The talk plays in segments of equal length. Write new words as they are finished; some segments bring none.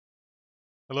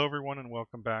Hello everyone and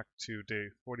welcome back to day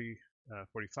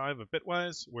 45 of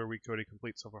Bitwise, where we code a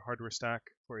complete software hardware stack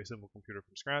for a simple computer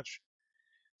from scratch.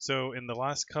 So in the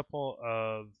last couple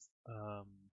of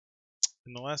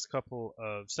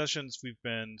sessions, we've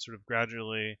been sort of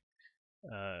gradually,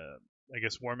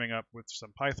 warming up with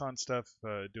some Python stuff,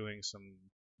 doing some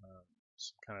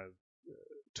kind of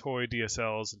toy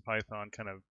DSLs in Python, kind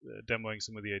of demoing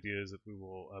some of the ideas that we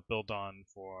will build on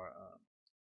for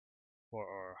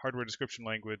our hardware description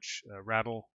language,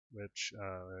 Rattle, which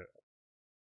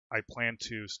I plan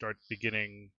to start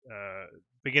beginning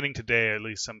today, at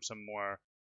least some more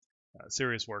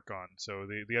serious work on. So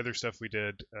the other stuff we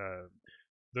did,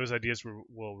 those ideas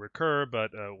will recur,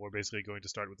 but we're basically going to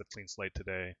start with a clean slate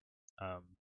today.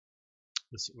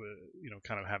 This,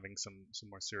 kind of having some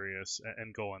more serious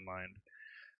end goal in mind.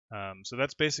 So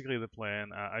that's basically the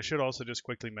plan. I should also just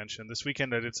quickly mention this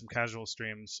weekend I did some casual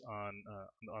streams on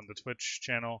the Twitch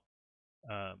channel,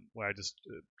 where I just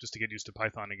to get used to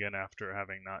Python again after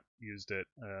having not used it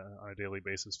on a daily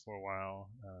basis for a while,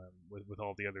 with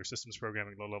all the other systems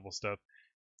programming low-level stuff.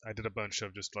 I did a bunch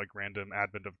of just like random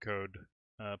advent of code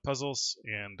puzzles,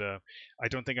 and I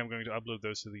don't think I'm going to upload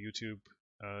those to the YouTube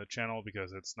channel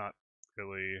because it's not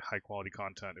really high quality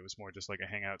content. It was more just like a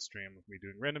hangout stream of me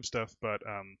doing random stuff. But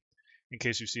in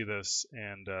case you see this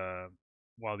and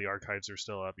while the archives are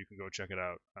still up, you can go check it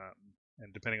out.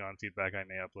 And depending on feedback, I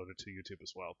may upload it to YouTube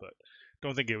as well. But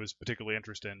don't think it was particularly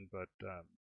interesting. But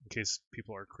in case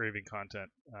people are craving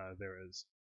content, there is,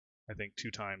 I think,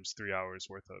 2 times 3 hours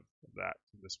worth of that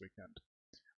this weekend.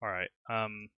 All right.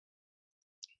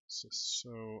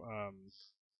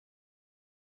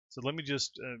 So let me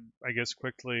just,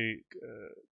 quickly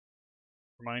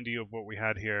remind you of what we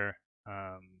had here,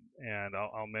 and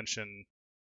I'll mention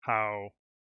how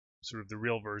sort of the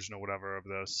real version or whatever of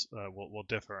this will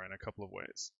differ in a couple of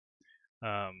ways.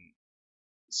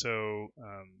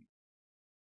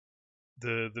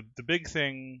 The big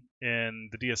thing in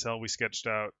the DSL we sketched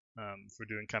out for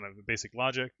doing kind of the basic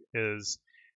logic is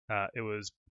it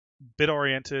was bit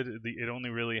oriented. It only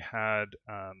really had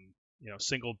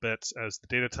single bits as the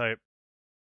data type.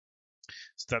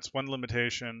 So that's one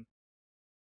limitation.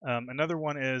 Another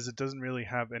one is it doesn't really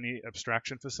have any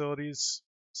abstraction facilities.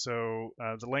 So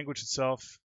the language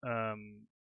itself,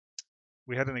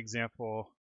 we had an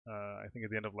example, I think at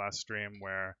the end of last stream,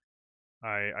 where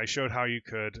I showed how you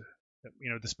could,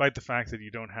 despite the fact that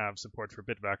you don't have support for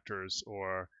bit vectors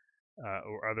or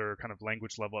other kind of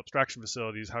language level abstraction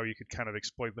facilities, how you could kind of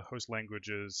exploit the host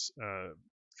language's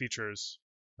features,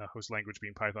 host language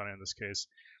being Python in this case,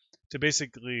 to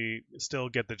basically still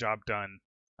get the job done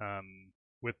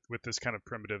with this kind of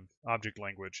primitive object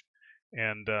language.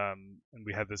 And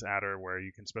we had this adder where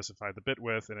you can specify the bit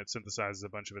width, and it synthesizes a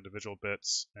bunch of individual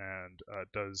bits and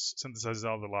synthesizes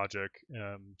all the logic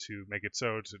to make it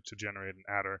so to generate an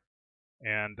adder.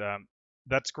 And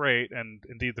that's great. And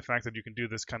indeed, the fact that you can do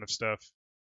this kind of stuff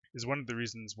is one of the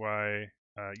reasons why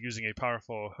using a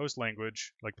powerful host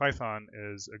language like Python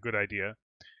is a good idea.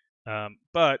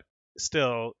 But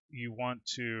still, you want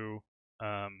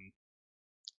the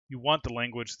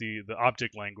language, the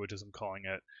object language, as I'm calling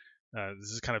it. This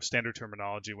is kind of standard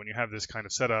terminology. When you have this kind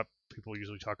of setup, people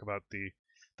usually talk about the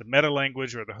meta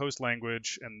language or the host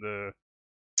language, and the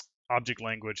object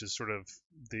language is sort of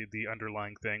the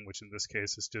underlying thing, which in this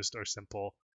case is just our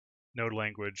simple node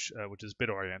language, which is bit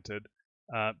oriented.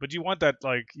 But you want that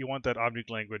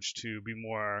object language to be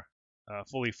more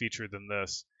fully featured than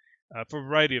this. For a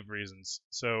variety of reasons.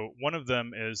 So one of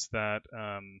them is that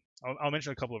I'll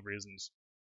mention a couple of reasons.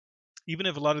 Even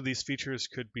if a lot of these features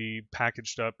could be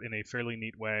packaged up in a fairly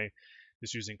neat way,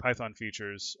 just using Python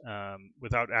features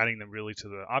without adding them really to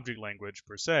the object language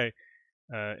per se,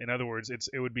 in other words,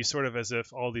 it would be sort of as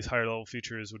if all these higher level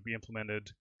features would be implemented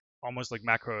almost like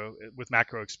with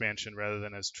macro expansion rather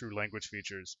than as true language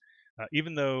features.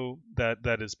 Even though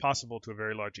that is possible to a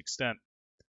very large extent,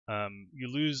 you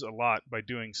lose a lot by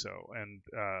doing so. And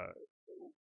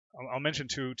I'll mention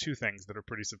two things that are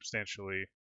pretty substantially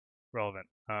relevant.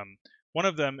 One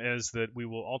of them is that we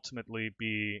will ultimately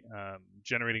be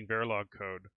generating Verilog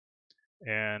code,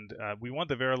 and we want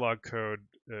the Verilog code.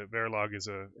 Verilog is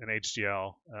an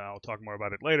HDL. I'll talk more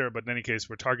about it later, but in any case,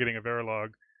 we're targeting a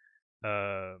Verilog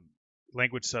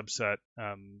language subset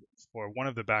for one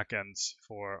of the backends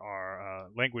for our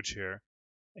language here.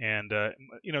 And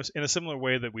in a similar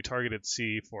way that we targeted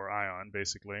C for Ion,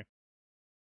 basically.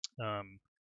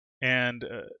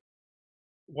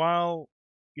 While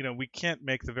we can't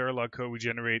make the Verilog code we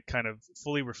generate kind of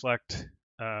fully reflect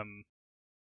our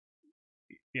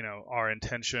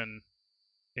intention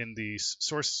in the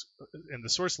source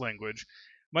language,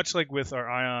 much like with our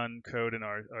Ion code and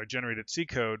our generated C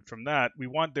code, from that, we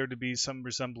want there to be some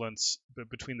resemblance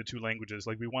between the two languages.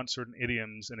 Like we want certain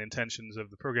idioms and intentions of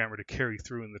the programmer to carry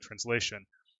through in the translation.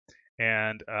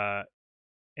 And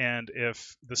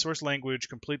if the source language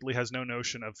completely has no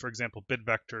notion of, for example, bit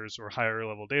vectors or higher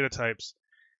level data types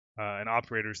and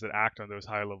operators that act on those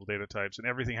higher level data types, and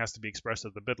everything has to be expressed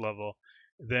at the bit level,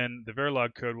 then the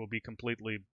Verilog code will be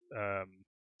completely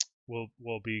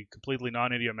will be completely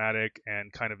non-idiomatic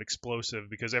and kind of explosive,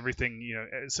 because everything,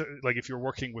 so like if you're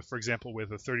working with, for example,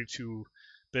 with a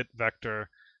 32-bit vector,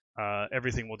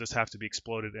 everything will just have to be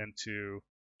exploded into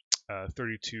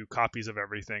 32 copies of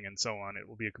everything and so on. It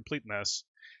will be a complete mess.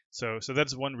 So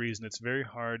that's one reason it's very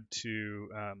hard to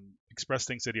express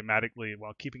things idiomatically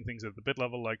while keeping things at the bit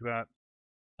level like that.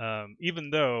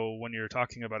 Even though when you're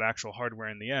talking about actual hardware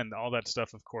in the end, all that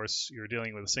stuff, of course, you're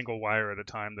dealing with a single wire at a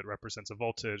time that represents a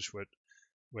voltage,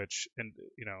 which in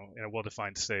a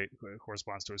well-defined state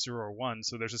corresponds to a 0 or 1.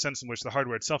 So there's a sense in which the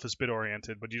hardware itself is bit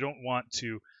oriented, but you don't want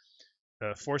to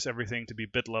force everything to be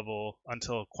bit level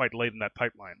until quite late in that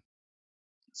pipeline.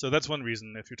 So that's one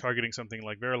reason. If you're targeting something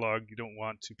like Verilog, you don't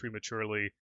want to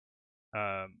prematurely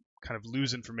kind of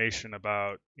lose information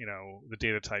about the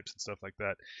data types and stuff like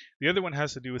that. The other one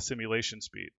has to do with simulation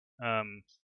speed. One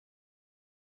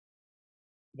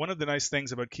of the nice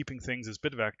things about keeping things as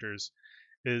bit vectors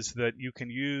is that you can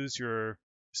use your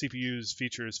CPU's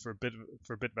features for bit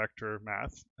vector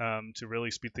math to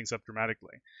really speed things up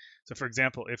dramatically. So, for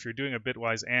example, if you're doing a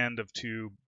bitwise AND of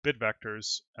two bit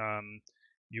vectors,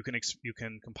 you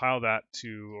can compile that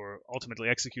to, or ultimately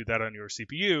execute that on your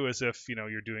CPU as if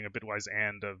you're doing a bitwise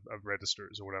AND of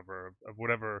registers or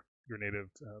whatever your native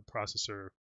processor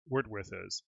word width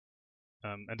is.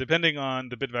 And depending on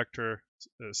the bit vector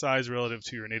size relative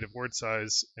to your native word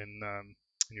size in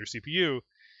your CPU,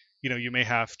 you may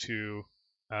have to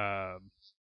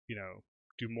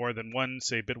do more than one,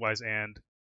 say, bitwise AND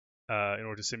in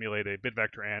order to simulate a bit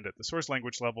vector AND at the source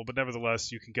language level, but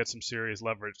nevertheless you can get some serious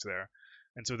leverage there.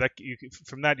 And so that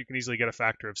from that you can easily get a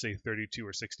factor of, say, 32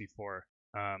 or 64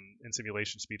 in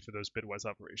simulation speed for those bitwise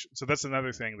operations. So that's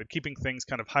another thing, that keeping things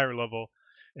kind of higher level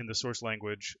in the source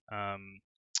language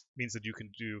means that you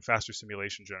can do faster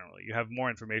simulation generally. You have more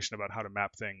information about how to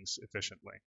map things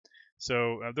efficiently.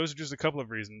 So those are just a couple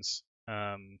of reasons.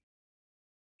 And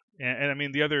I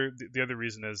mean, the other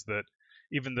reason is that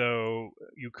even though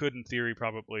you could, in theory,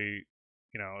 probably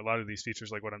a lot of these features,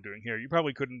 like what I'm doing here, you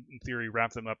probably couldn't, in theory,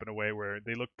 wrap them up in a way where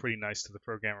they look pretty nice to the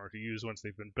programmer to use once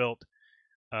they've been built.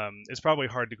 It's probably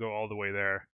hard to go all the way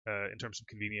there in terms of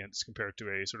convenience compared to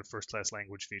a sort of first-class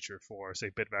language feature for, say,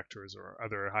 bit vectors or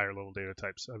other higher-level data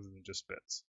types other than just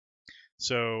bits.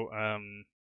 So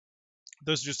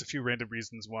those are just a few random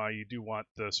reasons why you do want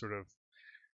the sort of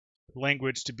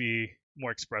language to be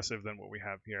more expressive than what we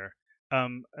have here.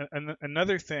 And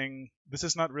another thing, this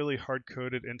is not really hard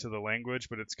coded into the language,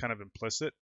 but it's kind of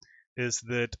implicit, is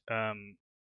that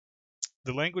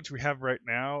the language we have right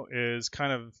now is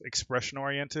kind of expression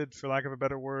oriented, for lack of a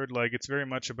better word. Like it's very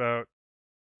much about,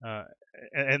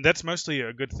 and that's mostly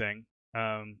a good thing.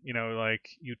 Like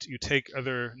you take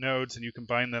other nodes and you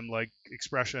combine them like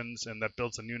expressions, and that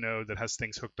builds a new node that has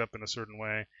things hooked up in a certain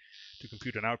way to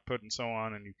compute an output and so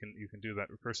on, and you can do that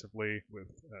recursively with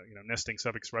nesting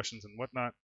sub expressions and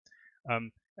whatnot,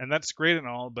 and that's great and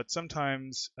all, but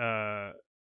sometimes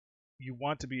you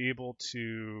want to be able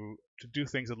to do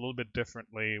things a little bit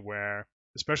differently, where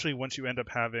especially once you end up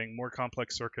having more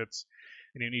complex circuits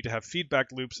and you need to have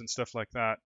feedback loops and stuff like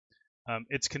that,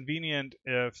 it's convenient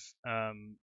if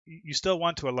you still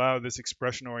want to allow this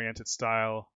expression oriented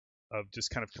style of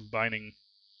just kind of combining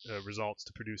results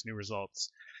to produce new results.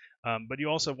 But you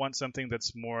also want something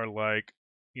that's more like,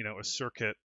 a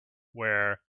circuit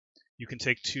where you can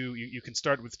take you can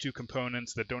start with two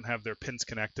components that don't have their pins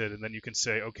connected, and then you can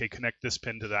say, okay, connect this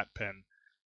pin to that pin.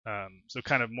 So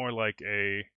kind of more like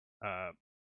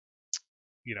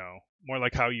more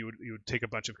like how you would take a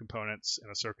bunch of components in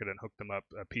a circuit and hook them up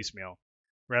piecemeal,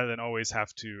 rather than always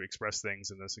have to express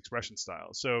things in this expression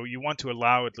style. So you want to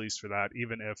allow at least for that,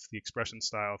 even if the expression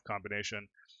style of combination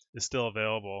is still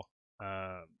available.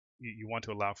 You want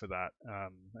to allow for that,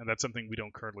 and that's something we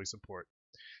don't currently support.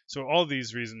 So all of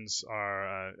these reasons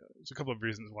are there's a couple of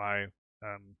reasons why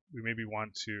we maybe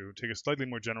want to take a slightly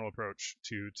more general approach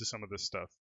to some of this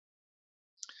stuff.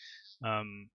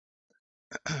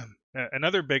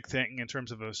 Another big thing in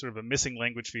terms of a sort of a missing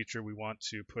language feature we want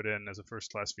to put in as a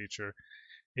first-class feature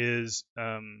is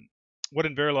what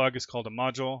in Verilog is called a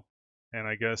module, and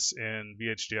I guess in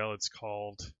VHDL it's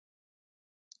called,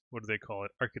 what do they call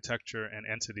it, architecture and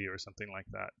entity or something like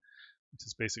that, which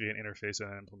is basically an interface and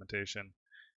an implementation.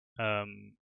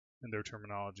 in their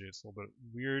terminology. It's a little bit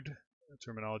weird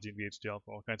terminology in VHDL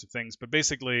for all kinds of things, but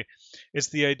basically it's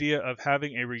the idea of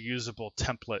having a reusable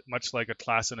template, much like a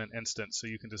class and an instance. So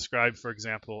you can describe, for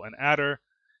example, an adder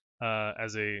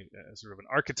as a sort of an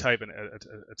archetype and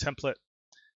a template,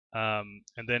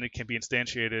 and then it can be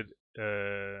instantiated,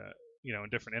 in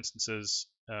different instances,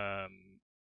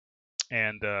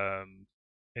 and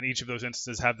each of those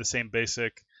instances have the same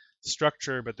basic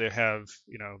structure, but they have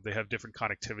different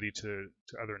connectivity to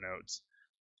other nodes.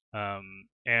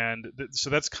 So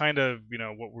that's kind of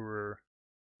what we're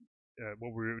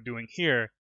doing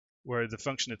here, where the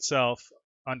function itself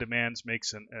on demands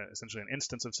makes essentially an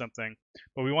instance of something,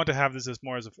 but we want to have this as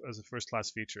more as a first class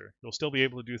feature. You'll still be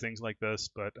able to do things like this,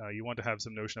 but you want to have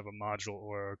some notion of a module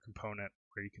or a component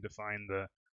where you can define the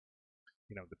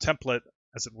template,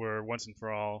 as it were, once and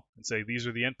for all, and say these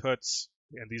are the inputs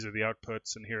and these are the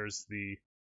outputs, and here's the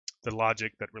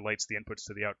logic that relates the inputs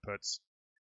to the outputs,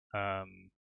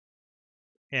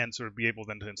 and sort of be able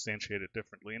then to instantiate it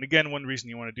differently. And again, one reason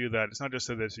you want to do that, it's not just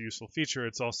that it's a useful feature,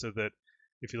 it's also that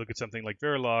if you look at something like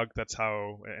Verilog, that's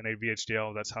how, in a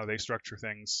VHDL, that's how they structure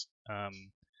things.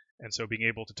 And so being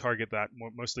able to target that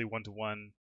mostly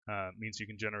one-to-one means you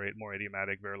can generate more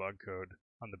idiomatic Verilog code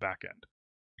on the back end.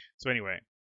 So anyway,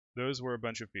 those were a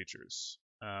bunch of features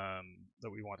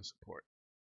that we want to support.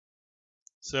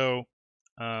 So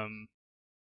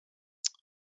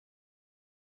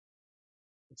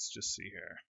let's just see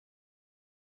here.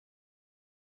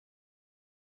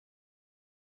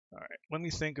 All right, let me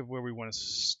think of where we want to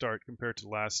start compared to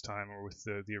last time or with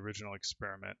the original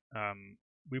experiment.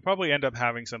 We probably end up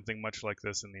having something much like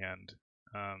this in the end.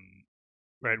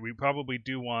 Right, we probably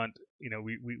do want,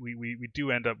 we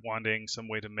do end up wanting some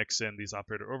way to mix in these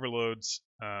operator overloads.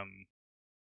 And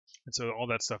so all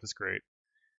that stuff is great.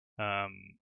 Yeah,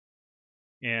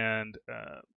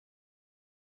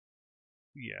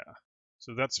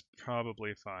 so that's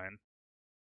probably fine.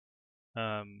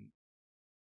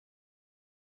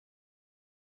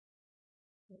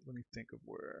 Let me think of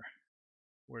where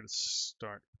to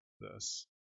start with this.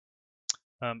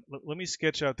 Let me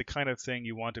sketch out the kind of thing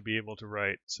you want to be able to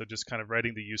write. So just kind of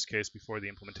writing the use case before the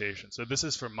implementation. So this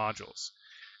is for modules.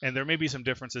 And there may be some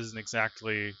differences in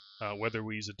exactly whether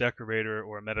we use a decorator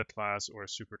or a meta class or a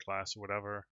superclass or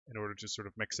whatever in order to sort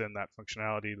of mix in that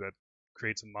functionality that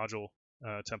creates a module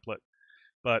template.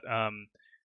 But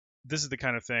this is the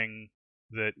kind of thing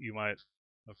that you might,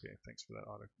 okay, thanks for that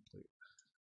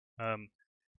autocomplete.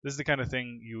 This is the kind of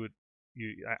thing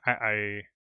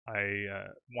I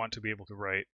want to be able to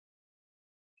write.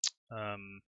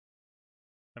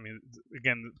 I mean,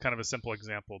 again, kind of a simple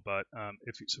example, but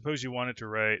suppose you wanted to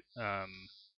write a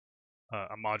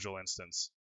module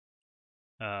instance,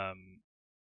 and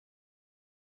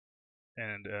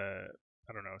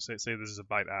I don't know, say this is a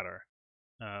byte adder.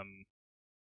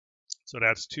 So it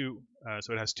has two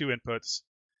inputs,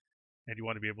 and you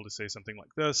want to be able to say something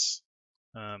like this.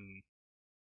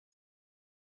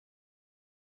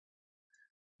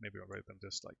 Maybe I'll write them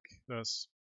just like this.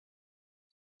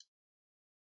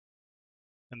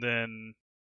 And then,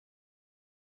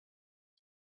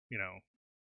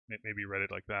 maybe you write it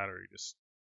like that, or you just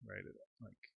write it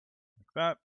like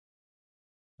that.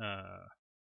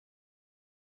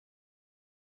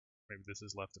 Maybe this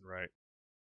is left and right,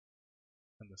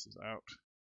 and this is out.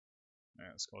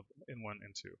 Yeah, it's called in1,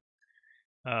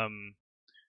 in2.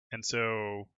 And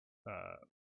so,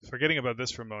 forgetting about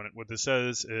this for a moment, what this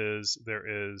says is there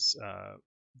is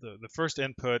the first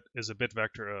input is a bit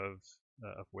vector of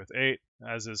width 8,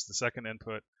 as is the second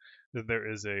input. Then there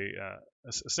is a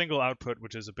single output,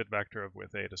 which is a bit vector of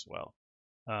width 8 as well.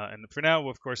 And for now,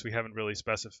 of course, we haven't really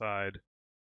specified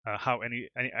how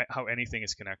anything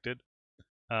is connected.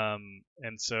 And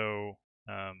so,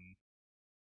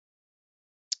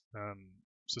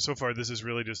 so far this is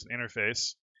really just an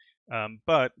interface.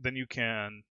 But then you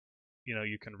can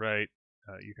write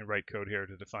code here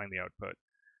to define the output,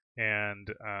 and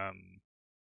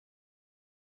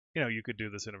you could do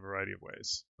this in a variety of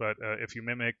ways. But if you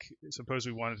suppose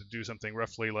we wanted to do something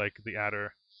roughly like the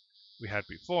adder we had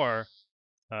before,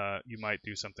 you might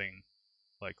do something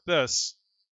like this.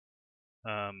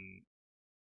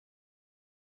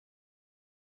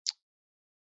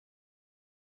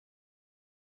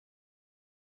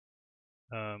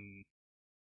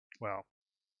 Well,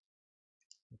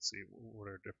 let's see, what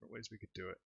are different ways we could do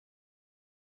it?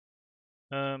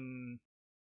 I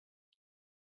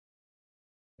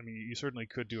mean, you certainly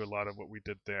could do a lot of what we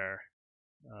did there.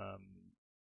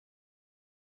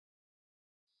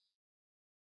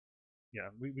 Yeah,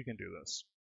 we can do this.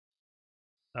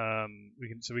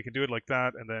 We can do it like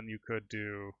that, and then you could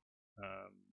do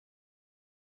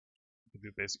we'll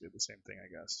do basically the same thing, I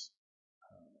guess.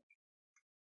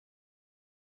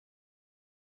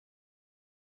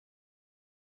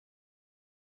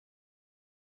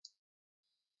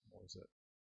 What was it?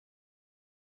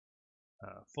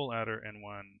 Full adder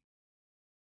N1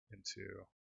 into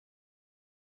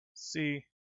C,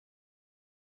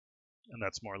 and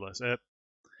that's more or less it.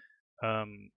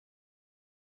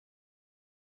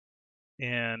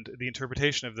 And the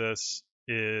interpretation of this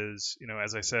is,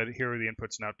 as I said, here are the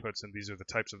inputs and outputs, and these are the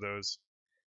types of those.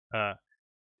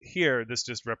 Here, this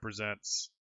just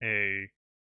represents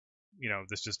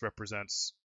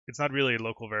it's not really a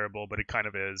local variable, but it kind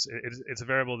of is. It's a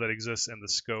variable that exists in the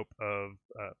scope of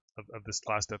this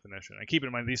class definition. And keep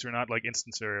in mind, these are not like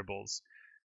instance variables.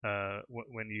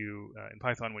 When you in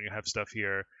Python, when you have stuff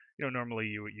here, normally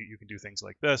you can do things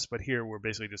like this, but here we're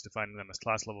basically just defining them as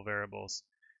class level variables,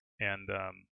 and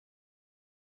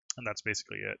that's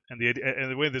basically it. And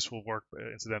the way this will work,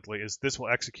 incidentally, is this will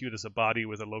execute as a body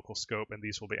with a local scope, and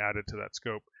these will be added to that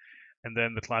scope. And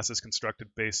then the class is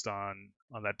constructed based on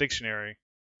that dictionary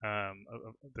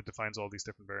that defines all these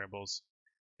different variables.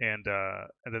 And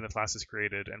then the class is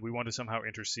created, and we want to somehow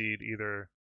intercede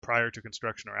either prior to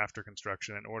construction or after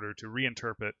construction in order to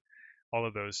reinterpret all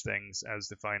of those things as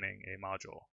defining a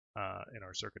module in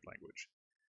our circuit language.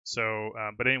 So,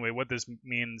 but anyway, what this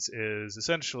means is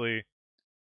essentially,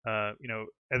 at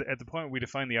the point where we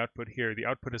define the output here, the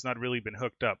output has not really been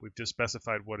hooked up. We've just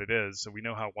specified what it is, so we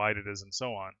know how wide it is and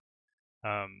so on.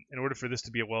 In order for this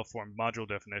to be a well-formed module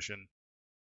definition,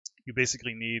 you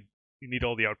basically need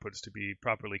all the outputs to be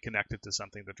properly connected to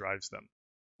something that drives them.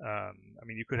 I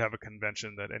mean, you could have a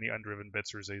convention that any undriven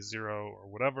bits are a 0 or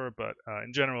whatever, but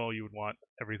in general, you would want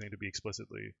everything to be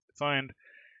explicitly defined.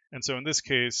 And so in this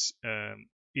case,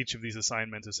 each of these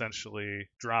assignments essentially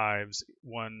drives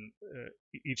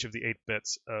each of the 8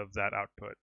 bits of that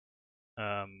output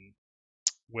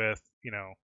with,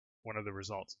 one of the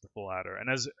results of the full adder. And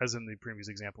as in the previous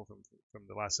example from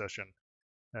the last session,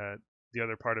 the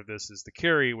other part of this is the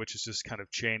carry, which is just kind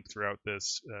of chained throughout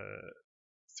this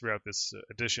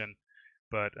addition,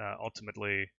 but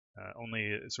ultimately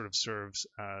only sort of serves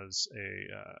as you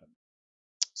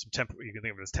can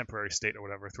think of it as temporary state or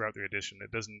whatever throughout the addition.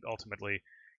 It doesn't ultimately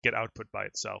get output by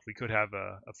itself. We could have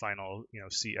a final,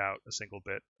 C out, a single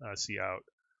bit C out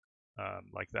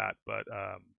like that, but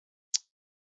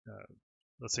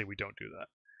let's say we don't do that.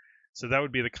 So that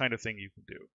would be the kind of thing you can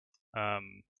do.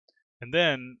 And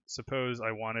then suppose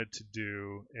I wanted to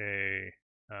do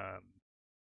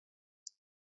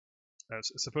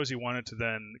suppose you wanted to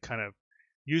then kind of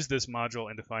use this module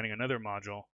in defining another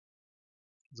module.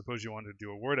 Suppose you wanted to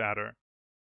do a word adder,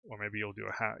 or maybe you'll do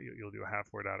a half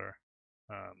word adder.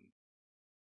 Let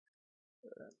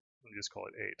me just call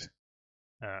it 8.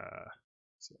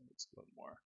 So let's a little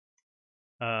more.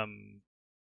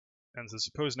 And so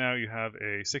suppose now you have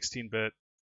a 16-bit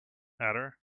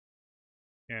adder,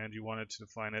 and you wanted to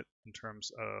define it in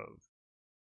terms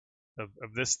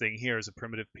of this thing here as a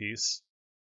primitive piece,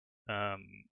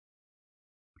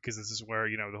 because this is where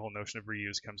the whole notion of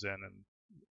reuse comes in, and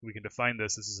we can define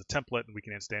this as a template, and we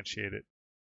can instantiate it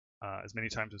as many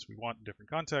times as we want in different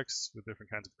contexts with different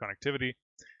kinds of connectivity.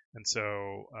 And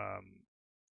so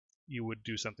you would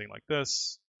do something like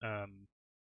this, and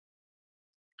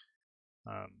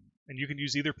you can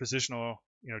use either positional,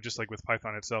 just like with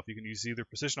Python itself, you can use either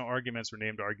positional arguments or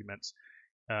named arguments,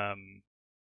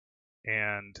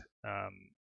 and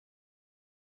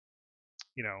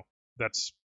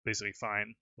that's basically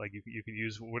fine. Like you can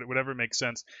use whatever makes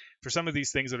sense. For some of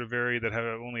these things that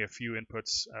have only a few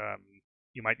inputs,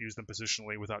 you might use them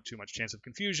positionally without too much chance of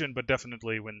confusion. But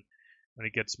definitely when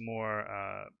it gets more,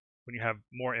 when you have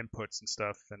more inputs and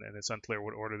stuff, and it's unclear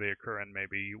what order they occur in,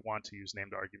 maybe you want to use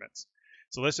named arguments.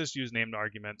 So let's just use named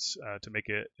arguments to make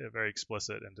it very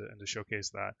explicit and to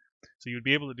showcase that. So you would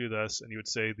be able to do this, and you would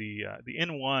say the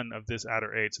in1 of this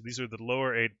adder 8. So these are the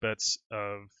lower 8 bits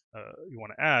of you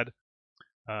want to add.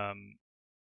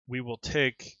 We will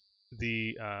take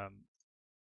we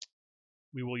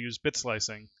will use bit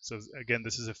slicing. So again,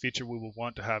 this is a feature we will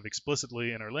want to have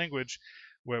explicitly in our language,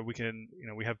 where we can,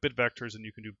 we have bit vectors, and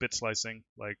you can do bit slicing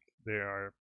like they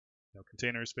are,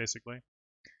 containers basically.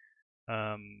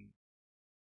 And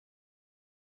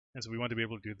so we want to be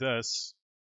able to do this,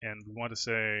 and we want to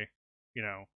say,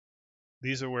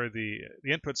 these are where the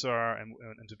inputs are, and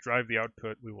to drive the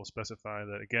output, we will specify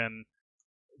that again.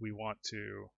 We want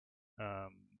to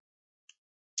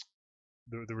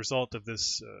the result of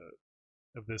this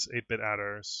 8-bit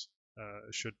adders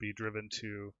should be driven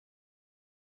to.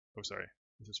 Oh, sorry,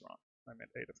 this is wrong. I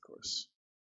meant 8, of course.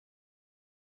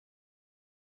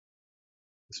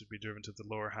 this would be driven to the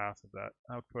lower half of that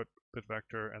output bit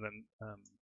vector, and then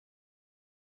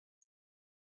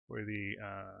for the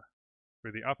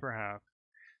upper half.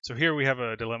 So here we have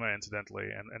a dilemma, incidentally,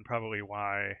 and probably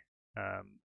why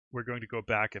we're going to go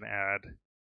back and add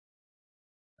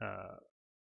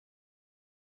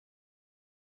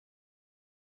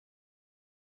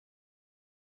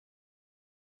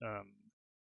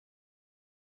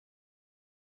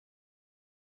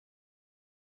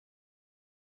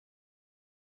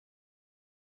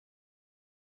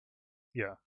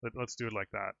yeah, let's do it like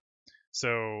that.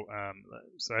 So,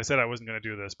 so I said I wasn't going to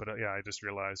do this, but yeah, I just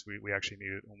realized we actually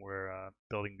need it when we're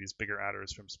building these bigger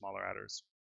adders from smaller adders.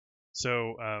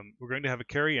 So we're going to have a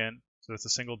carry in, so that's a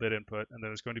single bit input, and then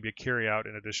there's going to be a carry out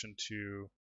in addition to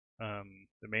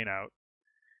the main out.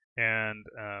 And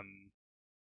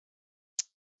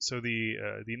so the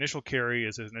initial carry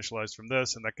is initialized from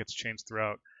this, and that gets changed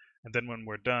throughout. And then when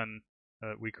we're done,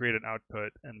 we create an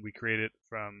output, and we create it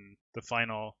from the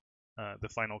final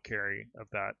carry of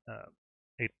that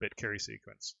 8-bit carry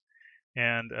sequence.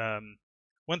 And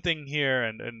one thing here,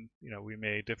 and we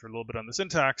may differ a little bit on the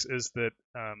syntax, is that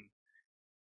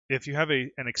if you have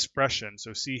an expression,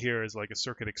 so C here is like a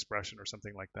circuit expression or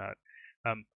something like that,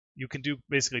 you can do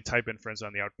basically type inference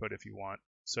on the output if you want.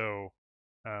 So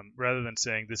rather than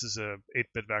saying this is a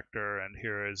 8-bit vector and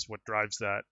here is what drives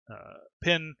that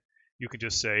pin, you can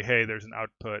just say, hey, there's an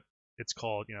output. It's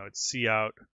called, it's C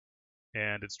out,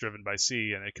 and it's driven by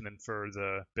C, and it can infer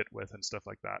the bit width and stuff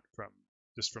like that from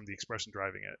the expression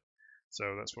driving it.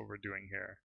 So that's what we're doing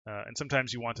here. And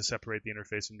sometimes you want to separate the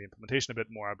interface from the implementation a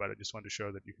bit more, but I just wanted to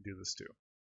show that you can do this too.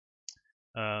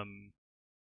 All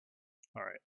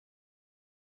right.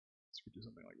 So we do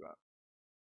something like that.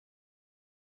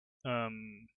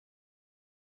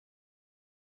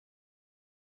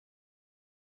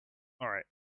 All right.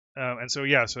 And so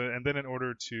yeah, and then in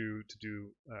order to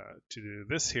do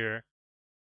this here,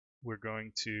 we're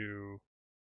going to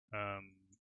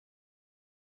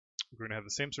have the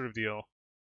same sort of deal.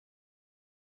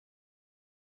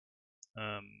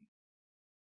 And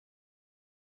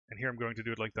here I'm going to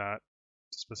do it like that,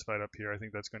 to specify it up here. I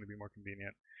think that's going to be more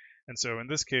convenient. And so in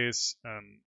this case,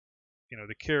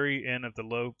 the carry in of the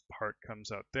low part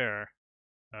comes out there.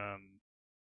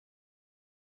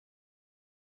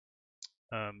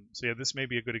 So yeah, this may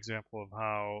be a good example of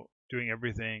how doing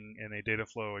everything in a data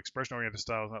flow expression-oriented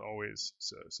style is not always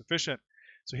sufficient.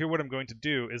 So here, what I'm going to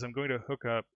do is I'm going to hook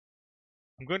up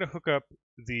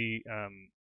the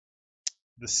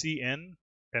C in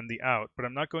and the out, but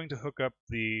I'm not going to hook up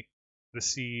the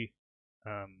C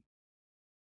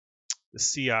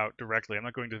out directly. I'm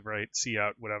not going to write C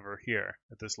out whatever here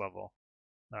at this level.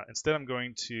 Instead, I'm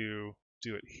going to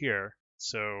do it here.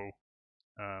 So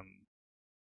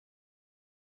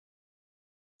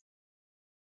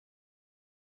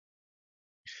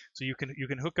so you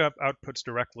can hook up outputs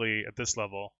directly at this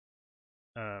level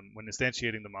when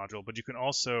instantiating the module, but you can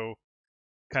also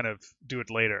kind of do it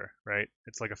later, right?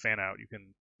 It's like a fan out. You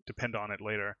can depend on it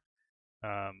later.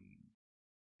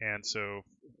 And so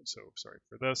sorry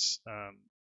for this.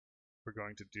 We're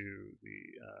going to do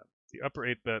the upper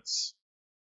 8 bits.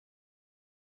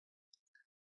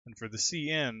 And for the C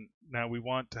in, now we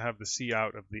want to have the C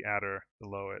out of the adder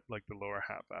below it, like the lower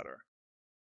half adder.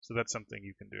 So that's something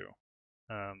you can do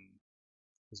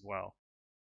as well.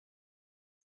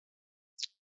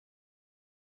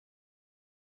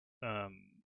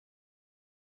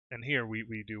 And here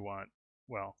we do want,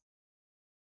 well,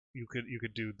 you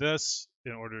could do this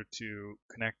in order to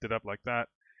connect it up like that.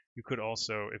 You could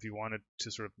also, if you wanted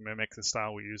to sort of mimic the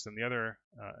style we used in the other,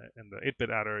 in the 8-bit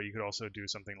adder, you could also do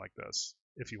something like this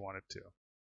if you wanted to.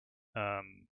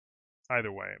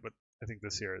 Either way, but I think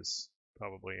this here is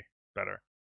probably better.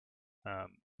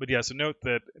 But yeah, so note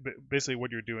that basically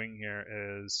what you're doing here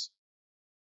is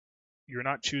you're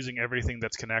not choosing everything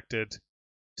that's connected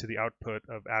to the output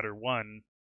of adder 1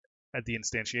 at the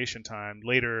instantiation time.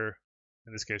 Later,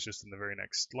 in this case, just in the very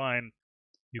next line,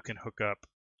 you can hook up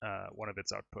one of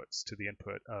its outputs to the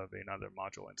input of another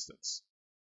module instance.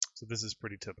 So this is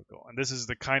pretty typical. And this is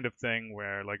the kind of thing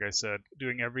where, like I said,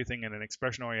 doing everything in an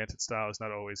expression-oriented style is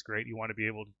not always great. You want to be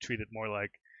able to treat it more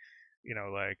like,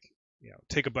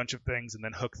 take a bunch of things and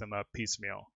then hook them up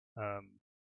piecemeal.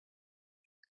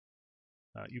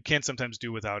 You can sometimes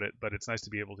do without it, but it's nice to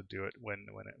be able to do it when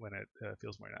it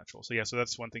feels more natural. So yeah, so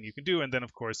that's one thing you can do. And then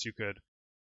of course you could,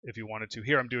 if you wanted to,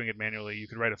 here I'm doing it manually, you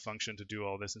could write a function to do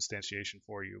all this instantiation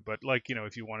for you. But like,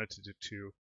 if you wanted to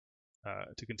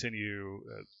continue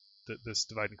this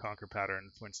divide and conquer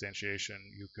pattern for instantiation,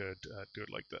 you could do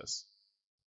it like this.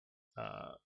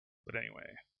 But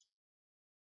anyway.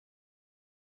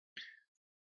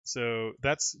 So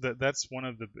that's one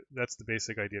of that's the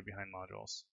basic idea behind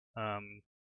modules.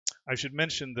 I should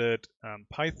mention that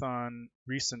Python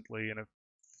recently, in a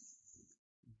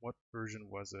what version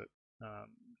was it? Um,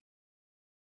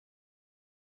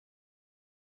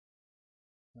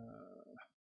 uh,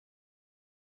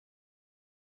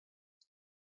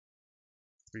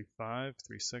 3.5,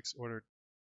 3.6 ordered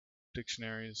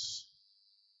dictionaries.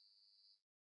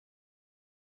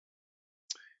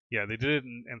 Yeah, they did it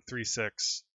in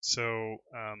 3.6. So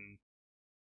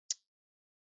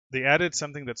they added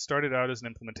something that started out as an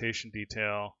implementation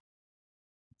detail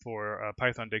for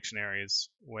Python dictionaries,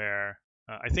 where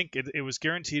I think it was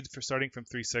guaranteed for starting from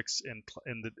 3.6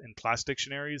 in class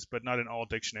dictionaries, but not in all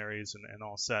dictionaries and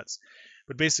all sets.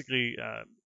 But basically,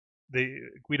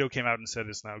 Guido came out and said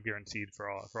it's now guaranteed for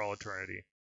all eternity.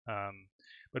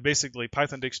 But basically,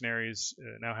 Python dictionaries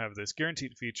now have this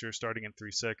guaranteed feature starting in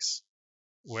 3.6,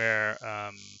 where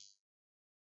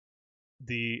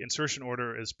the insertion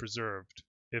order is preserved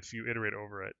if you iterate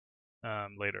over it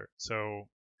later. So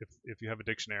if you have a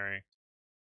dictionary,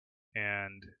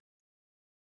 and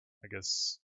I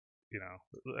guess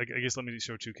I guess let me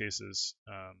show two cases.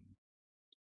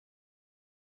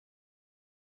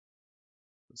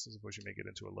 This is what you make it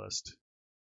into a list.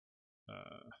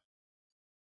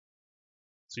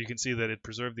 So you can see that it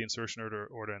preserved the insertion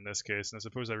order in this case. And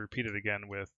suppose I repeat it again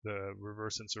with the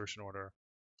reverse insertion order.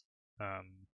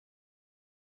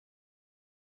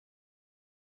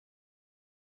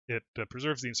 It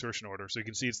preserves the insertion order. So you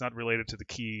can see it's not related to the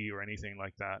key or anything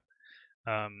like that.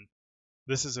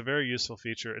 This is a very useful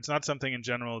feature. It's not something in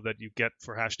general that you get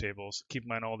for hash tables. Keep in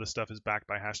mind all this stuff is backed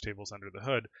by hash tables under the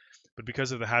hood. But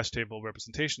because of the hash table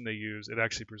representation they use, it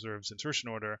actually preserves insertion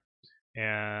order.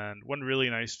 And one really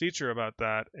nice feature about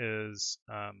that is,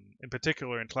 in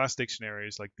particular in class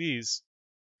dictionaries like these,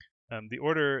 the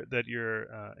order that you're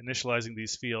initializing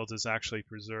these fields is actually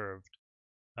preserved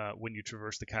when you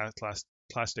traverse the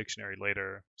class dictionary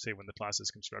later, say when the class is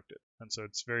constructed. And so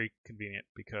it's very convenient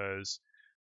because,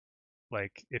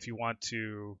 like, if you want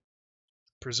to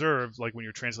preserve, like when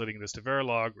you're translating this to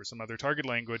Verilog or some other target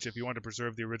language, if you want to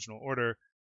preserve the original order,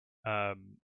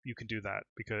 you can do that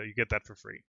because you get that for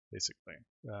free, basically.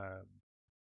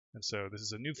 And so this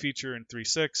is a new feature in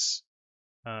 3.6.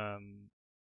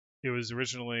 It was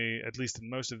originally, at least in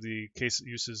most of the case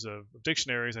uses of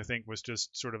dictionaries, I think was just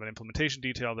sort of an implementation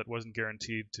detail that wasn't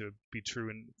guaranteed to be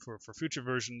true for future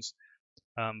versions.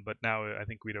 But now I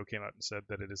think Guido came out and said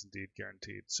that it is indeed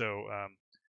guaranteed. So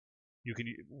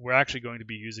we're actually going to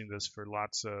be using this for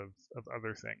lots of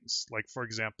other things. Like, for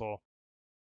example,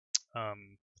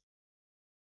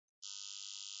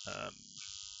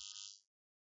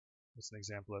 what's an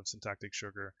example of syntactic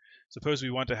sugar? Suppose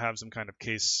we want to have some kind of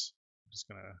case. I'm just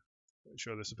going to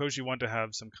show this. Suppose you want to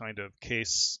have some kind of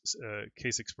case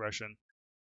expression.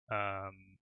 I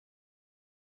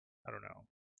don't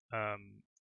know.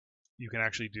 You can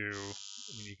actually do.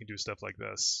 I mean, you can do stuff like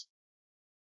this.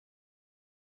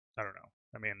 I don't know.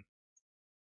 I mean,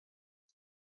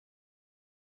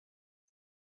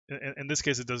 in this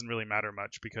case, it doesn't really matter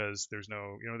much because there's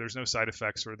no side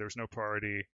effects or there's no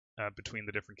priority between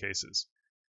the different cases.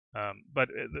 But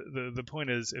the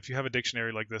point is, if you have a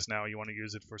dictionary like this now, you want to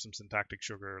use it for some syntactic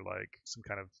sugar, like some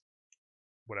kind of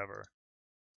whatever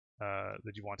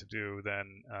that you want to do,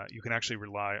 then you can actually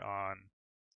rely on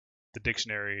the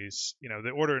dictionaries.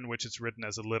 The order in which it's written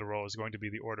as a literal is going to be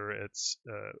the order it's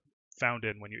found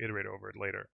in when you iterate over it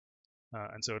later.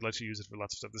 And so it lets you use it for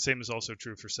lots of stuff. The same is also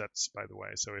true for sets, by the way.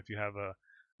 So if you have a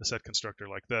set constructor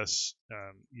like this,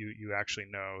 you actually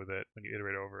know that when you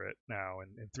iterate over it now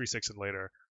in 3.6 and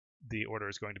later, the order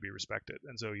is going to be respected.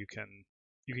 And so you can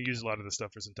use a lot of the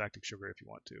stuff for syntactic sugar if you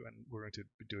want to, and we're going to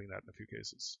be doing that in a few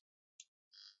cases.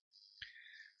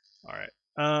 All right.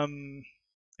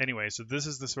 Anyway, so this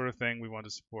is the sort of thing we want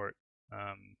to support.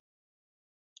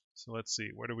 So let's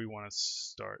see, where do we want to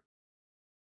start?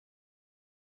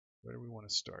 Where do we want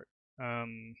to start? All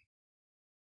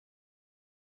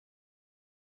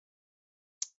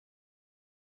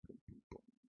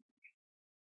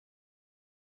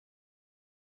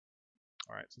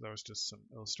right, so that was just some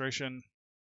illustration.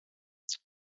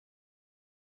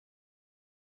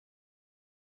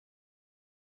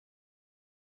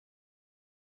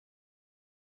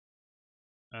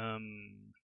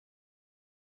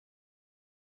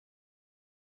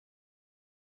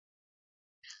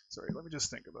 Sorry, let me just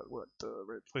think about what the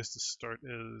right place to start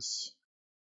is.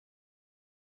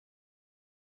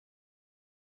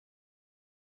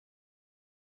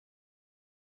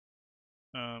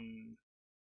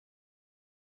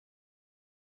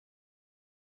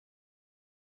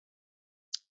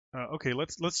 Okay,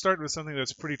 let's start with something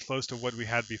that's pretty close to what we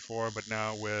had before, but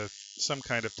now with some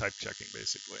kind of type checking,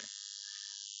 basically.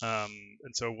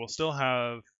 And so we'll still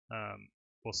have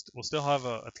we'll still have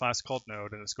a class called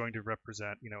node, and it's going to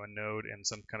represent a node in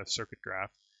some kind of circuit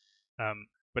graph.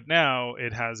 But now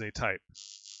it has a type,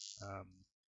 um,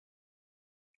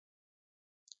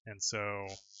 and so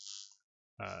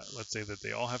let's say that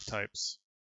they all have types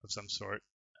of some sort,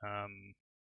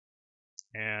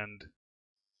 and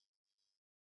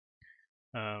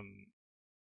um,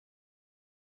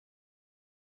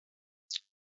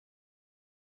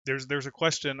 there's a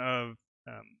question of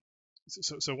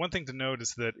so one thing to note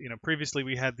is that previously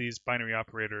we had these binary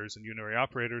operators and unary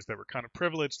operators that were kind of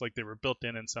privileged, like they were built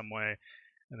in some way,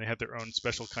 and they had their own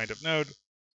special kind of node.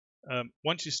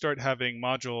 Once you start having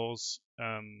modules,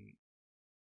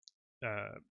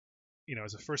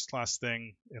 as a first class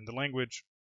thing in the language,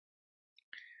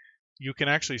 you can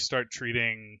actually start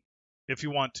treating, if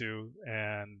you want to,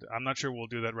 and I'm not sure we'll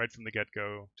do that right from the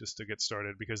get-go just to get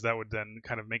started, because that would then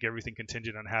kind of make everything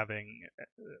contingent on having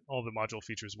all the module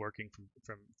features working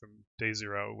from day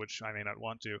zero, which I may not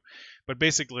want to. But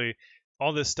basically,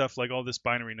 all this stuff, like all this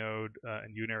binary node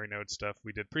and unary node stuff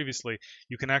we did previously,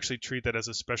 you can actually treat that as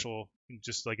a special,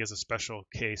 just like as a special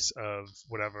case of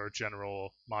whatever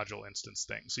general module instance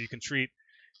thing. So you can treat,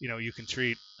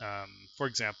 for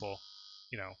example,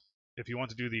 if you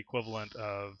want to do the equivalent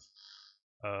of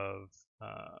uh,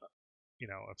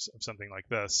 of something like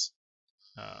this,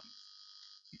 um,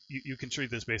 you can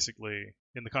treat this basically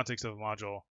in the context of a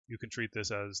module. You can treat this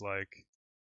as like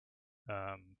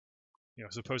um,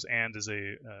 suppose and is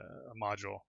a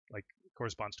module, like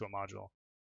corresponds to a module.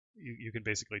 You can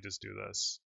basically just do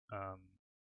this.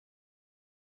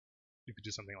 You could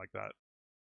do something like that.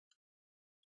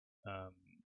 Um,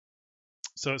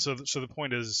 so the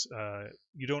point is,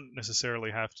 you don't necessarily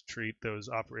have to treat those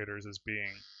operators as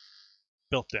being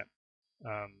built in.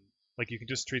 Like you can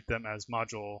just treat them as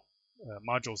modules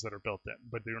that are built in,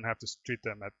 but you don't have to treat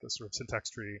them at the sort of syntax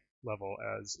tree level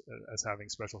as having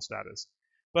special status.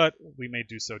 But we may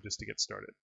do so just to get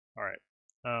started. All right.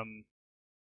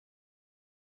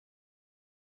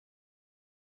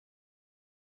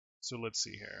 So let's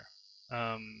see here.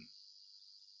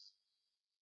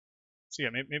 So yeah,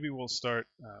 maybe we'll start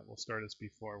as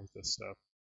before with this stuff.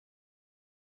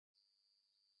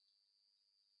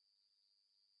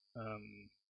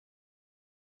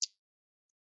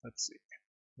 Let's see.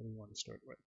 What do we want to start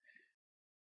with?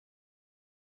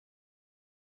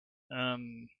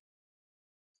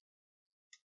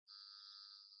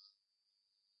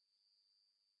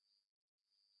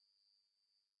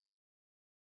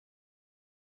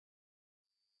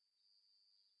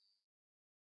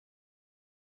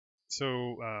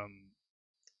 So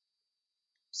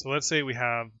so let's say we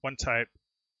have one type,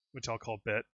 which I'll call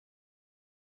bit,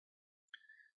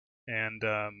 and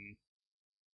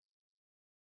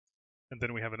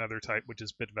then we have another type, which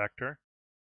is bit vector,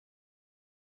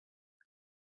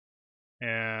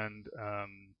 and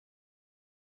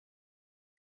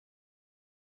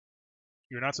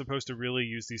you're not supposed to really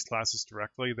use these classes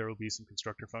directly. There will be some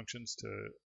constructor functions to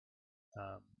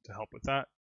help with that.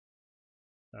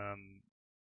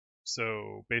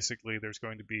 So basically, there's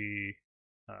going to be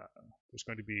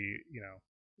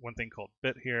one thing called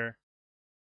bit here,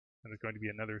 and there's going to be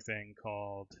another thing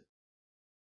called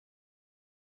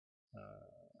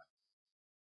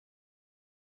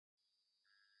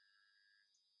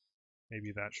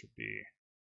maybe that should be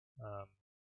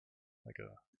like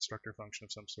a constructor function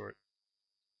of some sort.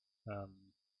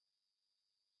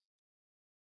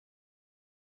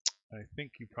 I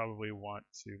think you probably want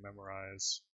to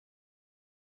memorize.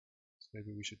 So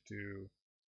maybe we should do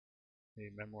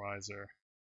a memorizer.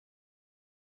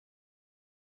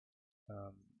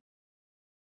 Um,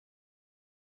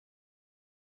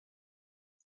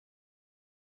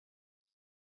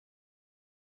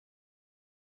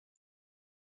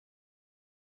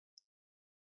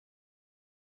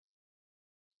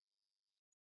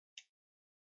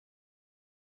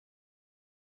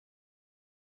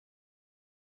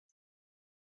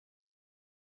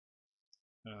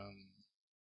 um,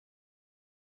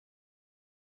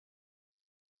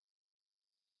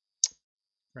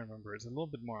 I remember it's a little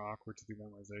bit more awkward to do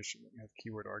memorization when you have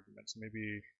keyword arguments.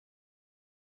 Maybe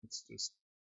let's just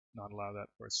not allow that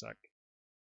for a sec.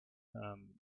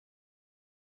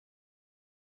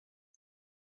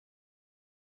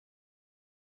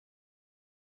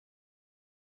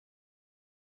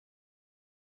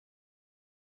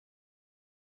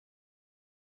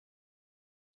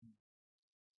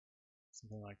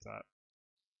 Something like that.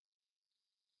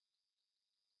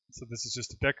 So this is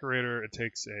just a decorator. It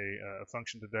takes a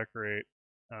function to decorate.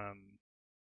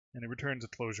 and it returns a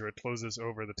closure. It closes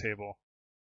over the table.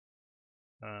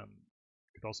 You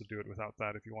could also do it without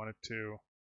that if you wanted to.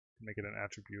 Make it an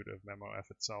attribute of memo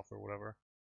f itself or whatever.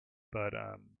 But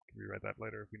can rewrite that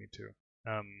later if we need to.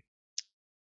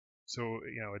 So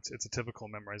it's a typical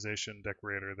memorization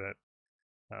decorator that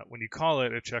when you call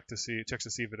it, it checks to see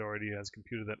if it already has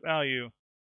computed that value.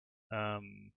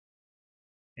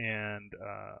 And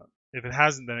if it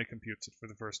hasn't, then it computes it for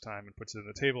the first time and puts it in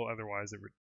the table. Otherwise,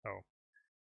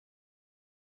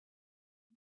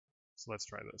 so let's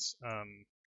try this. I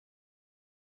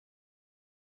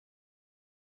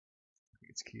think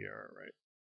it's key error, right?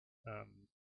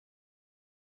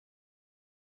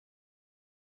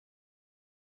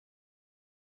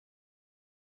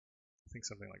 I think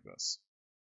something like this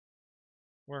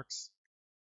works.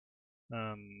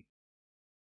 And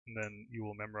then you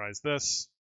will memorize this.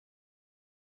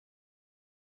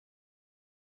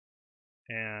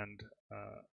 And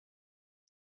I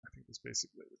think this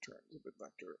basically returns a bit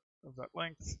vector of that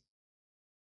length.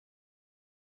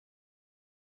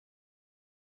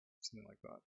 Something like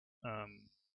that.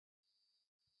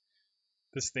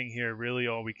 This thing here, really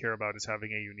all we care about is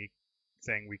having a unique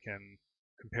thing we can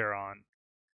compare on.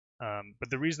 But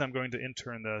the reason I'm going to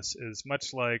intern this is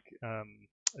much like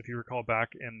if you recall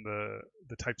back in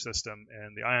the type system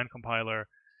and the ion compiler,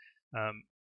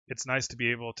 it's nice to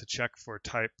be able to check for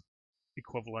type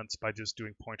equivalence by just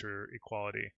doing pointer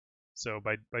equality. So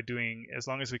by doing, as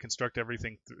long as we construct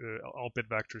everything, all bit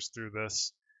vectors through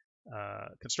this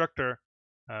constructor,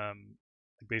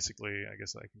 basically, I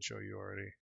guess I can show you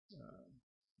already.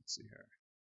 Let's see here.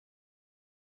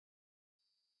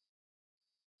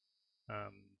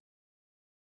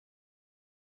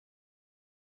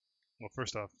 Well,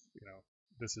 first off,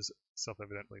 this is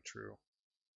self-evidently true.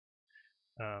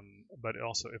 But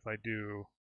also, if I do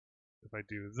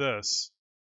this,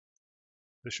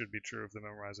 this should be true if the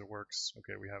memorizer works.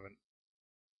 Okay, we haven't.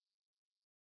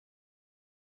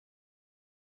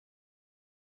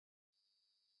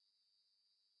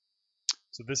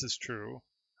 So this is true.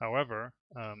 However,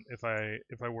 if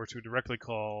I were to directly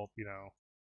call, to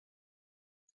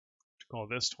call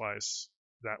this twice,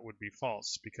 that would be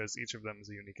false because each of them is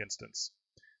a unique instance.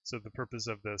 So the purpose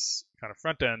of this kind of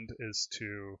front end is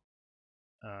to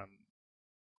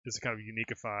kind of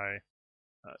uniquify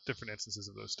different instances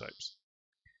of those types.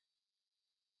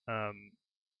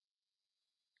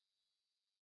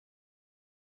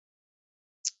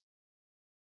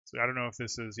 So I don't know if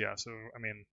this is, so I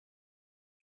mean,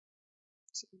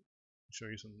 show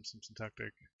you some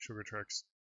syntactic sugar tricks.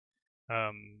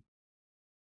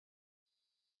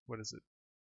 What is it?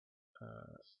 I'm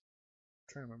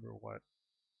trying to remember what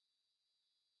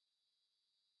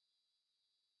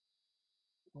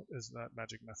is that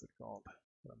magic method called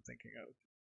that I'm thinking of?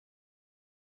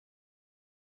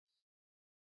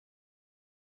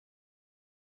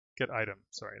 Get item,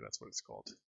 sorry, that's what it's called.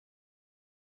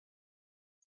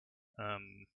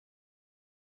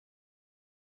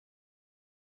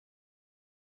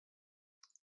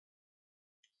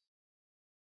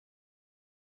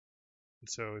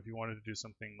 So if you wanted to do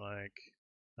something like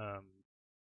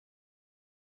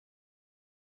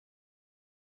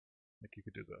you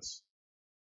could do this,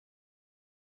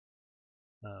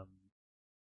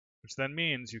 which then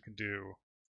means you can do,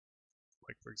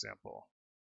 like, for example,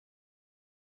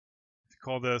 if you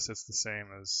call this, it's the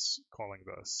same as calling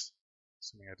this,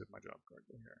 assuming I did my job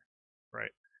correctly here,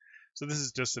 right? So this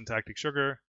is just syntactic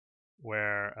sugar,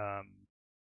 where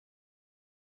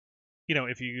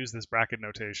if you use this bracket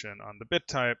notation on the bit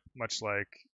type, much like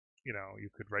you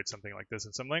could write something like this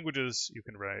in some languages, you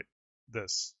can write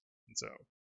this, and so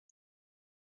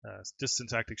it's just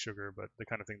syntactic sugar, but the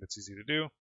kind of thing that's easy to do.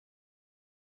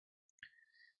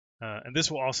 And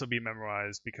this will also be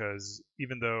memorized because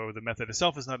even though the method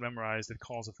itself is not memorized, it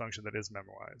calls a function that is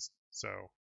memorized.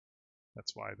 So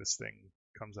that's why this thing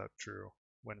comes out true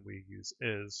when we use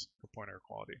is for pointer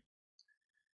equality.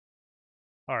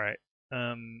 All right.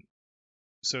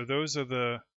 So those are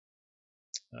the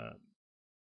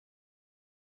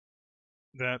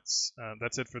that's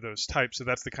it for those types. So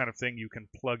that's the kind of thing you can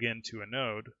plug into a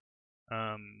node.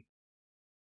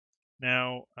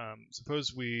 Now,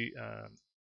 suppose we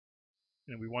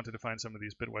we want to define some of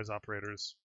these bitwise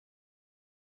operators,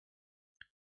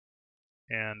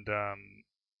 and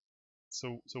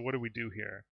so what do we do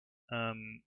here?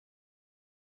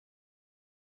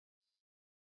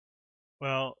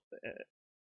 Well,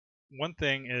 one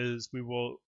thing is we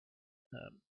will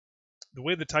the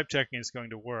way the type checking is going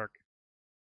to work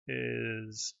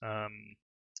is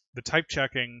the type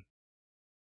checking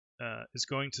is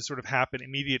going to sort of happen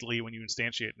immediately when you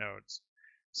instantiate nodes.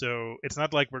 So it's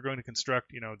not like we're going to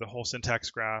construct, the whole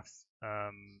syntax graph,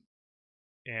 and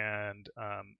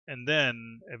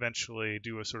then eventually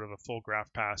do a sort of a full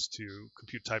graph pass to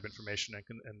compute type information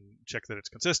and check that it's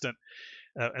consistent.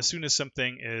 As soon as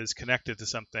something is connected to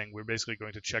something, we're basically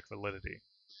going to check validity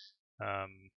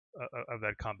um, of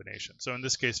that combination. So in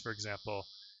this case, for example,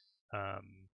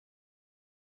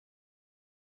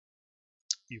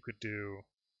 you could do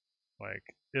like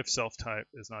if self type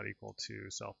is not equal to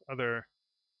self other,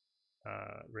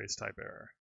 raise type error.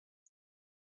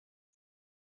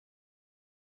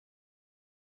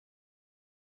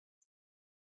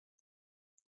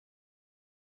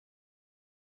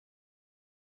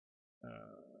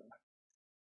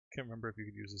 Can't remember if you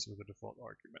could use this with a default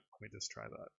argument. Let me just try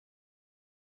that.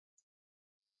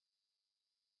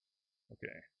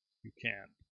 Okay, you can.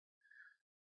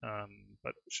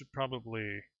 But should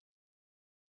probably,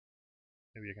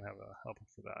 maybe you can have a helper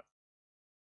for that.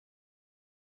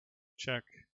 Check,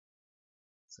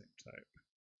 same type,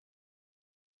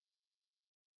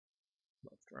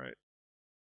 left, right.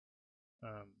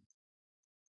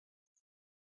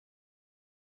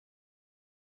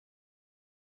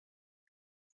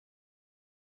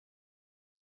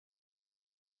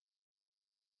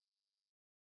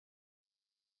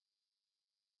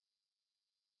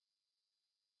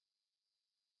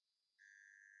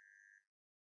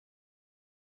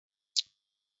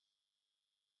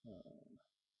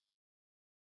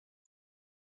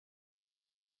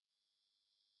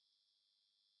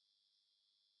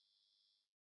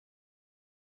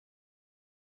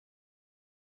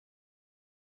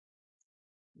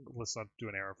 Let's not do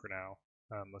an error for now.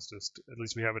 Let's just, at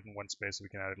least we have it in one space so we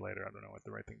can add it later. I don't know what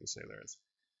the right thing to say there is.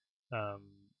 So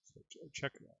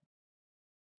check.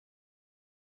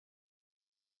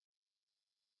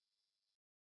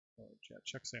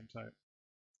 Check same type.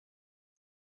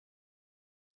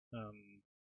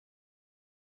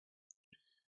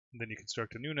 Then you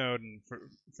construct a new node, and for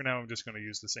now I'm just going to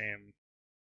use the same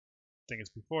thing as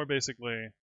before, basically.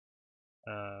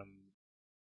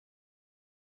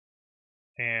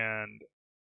 And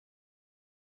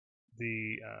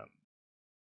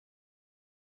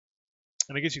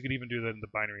and I guess you could even do that in the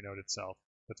binary node itself.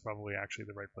 That's probably actually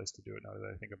the right place to do it now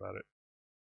that I think about it.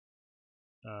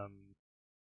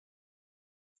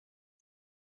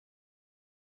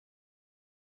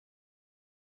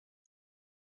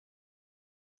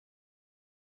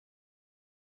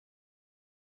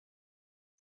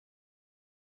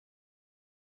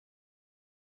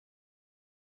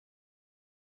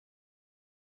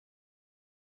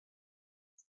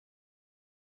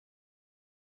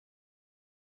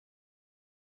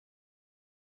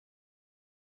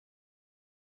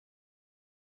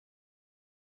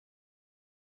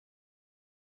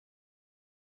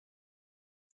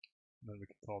 And then we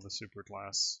can call the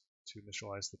superclass to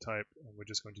initialize the type, and we're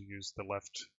just going to use the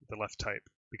left type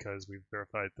because we've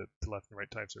verified that the left and right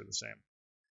types are the same.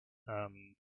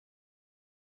 And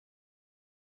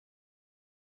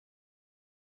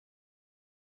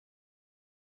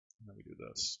then we do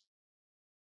this.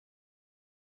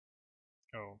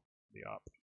 Oh, the op.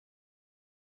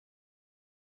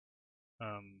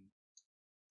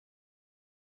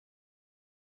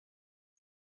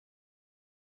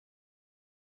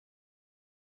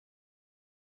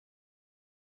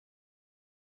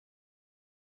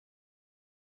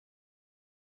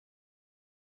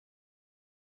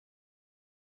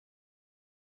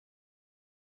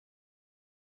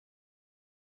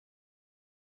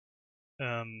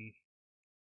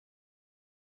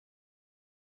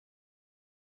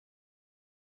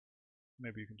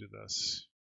 Maybe you can do this.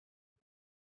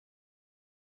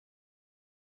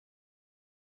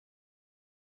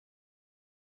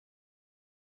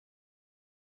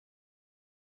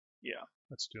 Yeah,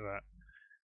 let's do that.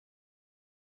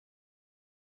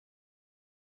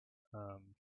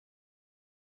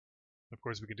 Of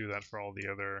course, we could do that for all the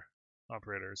other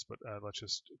operators, but let's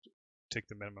just take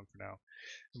the minimum for now.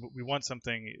 We want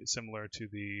something similar to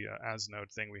the as node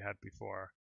thing we had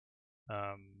before.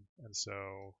 And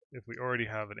so if we already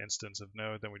have an instance of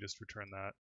node, then we just return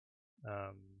that.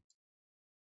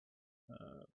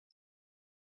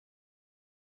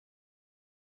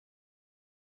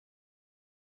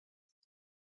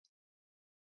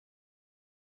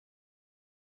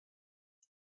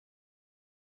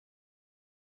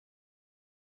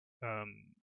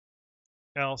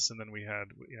 Else, and then we had,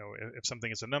 if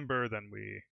something is a number, then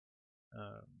we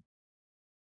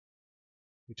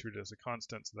treat it as a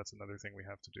constant. So that's another thing we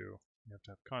have to do. We have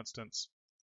to have constants.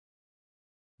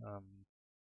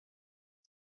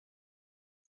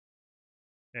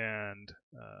 And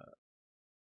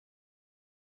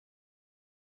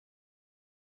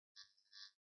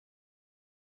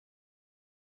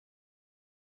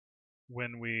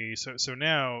when we so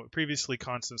now previously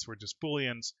constants were just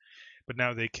booleans, but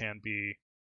now they can be.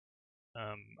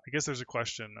 I guess there's a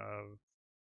question of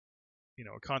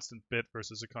a constant bit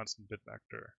versus a constant bit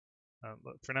vector.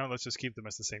 For now, let's just keep them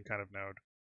as the same kind of node.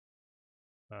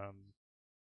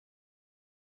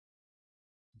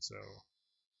 So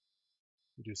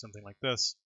we do something like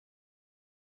this.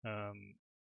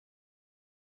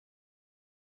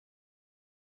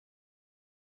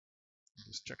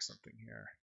 Just check something here.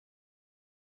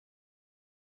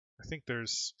 I think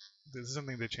this is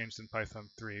something they changed in Python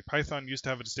 3. Python used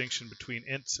to have a distinction between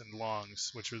ints and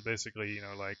longs, which was basically,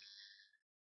 like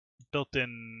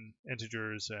built-in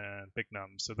integers and big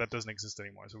nums. So that doesn't exist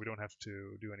anymore. So we don't have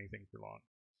to do anything for long.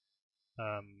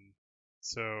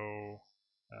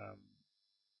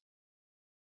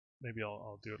 Maybe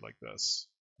I'll do it like this.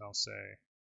 I'll say,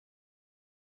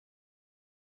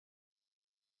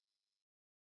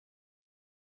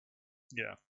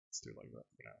 yeah, let's do it like that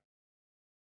for now.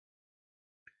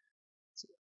 So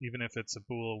even if it's a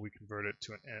bool, we convert it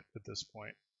to an int at this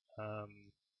point.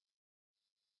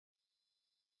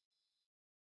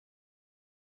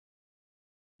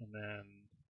 And then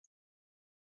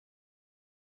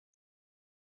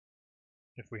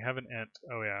if we have an int,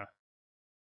 oh yeah.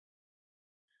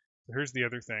 So here's the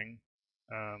other thing.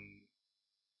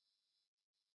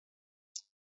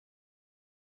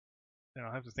 And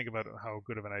I'll have to think about how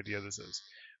good of an idea this is.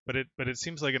 But it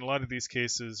seems like in a lot of these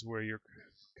cases where you're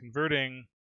converting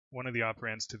one of the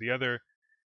operands to the other,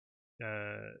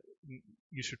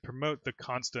 you should promote the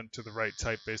constant to the right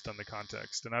type based on the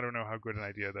context. And I don't know how good an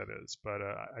idea that is, but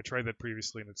I tried that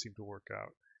previously and it seemed to work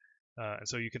out. And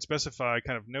so you can specify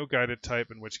kind of no guided type,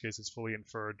 in which case it's fully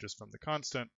inferred just from the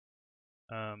constant.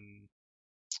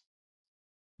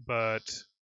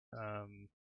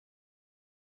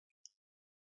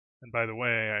 And by the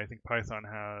way, I think Python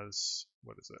has,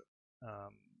 what is it?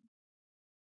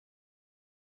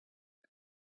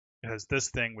 It has this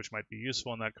thing which might be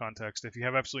useful in that context. If you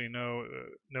have absolutely no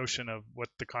notion of what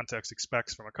the context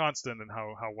expects from a constant and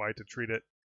how wide to treat it,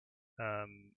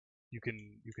 you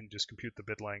can just compute the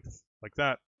bit length like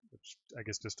that, which I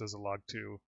guess just does a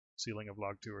log2 ceiling of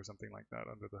log2 or something like that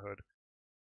under the hood.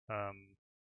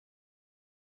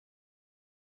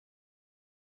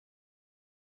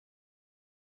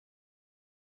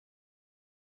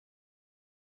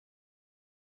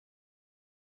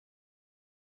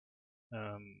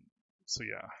 So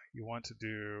yeah, you want to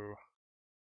do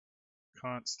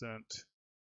constant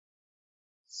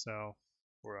self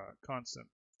for a constant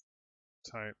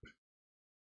type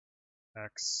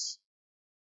x,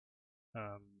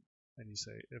 and you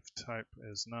say if type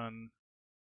is none,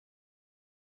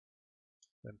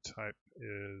 then type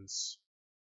is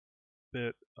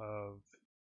bit of,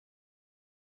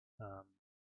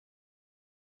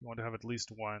 you want to have at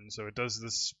least one, so it does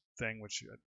this thing which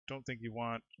I don't think you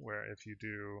want, where if you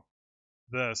do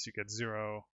this, you get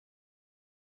 0,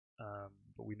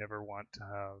 but we never want to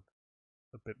have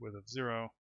a bit width of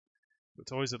 0.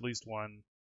 It's always at least 1,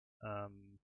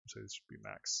 so this should be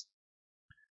max.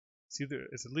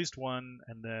 It's at least 1,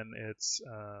 and then it's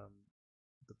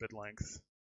the bit length.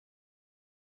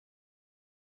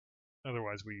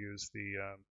 Otherwise, we use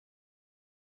the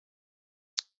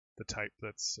type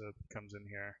that comes in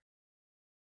here.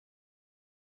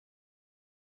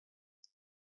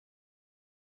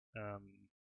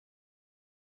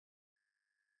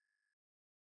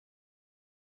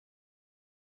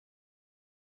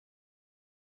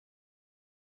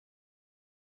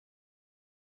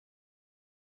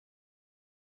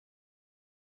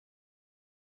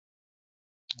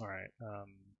 All right.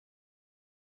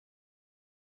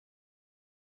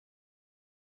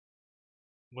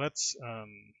 Let's I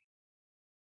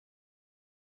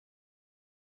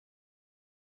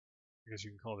guess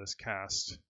you can call this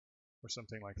cast or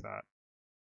something like that.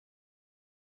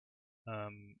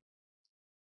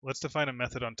 Let's define a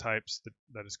method on types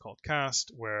that is called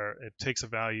cast, where it takes a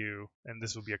value, and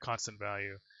this will be a constant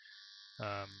value,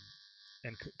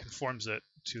 and conforms it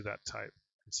to that type.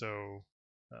 And so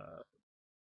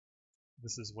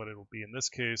this is what it will be in this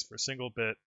case for a single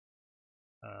bit.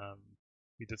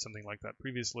 We did something like that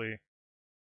previously,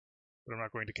 but I'm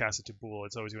not going to cast it to bool.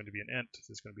 It's always going to be an int.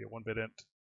 So it's going to be a 1-bit int.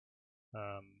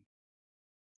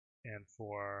 And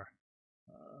for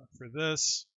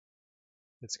this,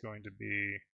 it's going to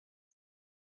be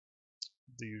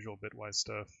the usual bitwise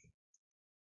stuff.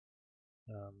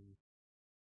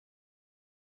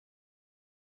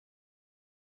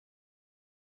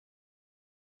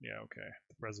 Yeah, okay.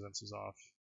 The precedence is off.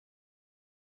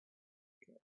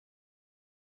 Okay.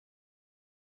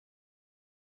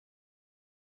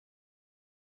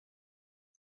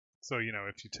 So,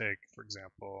 if you take, for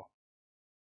example,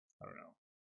 I don't know,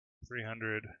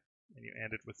 300, and you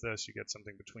AND it with this, you get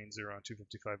something between 0 and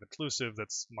 255 inclusive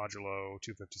that's modulo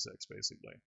 256,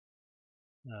 basically.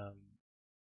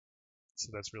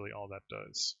 So that's really all that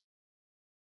does.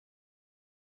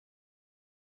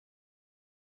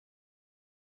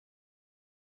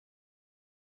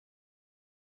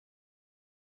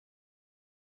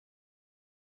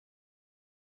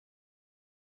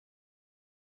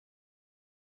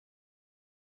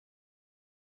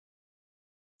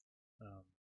 Um,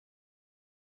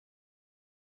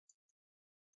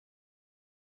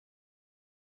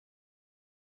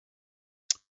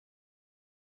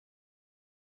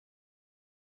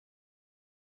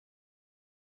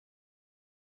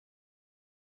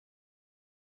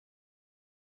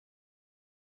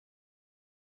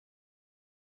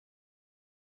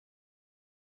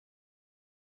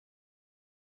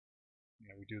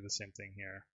 we do the same thing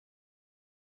here.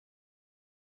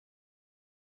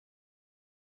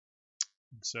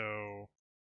 And so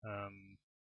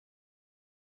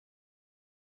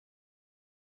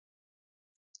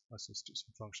let's just do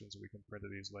some functions that we can print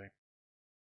it easily.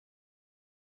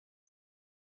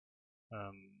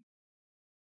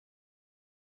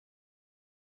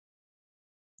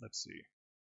 Let's see.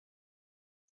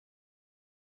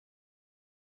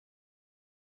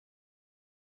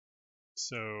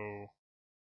 So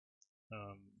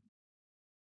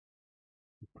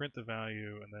we print the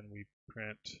value, and then we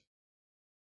print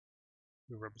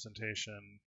the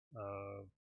representation of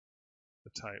the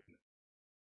type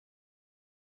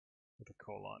with a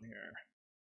colon here.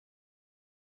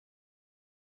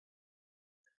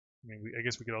 I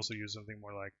guess we could also use something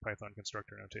more like Python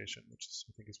constructor notation, which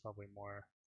I think is probably more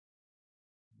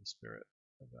in the spirit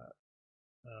of that.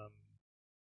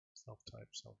 Self-type,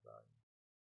 self-value.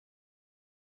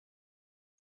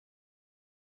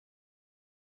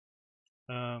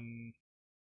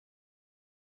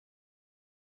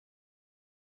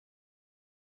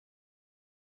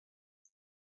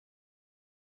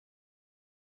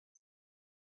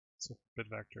 So bit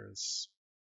vector is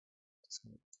just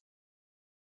going to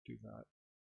do that.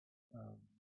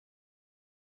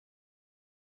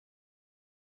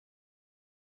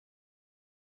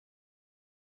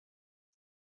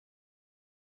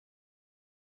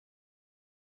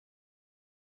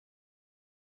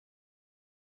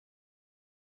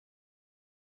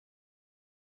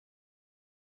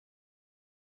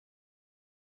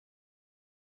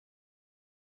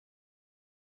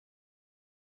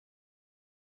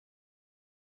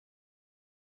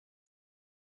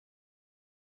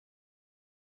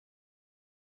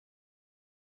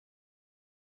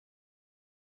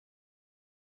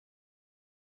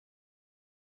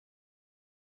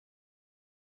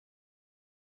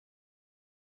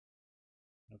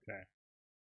 Okay.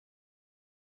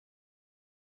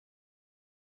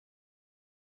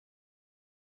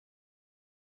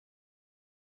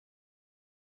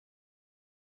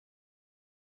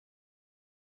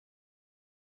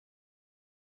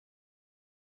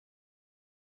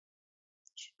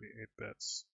 Should be 8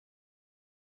 bits.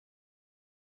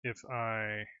 If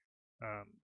I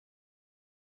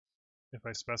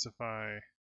specify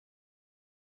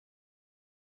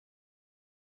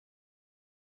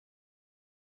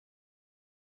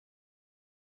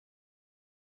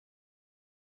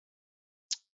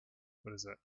what is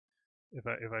it? If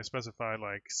I specify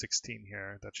like 16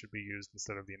 here, that should be used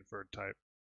instead of the inferred type,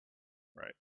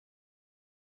 right?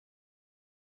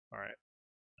 All right.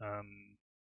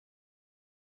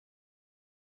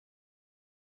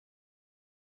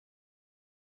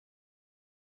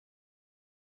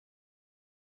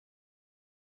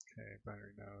 Okay,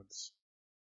 binary nodes.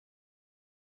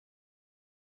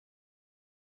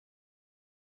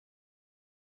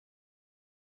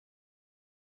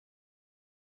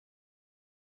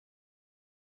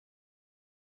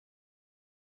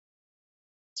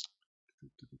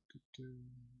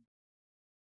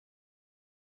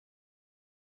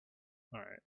 All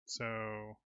right,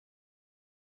 so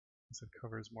this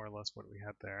covers more or less what we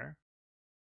had there.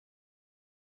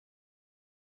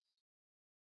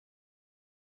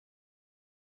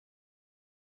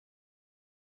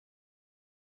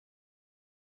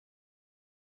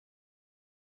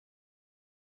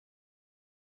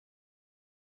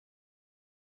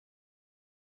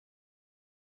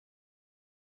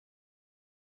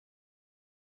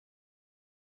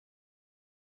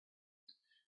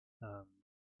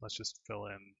 Let's just fill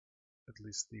in at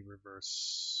least the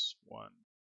reverse one.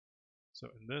 So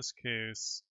in this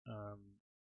case, we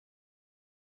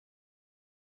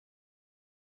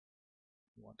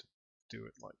want to do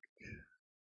it like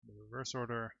the reverse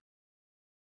order.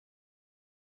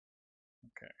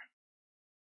 Okay.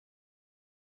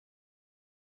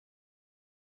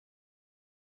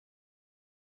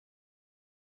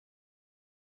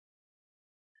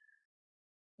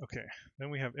 Okay,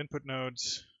 then we have input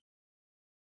nodes,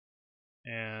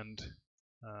 and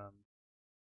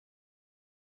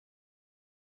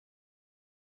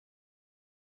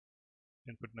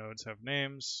input nodes have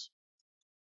names.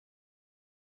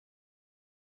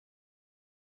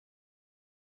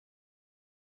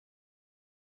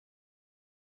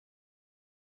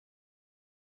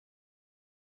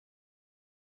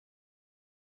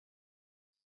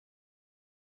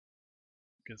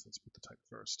 I guess let's put the type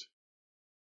first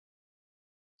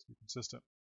to be consistent.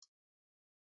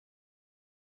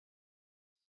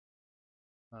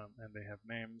 And they have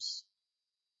names.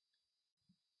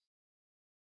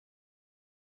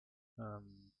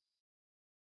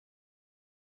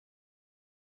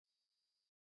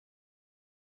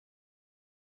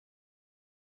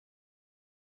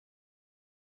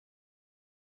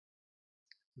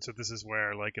 So this is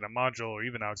where, like in a module or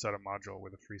even outside a module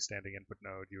with a freestanding input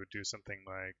node, you would do something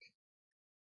like,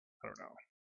 I don't know,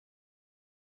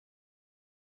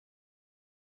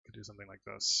 could do something like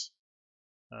this.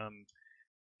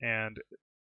 And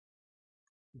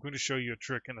I'm going to show you a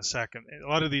trick in a second. A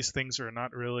lot of these things are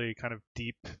not really kind of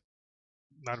deep,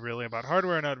 not really about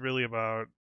hardware, not really about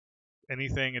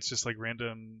anything. It's just like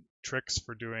random tricks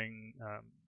for doing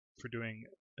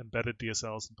embedded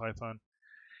DSLs in Python.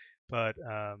 But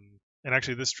and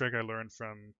actually, this trick I learned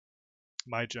from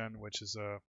MyGen, which is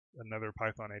another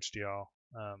Python HDL.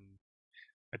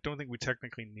 I don't think we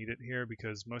technically need it here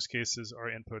because most cases our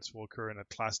inputs will occur in a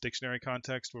class dictionary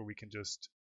context where we can just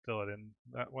fill it in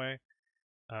that way.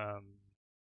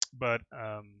 But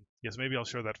yes, maybe I'll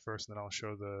show that first, and then I'll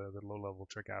show the low-level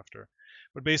trick after.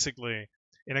 But basically,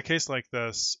 in a case like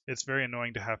this, it's very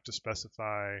annoying to have to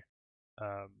specify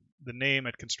the name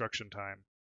at construction time,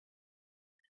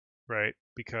 right?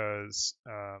 Because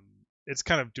it's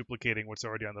kind of duplicating what's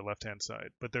already on the left-hand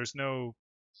side. But there's no,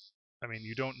 I mean,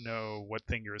 you don't know what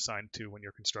thing you're assigned to when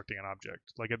you're constructing an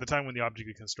object. Like at the time when the object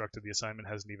is constructed, the assignment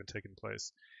hasn't even taken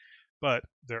place. But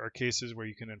there are cases where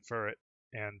you can infer it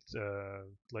and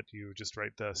let you just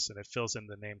write this, and it fills in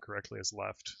the name correctly as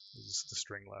left, as the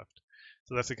string left.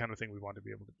 So that's the kind of thing we want to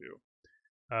be able to do.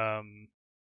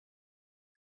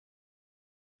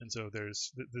 And so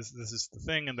there's this is the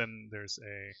thing, and then there's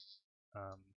a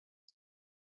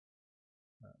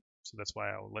so that's why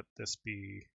I'll let this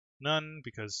be none,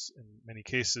 because in many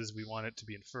cases we want it to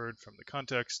be inferred from the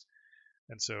context.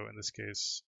 And so in this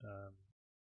case,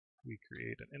 we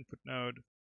create an input node,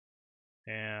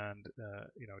 and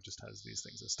it just has these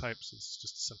things as types. It's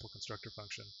just a simple constructor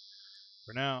function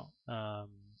for now.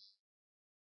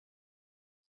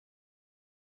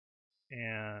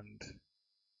 And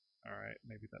all right,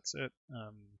 maybe that's it.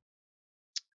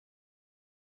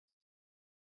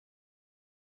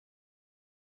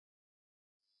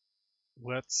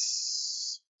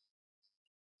 Let's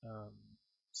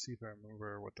see if I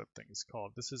remember what that thing is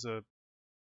called. This is a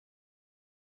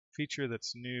feature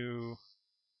that's new.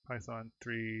 Python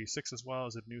 3.6 as well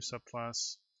as a new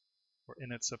subclass or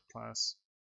init subclass.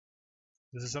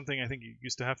 This is something I think you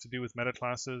used to have to do with meta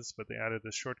classes, but they added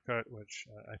this shortcut, which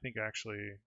I think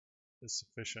actually is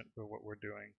sufficient for what we're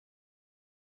doing.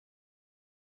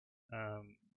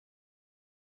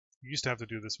 You used to have to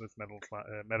do this with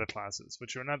meta classes,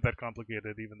 which are not that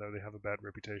complicated, even though they have a bad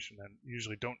reputation, and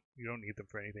usually you don't need them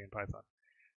for anything in Python.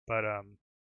 But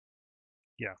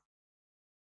yeah.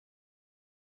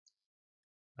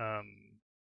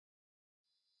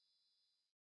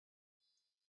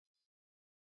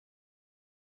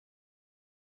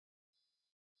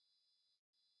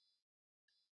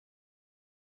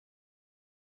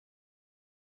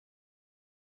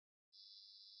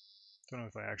 Don't know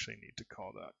if I actually need to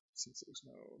call that since there's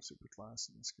no superclass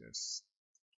in this case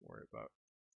to worry about.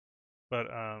 But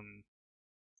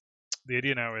the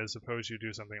idea now is, suppose you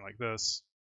do something like this.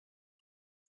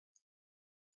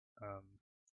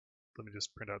 Let me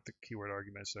just print out the keyword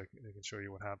argument so I can show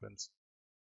you what happens.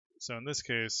 So in this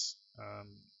case,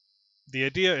 the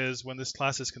idea is when this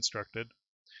class is constructed.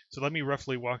 So let me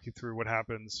roughly walk you through what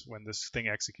happens when this thing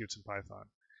executes in Python.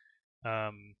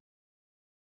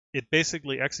 It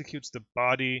basically executes the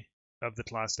body of the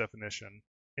class definition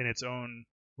in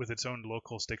with its own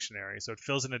locals dictionary. So it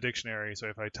fills in a dictionary. So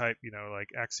if I type, like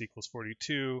x equals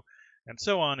 42 and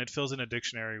so on, it fills in a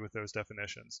dictionary with those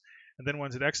definitions. And then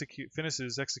once it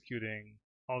finishes executing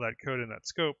all that code in that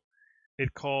scope, it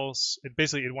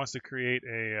wants to create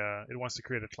a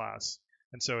class.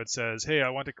 And so it says, hey,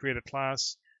 I want to create a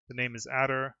class. The name is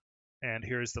adder. And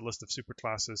here's the list of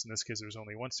superclasses. In this case, there's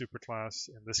only one superclass.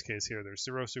 In this case here, there's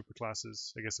 0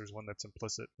 superclasses. I guess there's one that's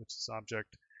implicit, which is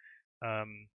object.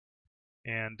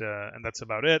 And that's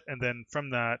about it. And then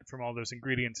from all those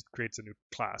ingredients, it creates a new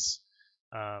class.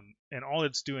 And all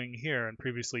it's doing here, and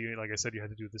previously, like I said, you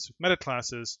had to do this with meta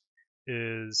classes,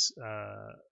 is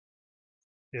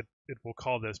it will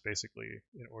call this basically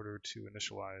in order to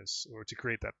initialize or to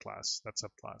create that class, that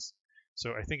subclass.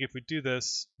 So I think if we do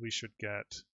this, we should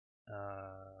get.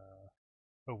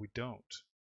 Oh, we don't.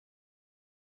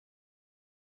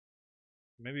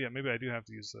 Maybe I do have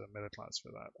to use the meta class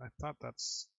for that. I thought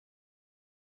that's.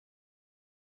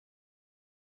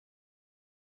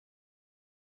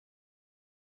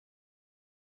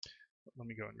 Let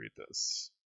me go and read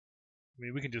this. I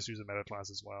mean, we can just use a meta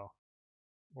class as well,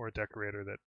 or a decorator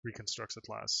that reconstructs a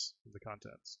class from the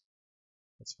contents.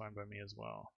 That's fine by me as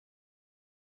well.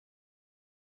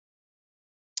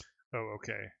 Oh,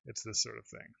 okay. It's this sort of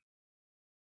thing.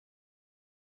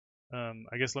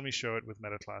 I guess let me show it with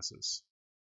meta classes.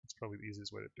 It's probably the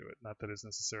easiest way to do it. Not that it's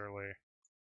necessarily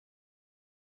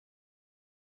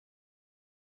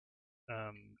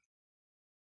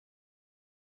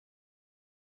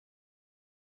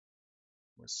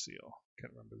where's seal?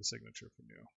 Can't remember the signature for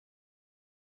new.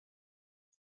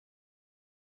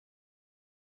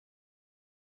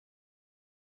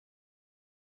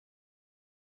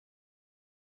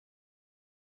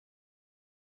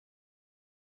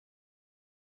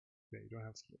 Okay, you don't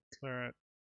have to declare it.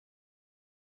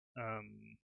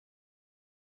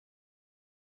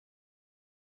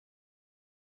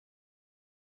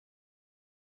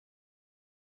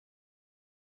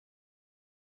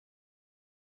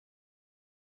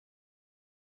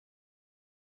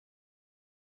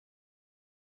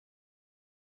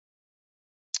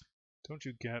 Don't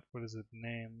you get, what is it,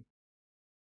 name?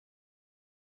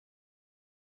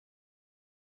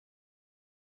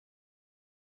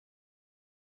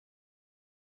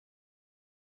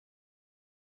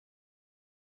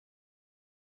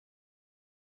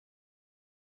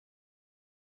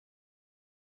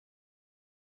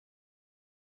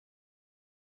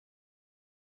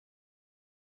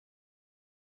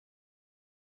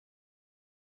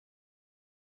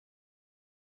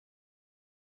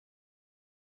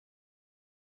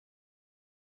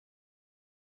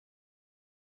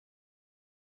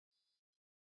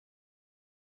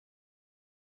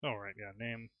 Oh, right, yeah,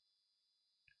 name.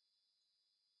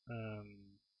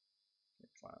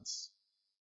 Class.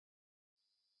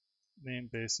 Name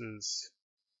bases.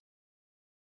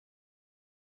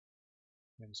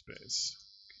 Namespace.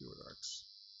 Keyword arcs.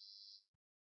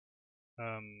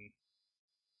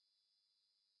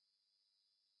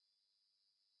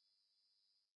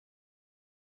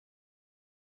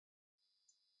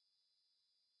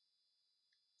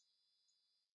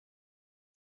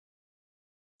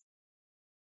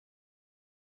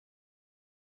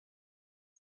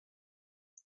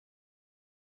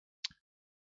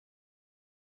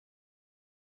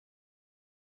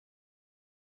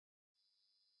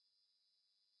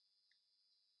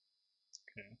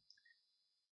 Okay.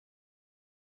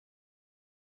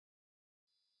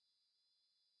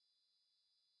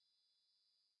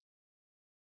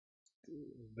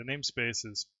 The namespace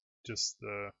is just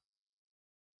the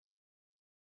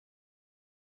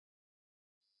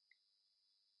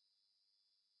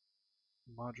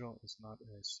module is not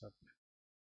a sub.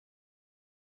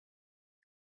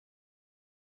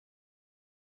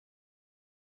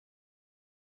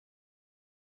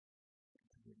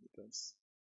 This.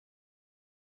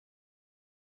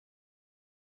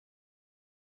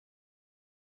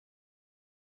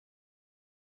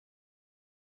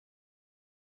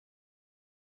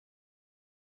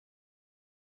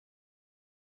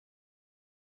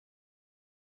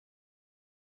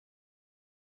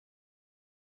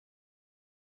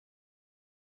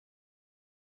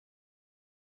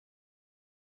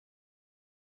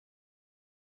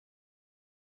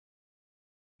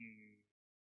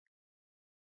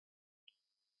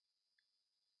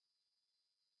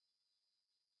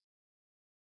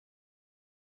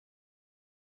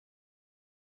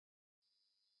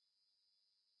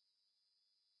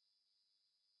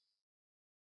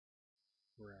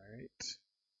 Right.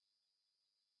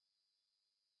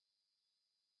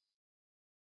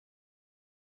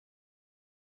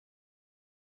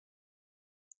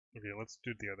 Okay, let's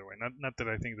do it the other way. Not that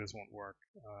I think this won't work.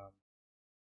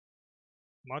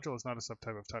 Module is not a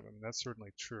subtype of type. I mean, that's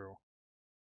certainly true.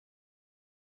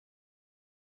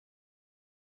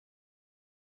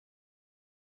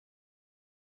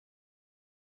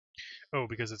 Oh,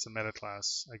 because it's a meta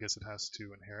class, I guess it has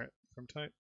to inherit from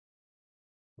type.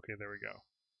 Okay, there we go.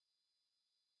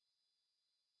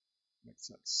 Makes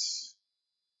sense.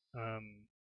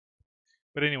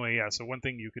 But anyway, yeah, so one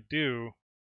thing you could do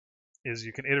is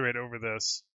you can iterate over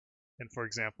this. And for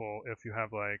example, if you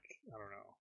have like, I don't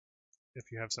know,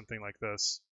 if you have something like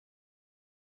this,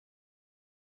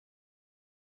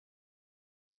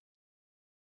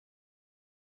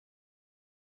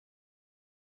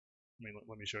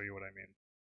 let me show you what I mean.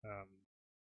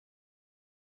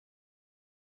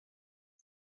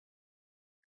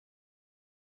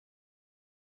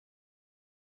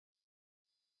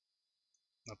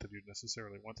 Not that you'd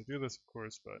necessarily want to do this, of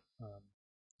course, but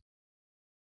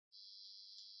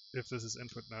if this is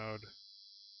input node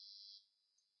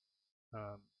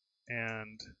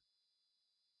and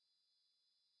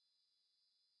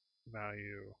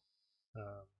value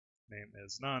name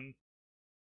is none,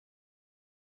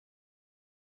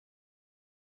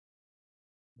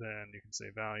 then you can say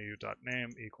value.name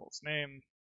equals name.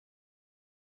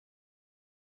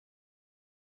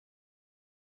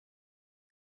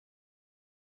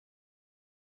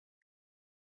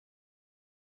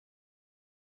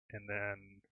 And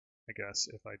then I guess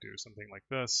if I do something like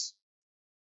this,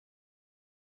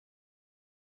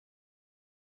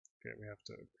 okay, we have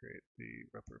to create the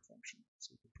repr function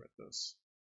so we can print this.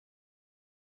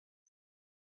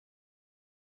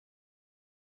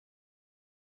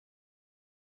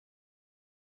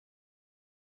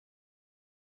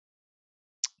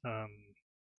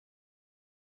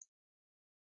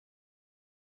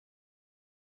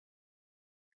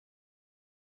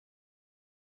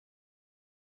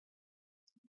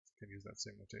 Can use that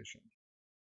same notation.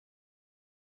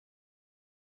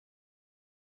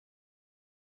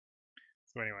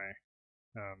 So anyway,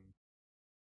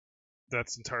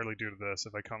 that's entirely due to this.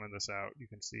 If I comment this out, you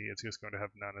can see it's just going to have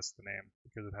none as the name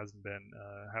because it hasn't been,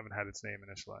 haven't had its name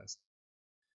initialized.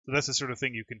 So that's the sort of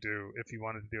thing you can do if you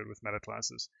wanted to do it with meta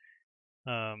classes.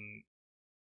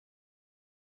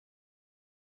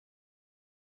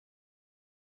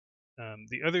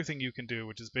 The other thing you can do,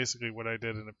 which is basically what I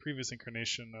did in a previous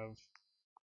incarnation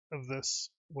of this,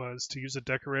 was to use a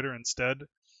decorator instead,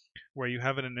 where you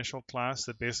have an initial class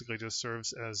that basically just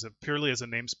serves as purely as a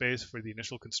namespace for the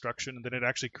initial construction, and then it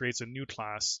actually creates a new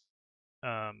class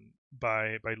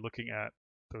by looking at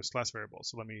those class variables.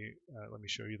 So let me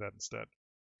show you that instead.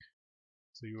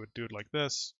 So you would do it like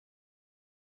this,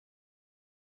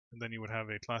 and then you would have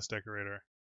a class decorator.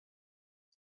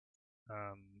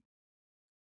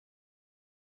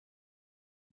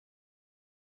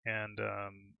 And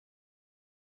I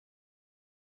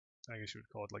guess you would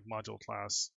call it like module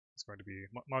class. It's going to be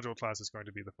module class is going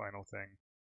to be the final thing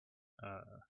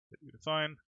that you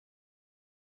define.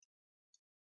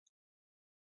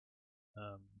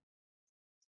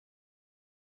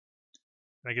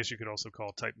 I guess you could also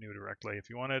call type new directly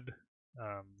if you wanted.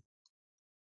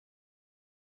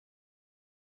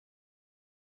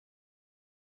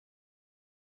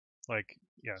 Like,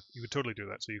 yeah, you could totally do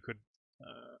that. So you could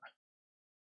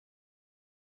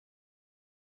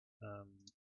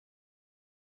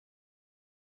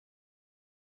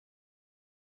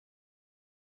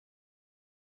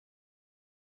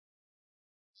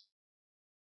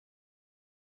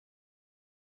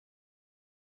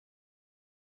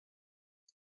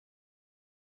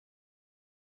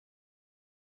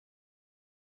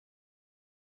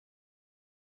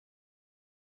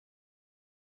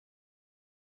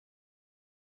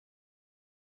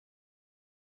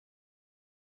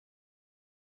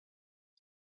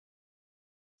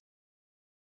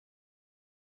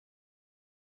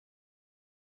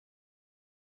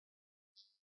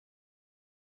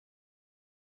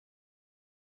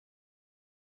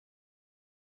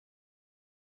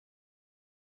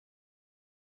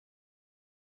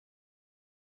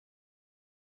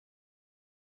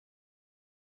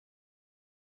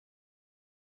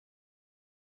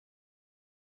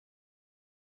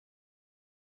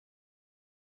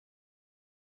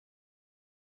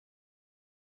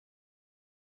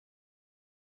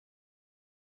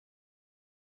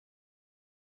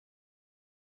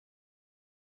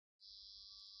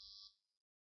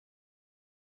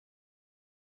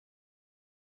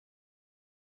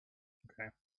okay.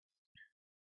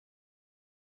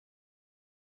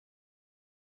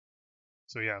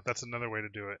 So yeah, that's another way to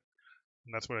do it.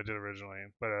 And that's what I did originally.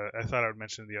 But I thought I would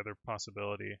mention the other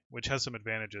possibility, which has some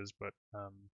advantages, but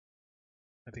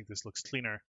I think this looks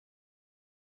cleaner.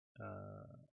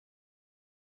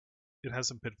 It has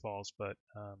some pitfalls, but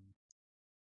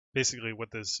basically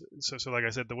what this, so like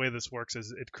I said, the way this works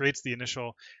is it creates the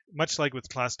initial, much like with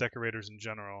class decorators in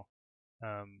general,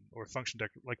 or function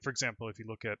like for example, if you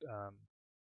look at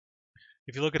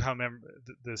how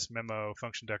this memo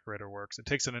function decorator works, it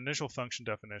takes an initial function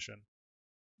definition,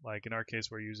 like in our case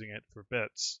we're using it for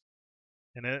bits,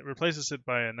 and it replaces it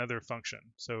by another function.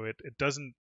 So it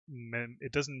doesn't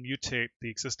mutate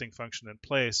the existing function in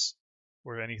place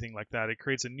or anything like that. It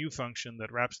creates a new function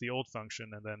that wraps the old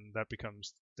function, and then that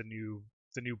becomes the new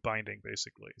binding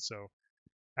basically. So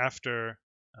after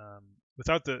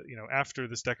without the, after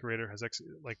this decorator has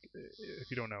like,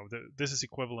 if you don't know, this is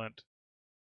equivalent.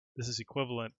 This is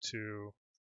equivalent to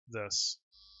this.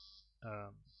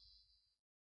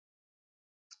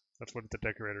 That's what the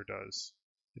decorator does.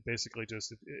 It basically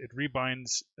just it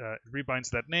rebinds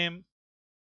that name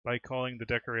by calling the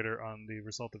decorator on the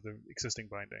result of the existing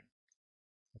binding.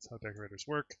 That's how decorators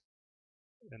work.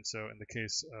 And so in the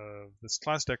case of this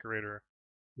class decorator,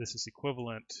 this is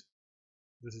equivalent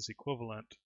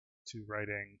to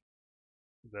writing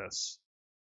this.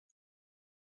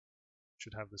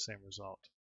 Should have the same result.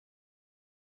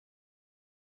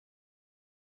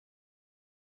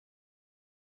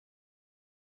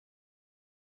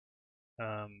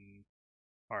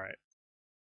 All right.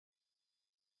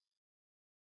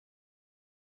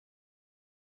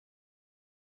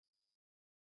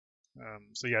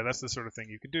 So yeah, that's the sort of thing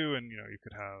you could do, and you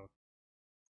could have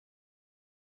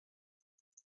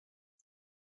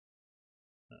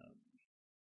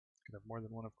more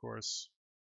than one, of course.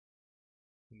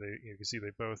 And you can see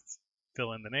they both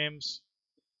fill in the names.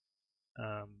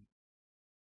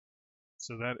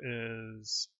 So that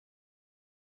is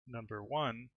number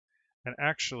one. And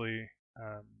actually,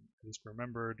 I just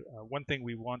remembered one thing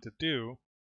we want to do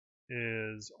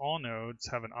is all nodes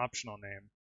have an optional name.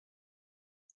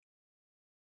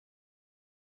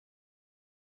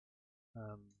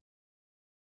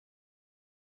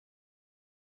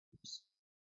 Oops.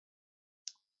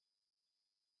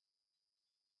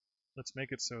 Let's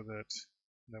make it so that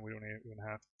then we don't even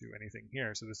have to do anything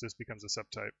here. So this just becomes a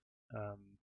subtype.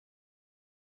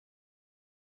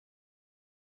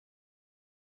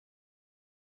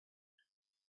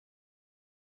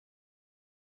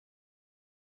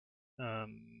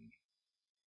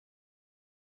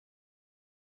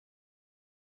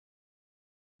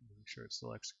 Make sure it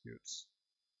still executes.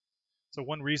 So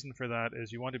one reason for that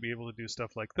is you want to be able to do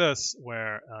stuff like this,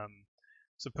 where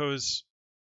suppose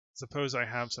I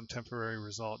have some temporary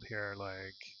result here,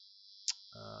 like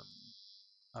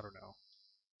I don't know,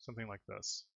 something like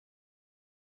this.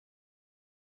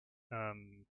 I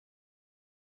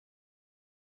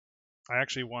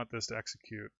actually want this to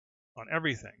execute on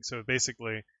everything. So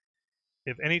basically,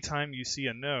 if any time you see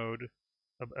a node,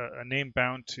 a name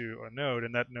bound to a node,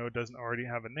 and that node doesn't already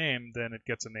have a name, then it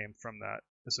gets a name from that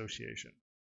association.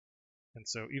 And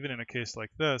so even in a case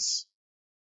like this,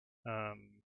 that's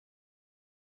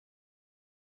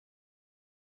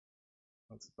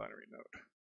a binary node.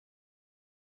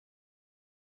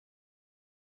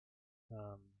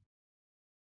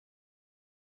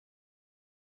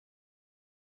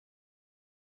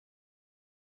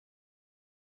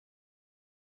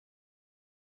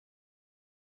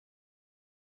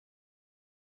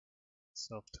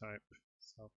 Self-type,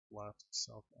 self-left,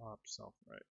 self-op,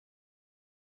 self-right.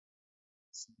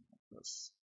 Something like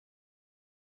this.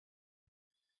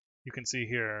 You can see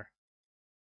here,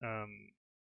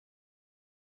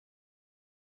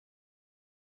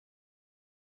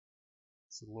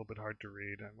 it's a little bit hard to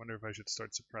read. I wonder if I should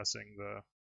start suppressing the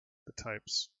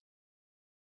types.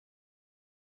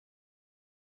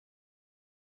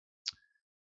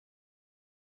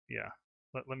 Yeah,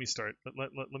 let me start.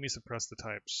 Let me suppress the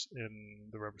types in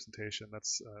the representation.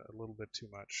 That's a little bit too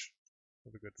much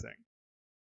of a good thing.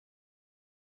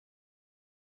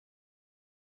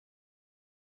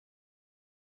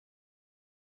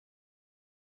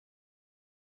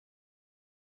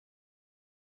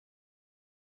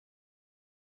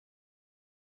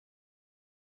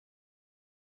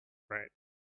 Right.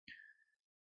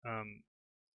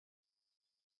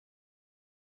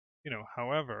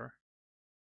 However,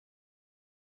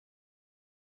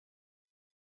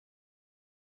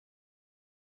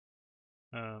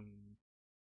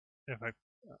 if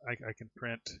I can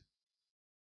print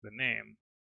the name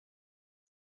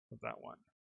of that one.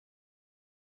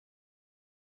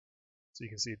 So you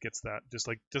can see it gets that, just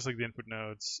like the input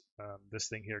nodes, this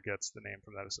thing here gets the name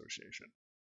from that association.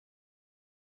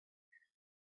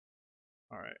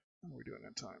 All right, how are we doing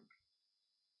on time?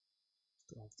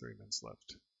 Still have 3 minutes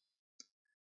left.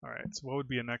 All right, so what would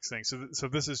be a next thing? So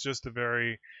this is just the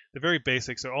very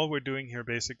basic. So all we're doing here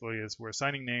basically is we're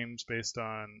assigning names based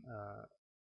on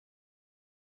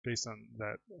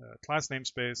that class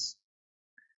namespace.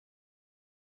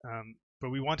 But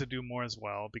we want to do more as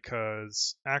well,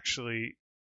 because actually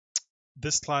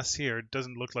this class here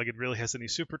doesn't look like it really has any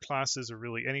superclasses or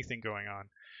really anything going on.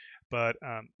 But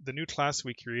the new class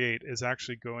we create is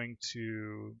actually going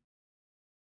to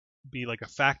be like a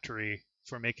factory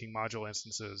for making module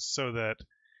instances, so that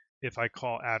if I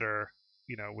call adder,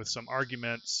 with some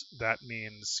arguments, that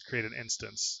means create an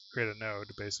instance, create a node,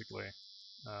 basically,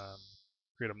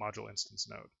 create a module instance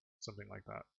node, something like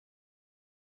that.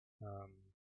 Um,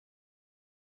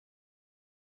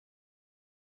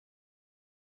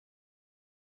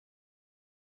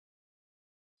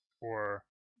 or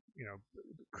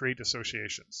create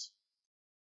associations.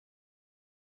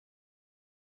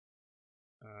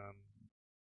 Um,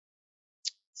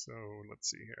 so let's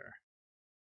see here.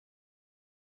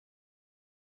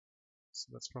 So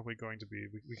that's probably going to be,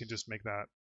 we can just make that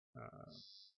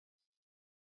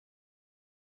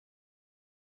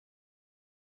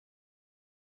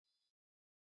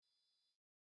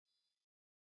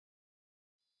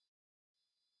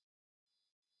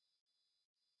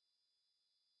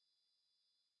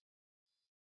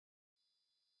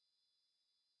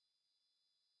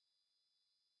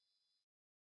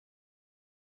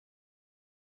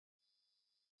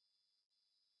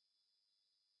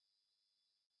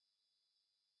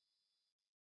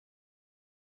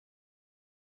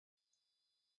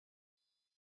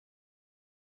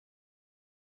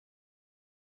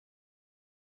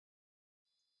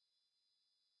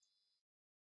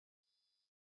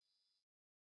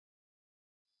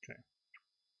okay.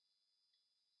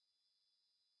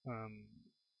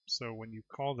 So when you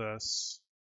call this,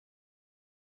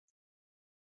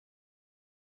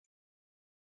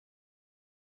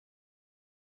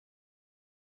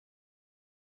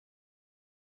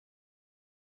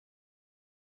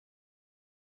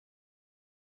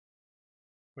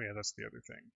 oh yeah, that's the other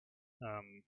thing.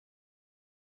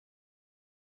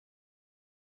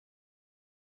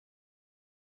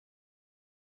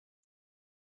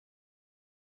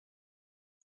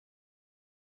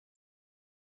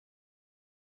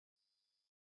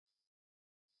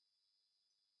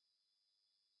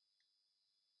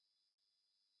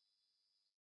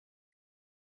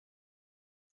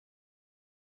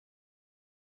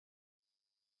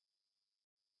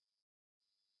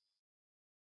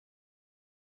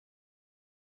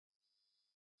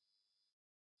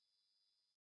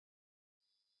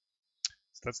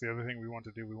 So that's the other thing we want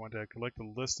to do. We want to collect a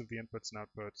list of the inputs and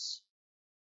outputs.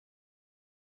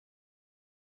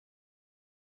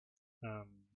 Um,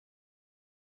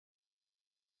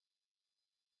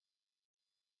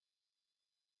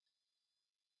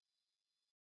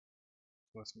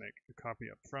 let's make a copy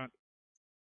up front.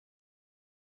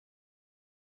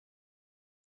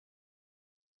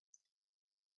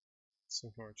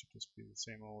 So far it should just be the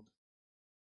same old.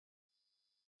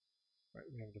 Right,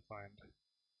 we have defined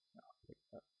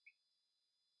output.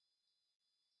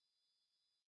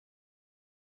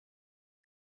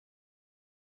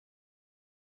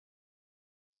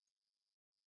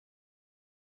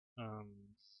 Um,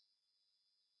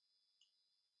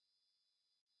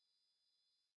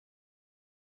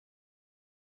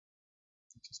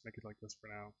 just make it like this for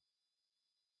now.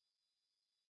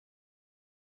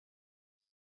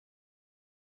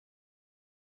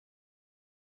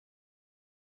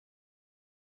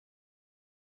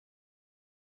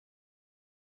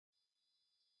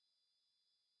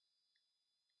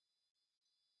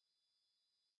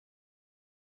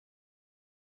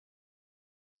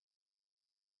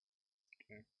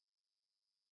 Okay.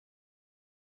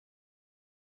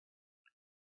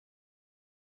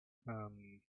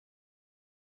 Um,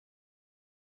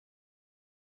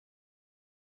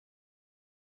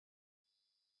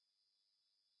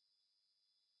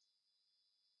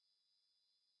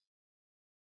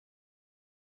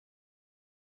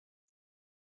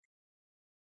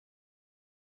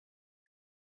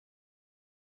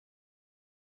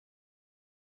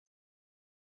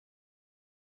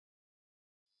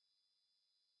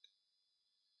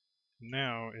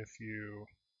 now if you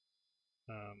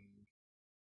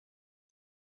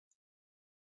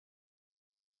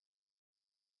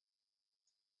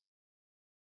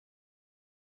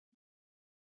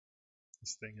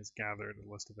this thing has gathered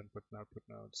a list of input and output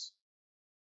nodes.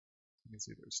 You can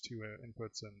see there's 2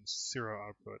 inputs and 0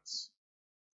 outputs.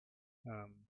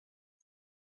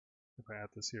 If I add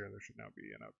this here, there should now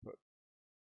be an output.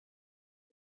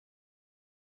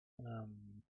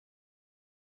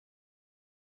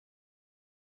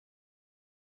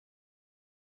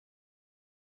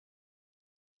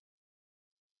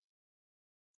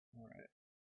 All right.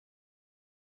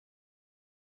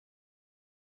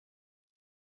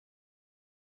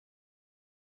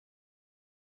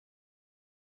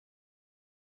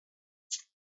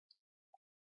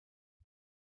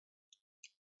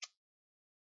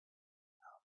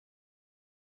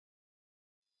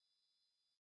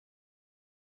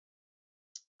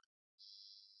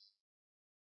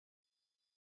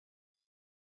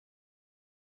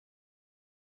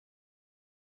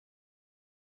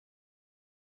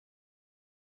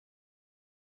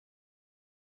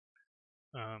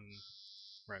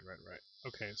 Right.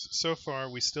 Okay, so far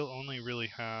we still only really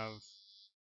have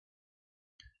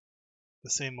the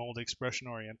same old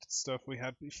expression-oriented stuff we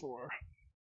had before.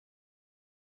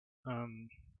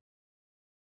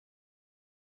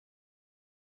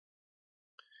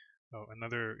 Oh,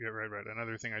 another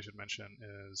thing I should mention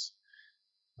is,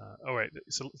 oh right,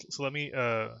 so let me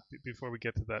before we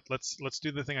get to that, let's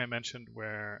do the thing I mentioned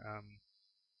where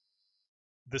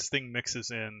this thing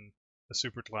mixes in a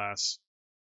superclass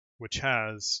which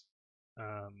has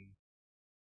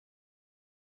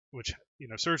which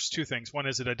serves two things. One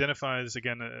is it identifies,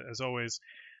 again, as always,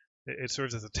 it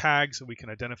serves as a tag so we can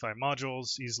identify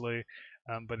modules easily,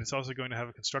 but it's also going to have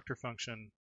a constructor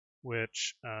function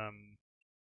which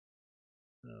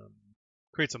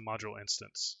creates a module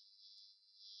instance.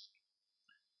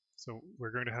 So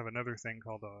we're going to have another thing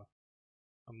called a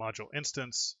module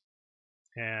instance,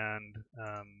 and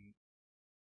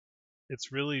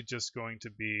it's really just going to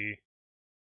be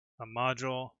a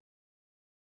module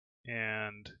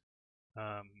and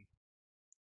a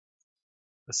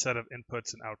set of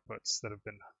inputs and outputs that have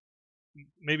been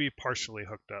maybe partially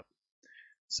hooked up.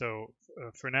 So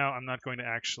for now, I'm not going to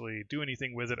actually do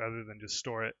anything with it other than just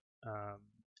store it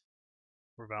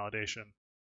for validation.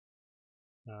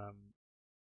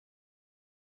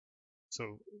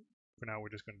 So for now, we're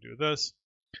just going to do this.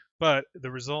 But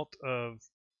the result of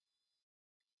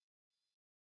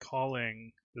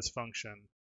calling this function,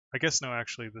 I guess no,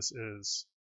 actually this is,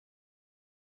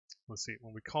 let's see,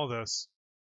 when we call this,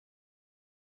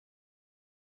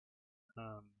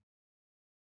 no,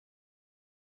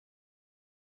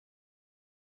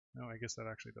 I guess that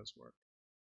actually does work.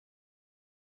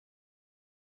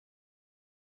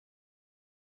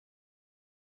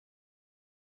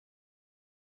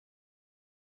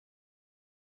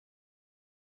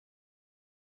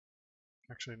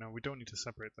 Actually, no, we don't need to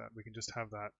separate that. We can just have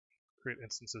that create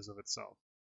instances of itself.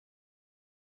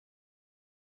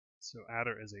 So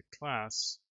adder is a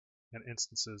class, and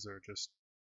instances are just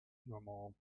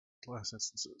normal class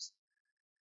instances.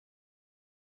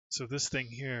 So this thing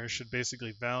here should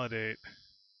basically validate,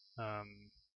 for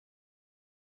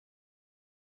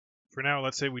now,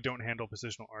 let's say we don't handle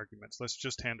positional arguments. Let's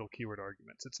just handle keyword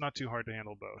arguments. It's not too hard to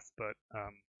handle both, but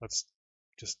let's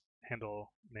just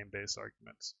handle name-based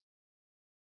arguments.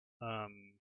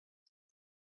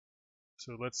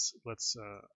 So let's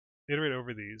iterate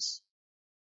over these.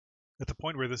 At the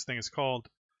point where this thing is called,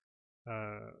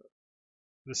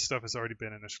 this stuff has already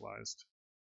been initialized.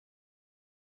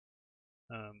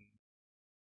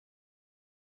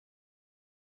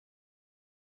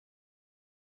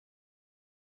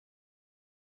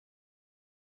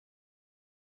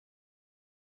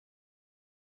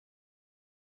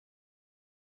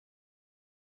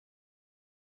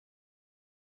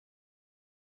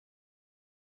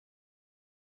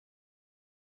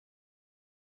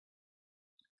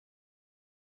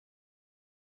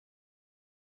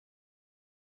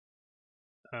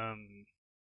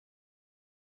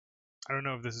 I don't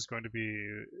know if this is going to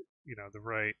be, the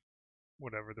right,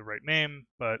 whatever the right name,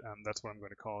 but that's what I'm going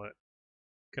to call it.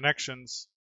 Connections,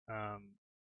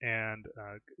 and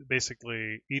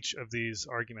basically each of these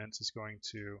arguments is going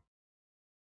to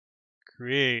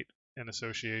create an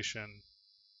association.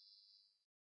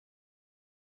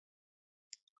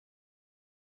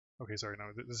 Okay, sorry,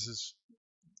 no,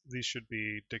 these should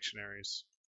be dictionaries,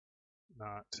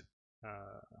 not.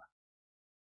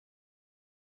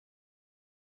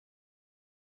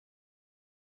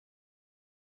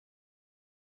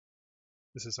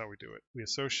 This is how we do it. We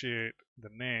associate the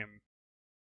name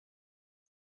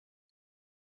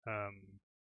and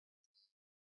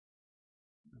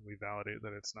we validate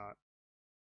that it's not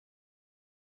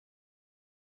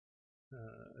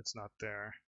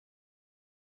there.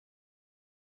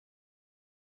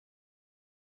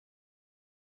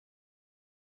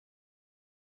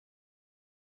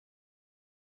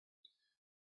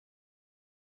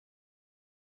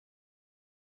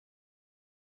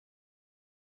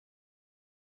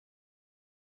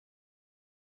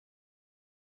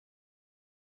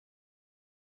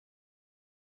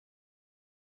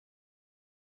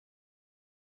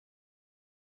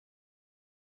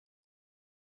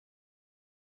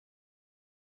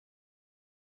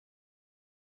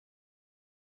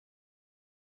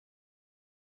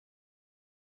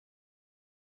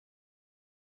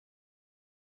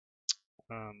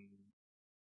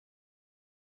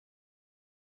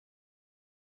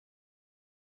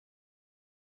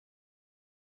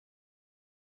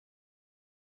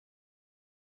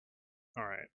 All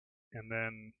right, and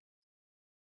then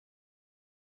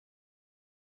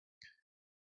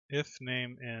if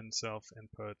name and self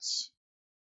inputs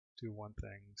do one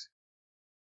thing,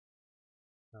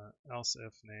 else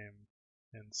if name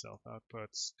in self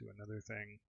outputs, do another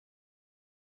thing.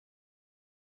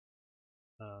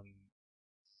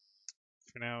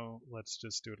 For now, let's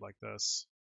just do it like this.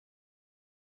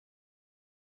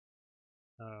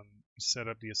 Set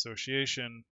up the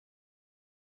association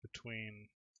between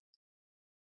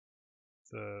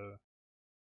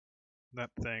that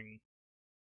thing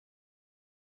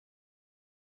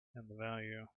and the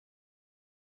value.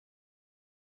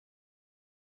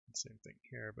 Same thing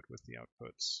here, but with the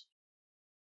outputs.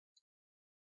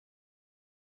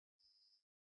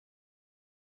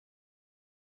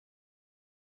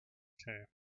 Okay.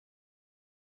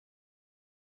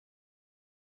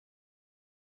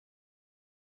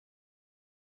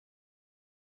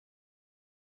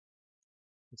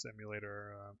 Let's emulate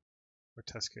our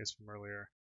test case from earlier.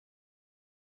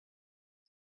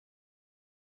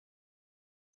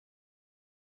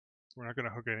 We're not going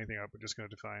to hook anything up. We're just going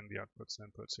to define the outputs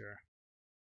and inputs here.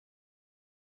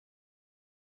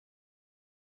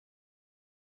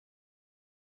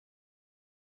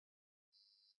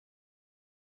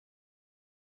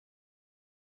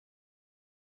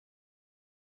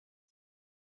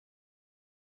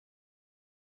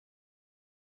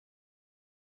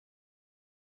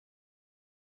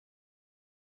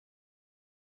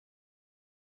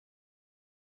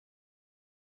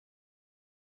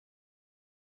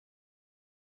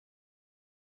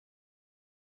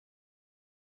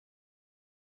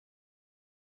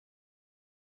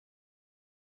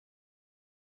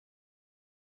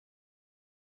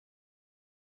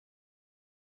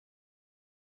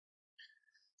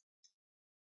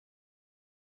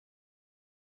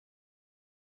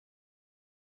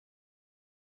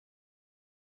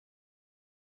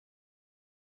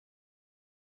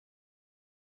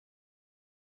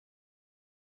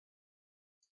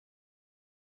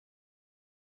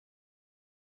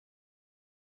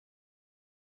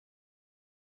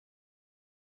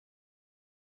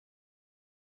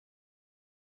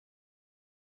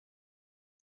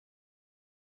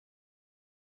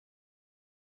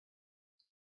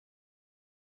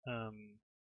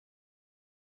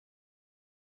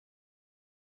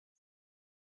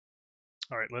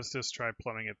 All right, let's just try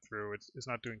plumbing it through. It's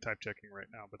not doing type checking right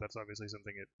now, but that's obviously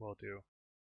something it will do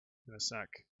in a sec.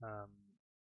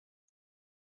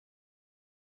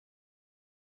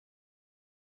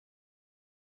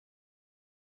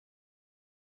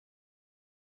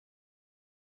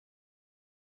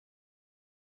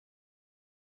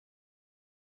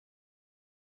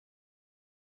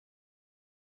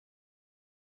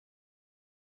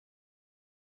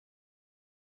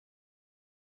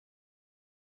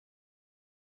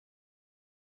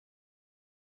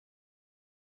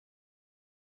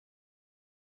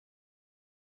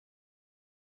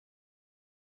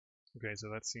 Okay, so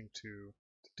that seemed to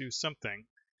do something.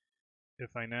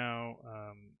 If I now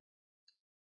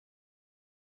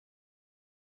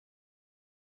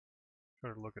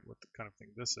try to look at what the kind of thing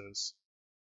this is.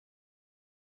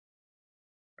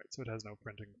 Right, so it has no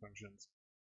printing functions.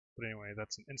 But anyway,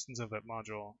 that's an instance of that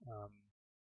module.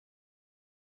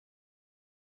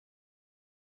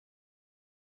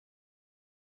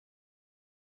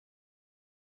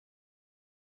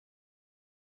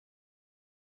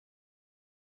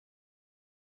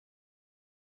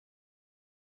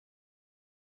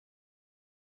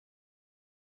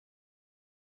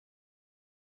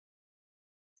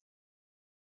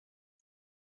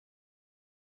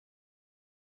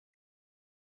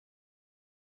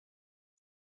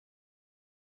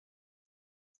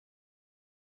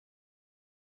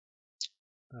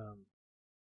 Okay,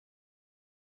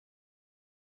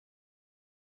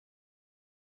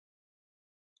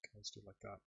 let's do it like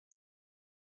that.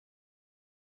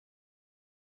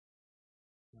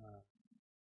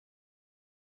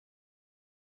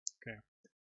 Okay,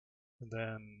 and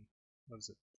then what is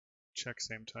it? Check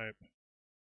same type.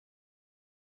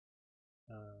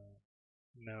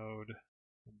 Node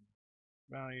and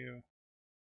value.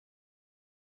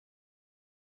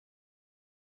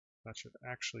 That should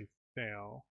actually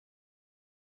fail.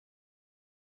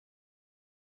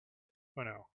 Oh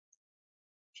no,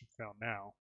 it should fail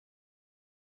now.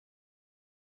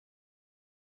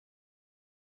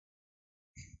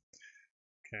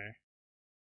 Okay.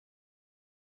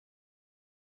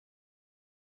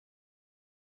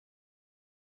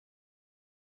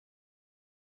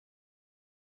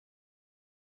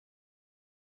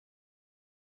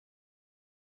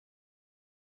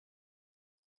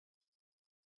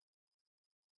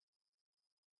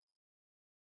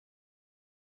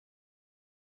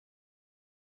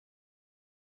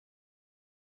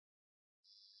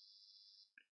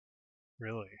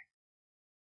 Really?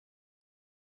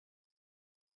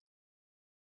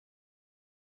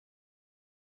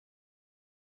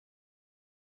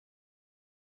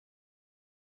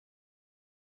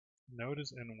 node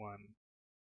is N1.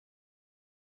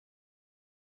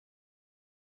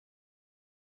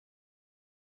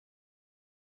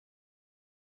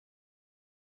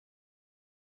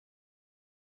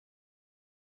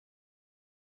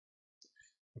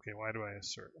 Okay, why do I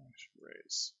assert? I should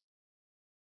raise.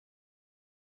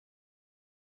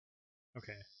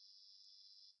 Okay,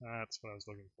 that's what I was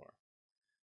looking for.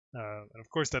 And of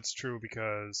course that's true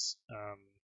because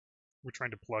we're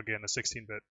trying to plug in a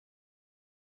 16-bit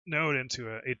node into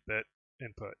an 8-bit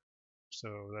input,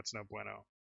 so that's no bueno.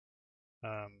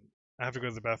 I have to go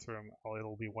to the bathroom.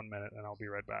 It'll be 1 minute, and I'll be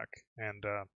right back. And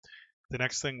the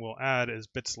next thing we'll add is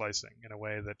bit slicing in a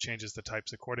way that changes the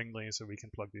types accordingly so we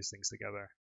can plug these things together.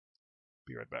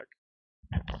 Be right back.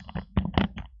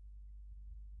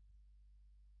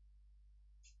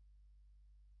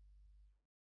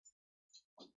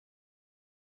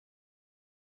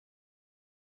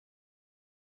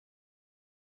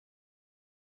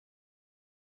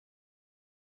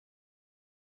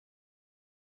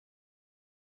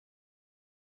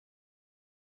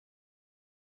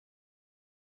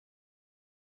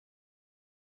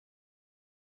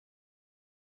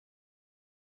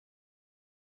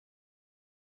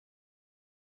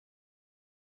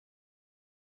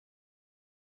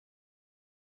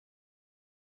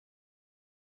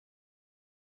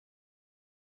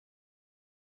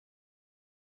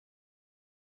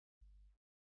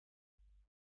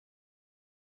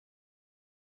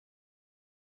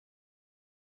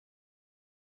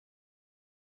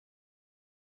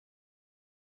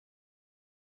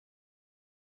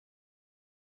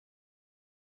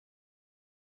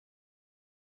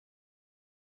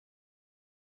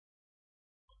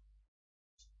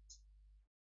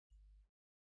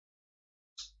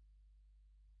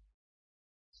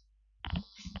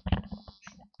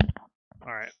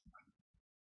 All right.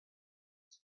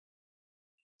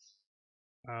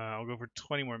 I'll go for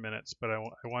 20 more minutes, but I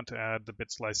want to add the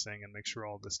bit slicing and make sure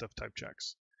all this stuff type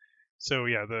checks. So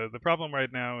yeah, the problem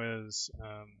right now is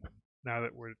now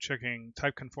that we're checking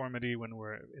type conformity when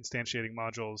we're instantiating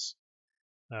modules,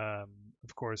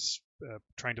 of course,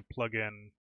 trying to plug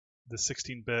in the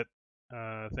 16-bit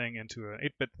thing into an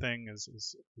 8-bit thing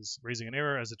is raising an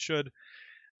error, as it should.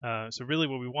 So really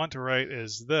what we want to write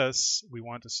is this. We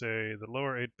want to say the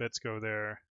lower 8 bits go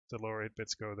there, the lower 8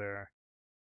 bits go there,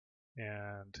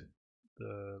 and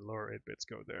the lower 8 bits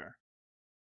go there.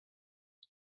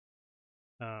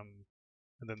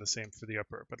 And then the same for the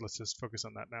upper, but let's just focus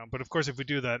on that now. But of course, if we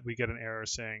do that, we get an error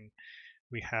saying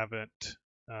we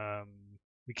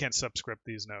can't subscript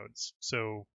these nodes.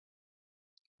 So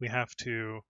we have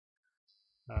to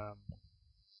go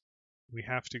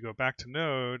back to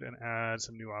node and add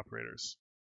some new operators.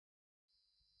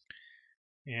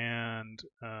 And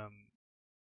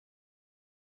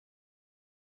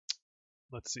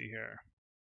let's see here.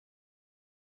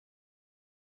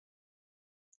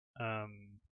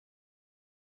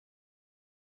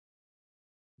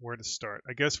 Where to start?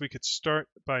 I guess we could start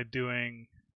by doing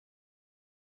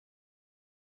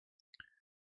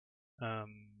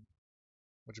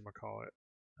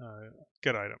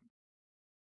get item.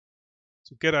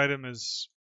 So get item is,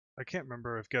 I can't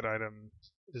remember if get item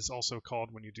is also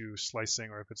called when you do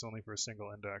slicing or if it's only for a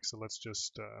single index. So let's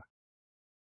just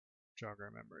jog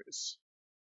our memories.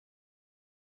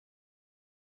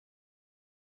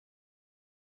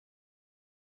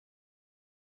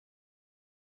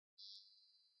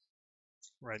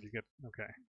 Right, you get, okay.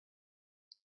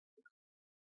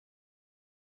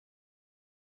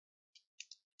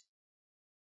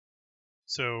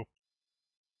 So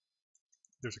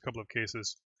there's a couple of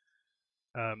cases.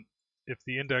 If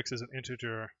the index is an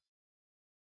integer,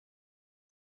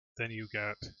 then you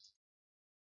get,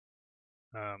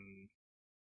 I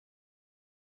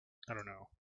don't know,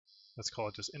 let's call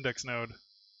it just index node.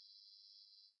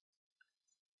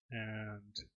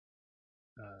 And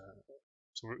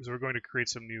so we're going to create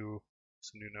some new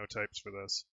node types for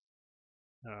this.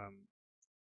 Then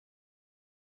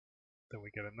we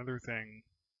get another thing.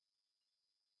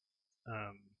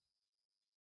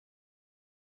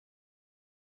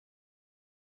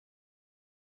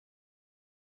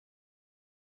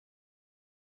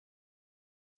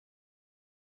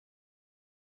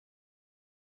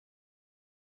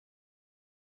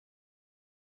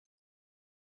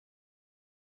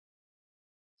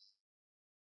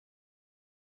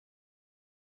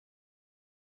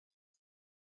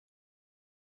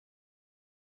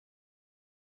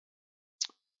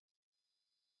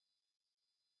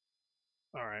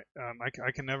 All right,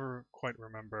 I can never quite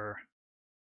remember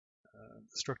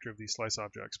the structure of these slice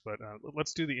objects, but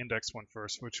let's do the index one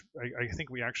first, which I think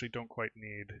we actually don't quite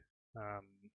need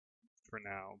for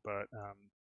now. But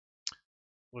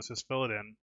let's just fill it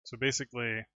in. So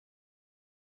basically,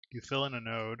 you fill in a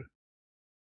node,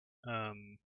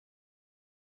 and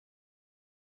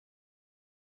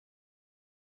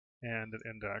an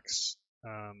index.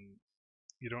 I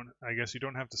guess you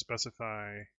don't have to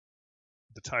specify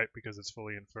the type because it's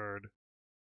fully inferred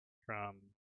from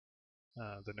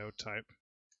the node type.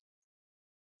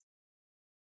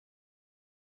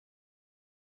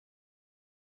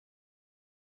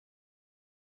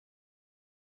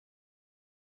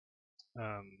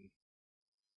 Um,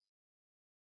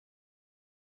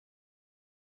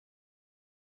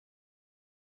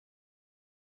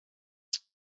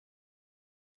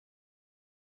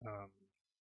 um,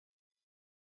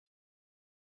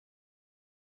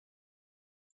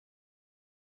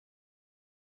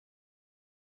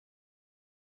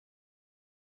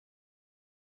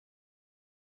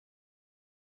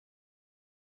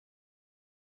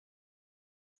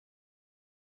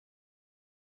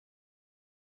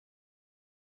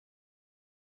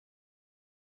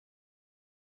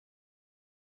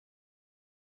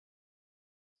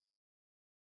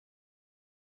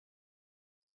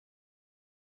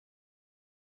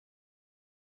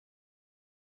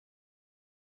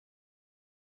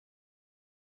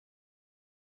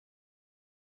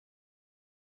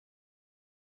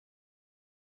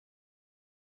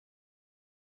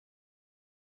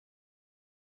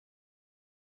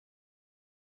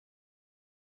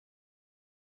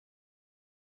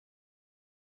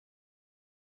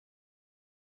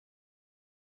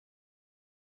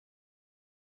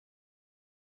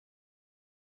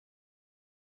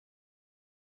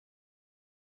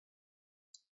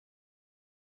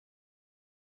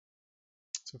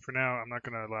 so for now, I'm not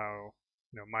going to allow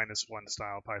 -1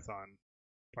 style Python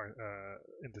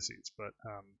indices, but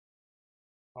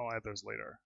I'll add those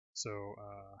later. So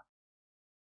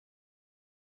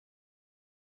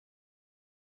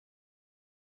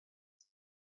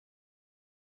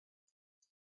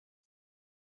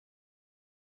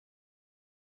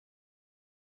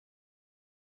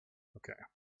okay.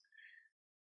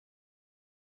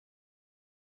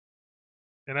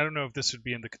 And I don't know if this should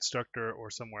be in the constructor or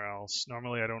somewhere else.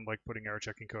 Normally, I don't like putting error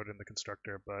checking code in the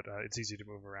constructor, but it's easy to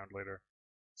move around later.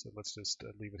 So let's just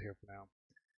leave it here for now.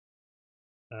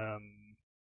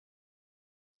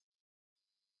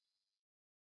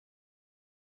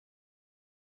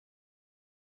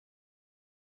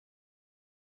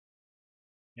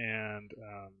 And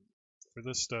for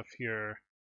this stuff here,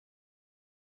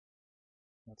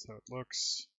 that's how it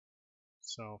looks.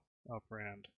 Self,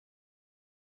 operand,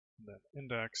 and then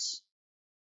index.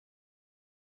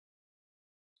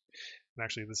 And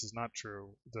actually, this is not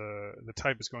true. The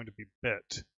type is going to be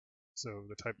bit. So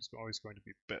the type is always going to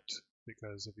be bit,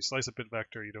 because if you slice a bit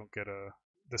vector, you don't get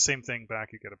the same thing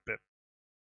back, you get a bit.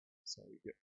 So you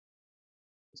get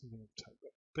something of type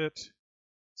bit.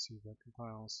 See if that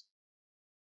compiles.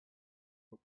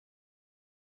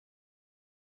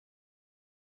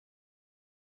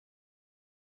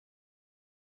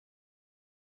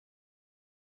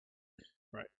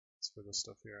 Right, it's for this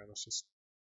stuff here. Let's just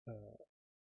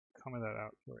comment that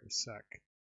out for a sec.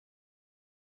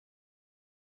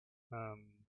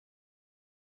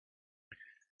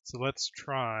 So let's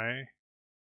try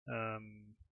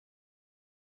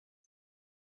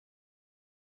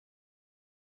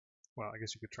well, I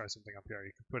guess you could try something up here.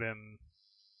 You could put in,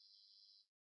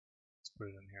 let's put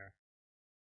it in here.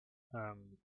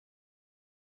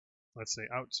 Let's say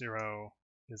out 0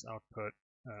 is output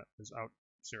is out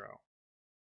 0.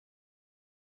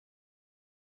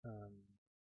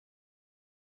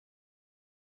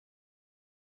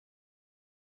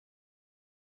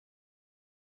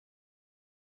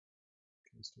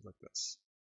 Let's do it like this.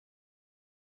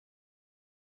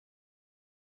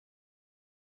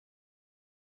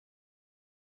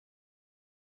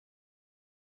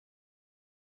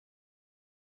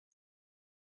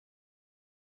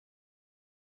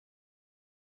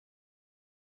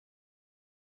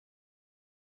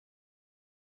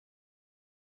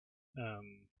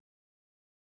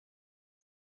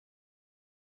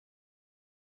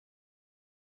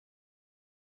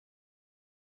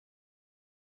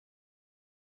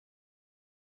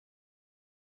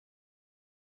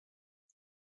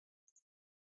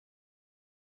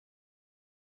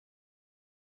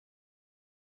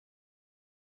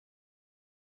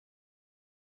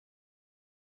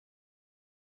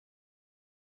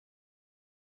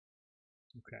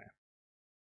 Okay.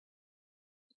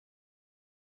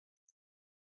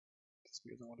 Just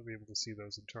because I want to be able to see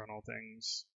those internal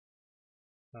things.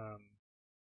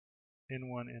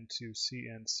 In1, in2, C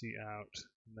in, C out,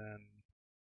 and then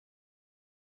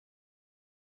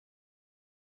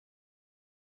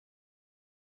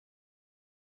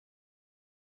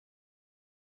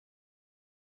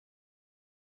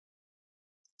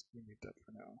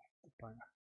Bye.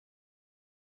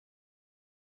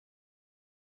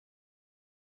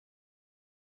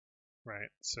 Right,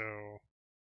 so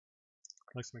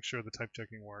let's make sure the type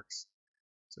checking works.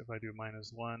 So if I do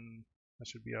 -1, that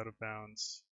should be out of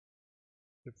bounds.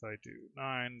 If I do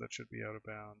 9, that should be out of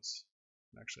bounds.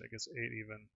 Actually, I guess 8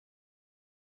 even.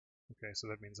 Okay, so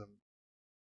that means I'm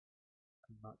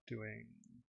not doing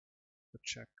the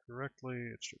check correctly.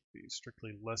 It should be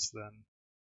strictly less than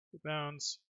the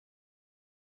bounds.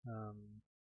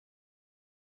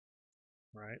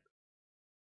 Right.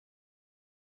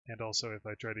 And also, if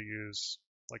I try to use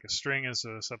like a string as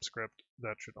a subscript,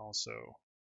 that should also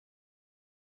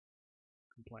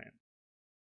complain.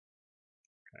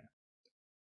 Okay.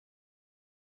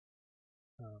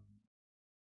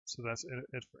 So that's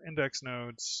it for index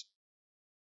nodes.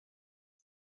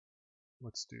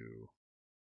 Let's do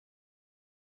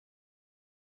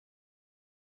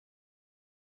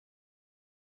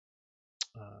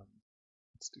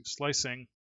slicing.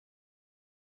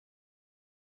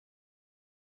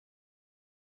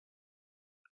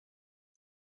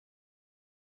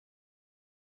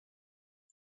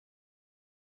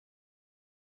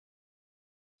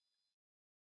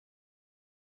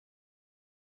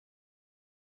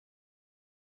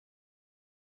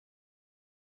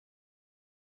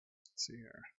 Let's see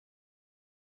here.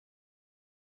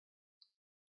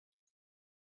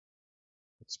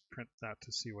 Let's print that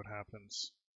to see what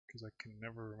happens, because I can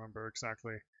never remember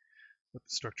exactly what the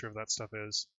structure of that stuff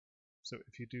is. So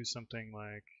if you do something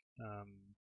like,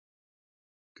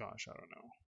 gosh, I don't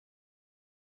know.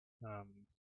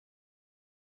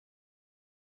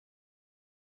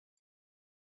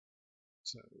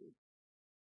 So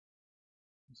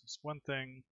this is one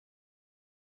thing.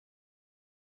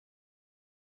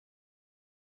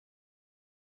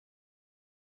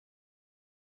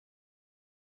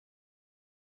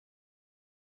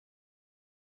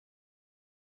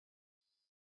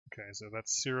 Okay, so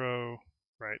that's 0,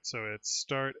 right? So it's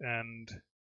start, end,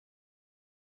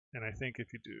 and I think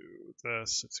if you do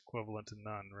this, it's equivalent to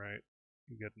none, right?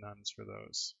 You get nones for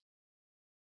those.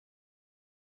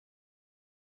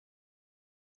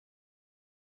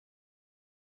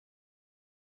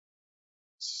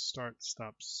 Start,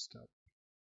 stop, step.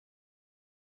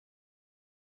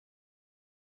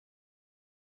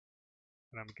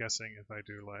 And I'm guessing if I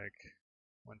do like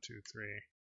 1, 2, 3.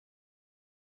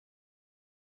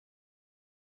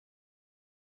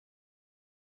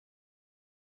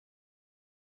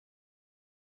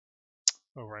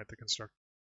 Oh, right, the construct.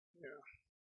 Yeah.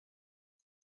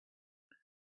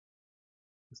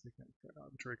 Because they can fit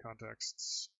arbitrary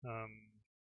contexts.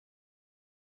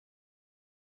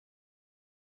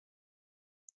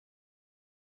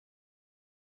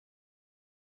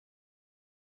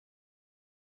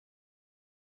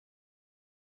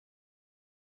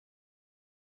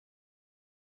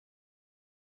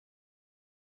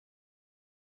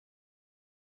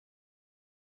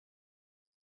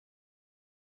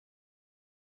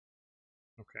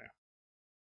 Okay.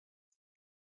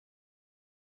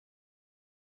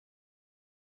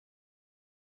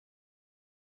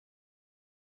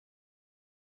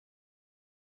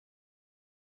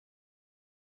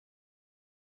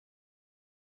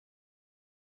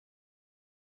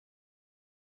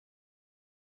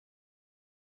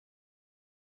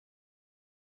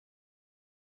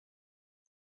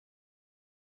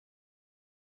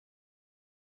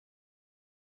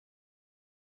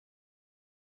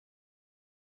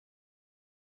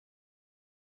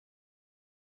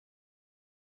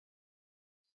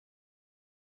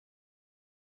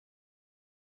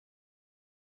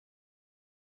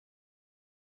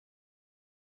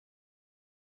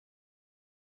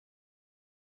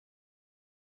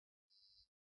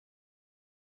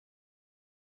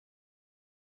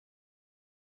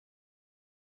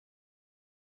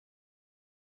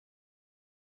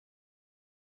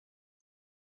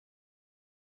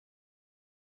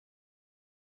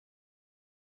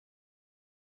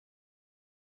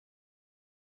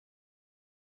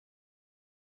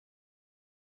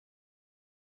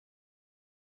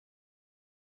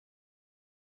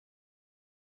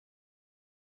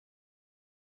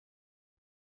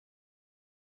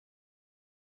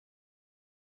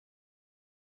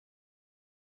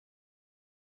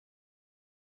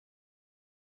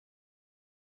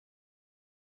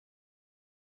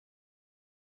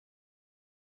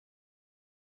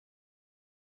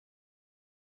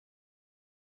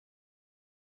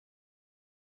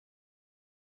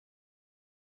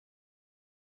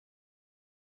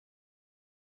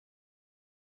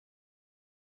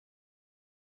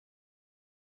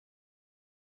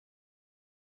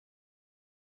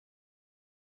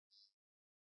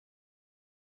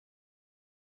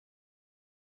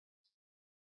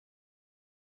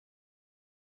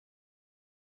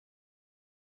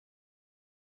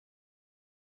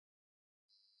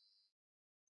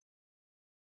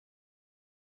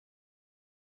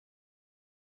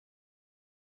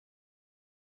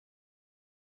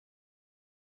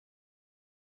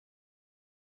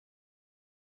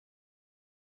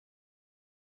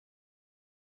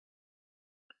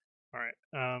 right.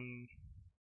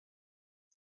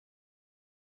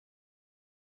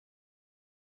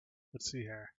 Let's see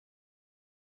here.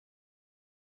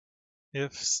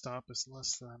 If stop is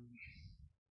less than.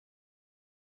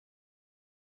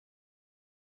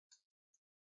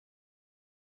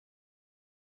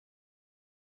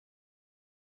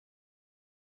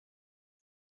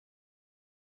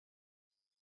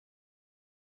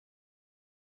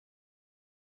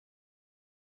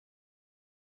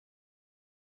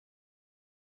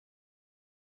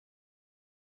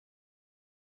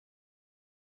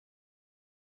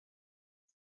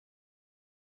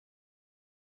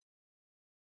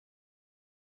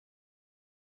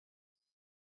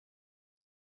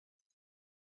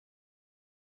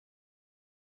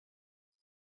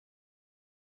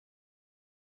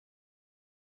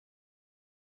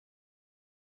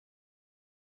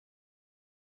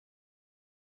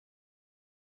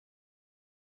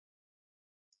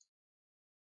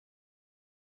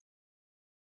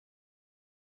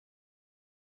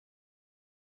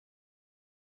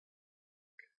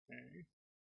 Okay.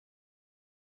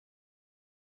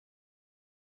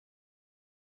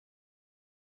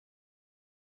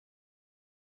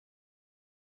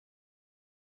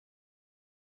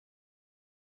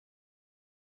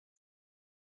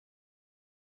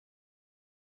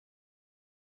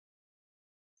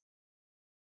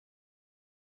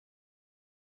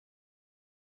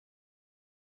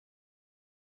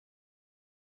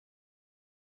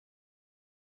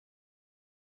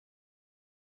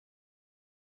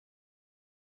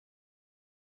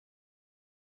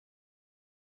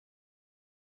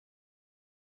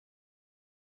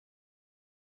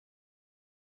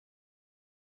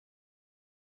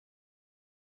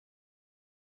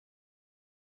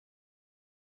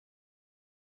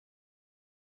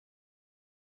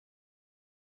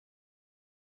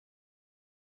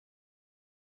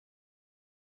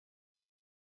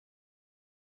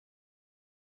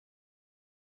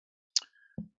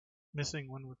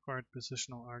 Missing one required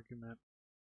positional argument.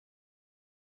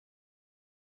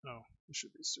 Oh, it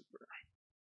should be super.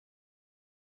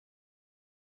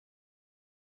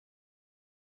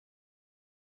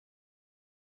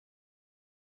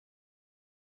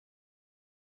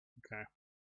 Okay.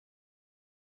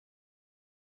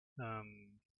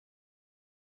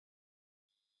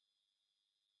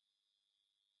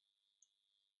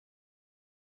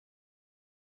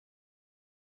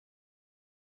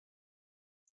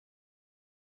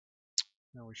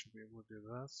 Now we should be able to do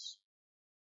this.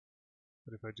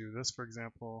 But if I do this, for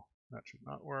example, that should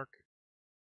not work.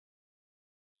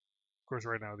 Of course,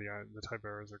 right now the type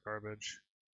errors are garbage.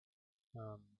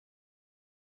 Let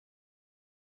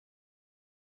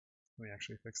me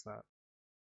actually fix that.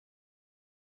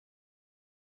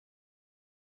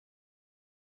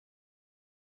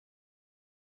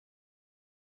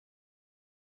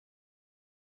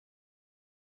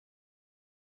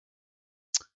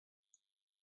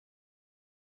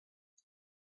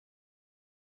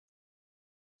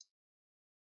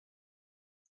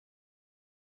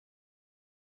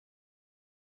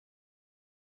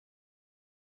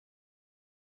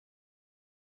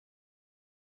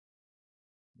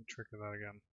 Let me trigger that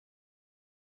again.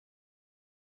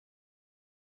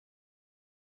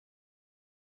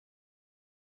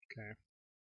 Okay.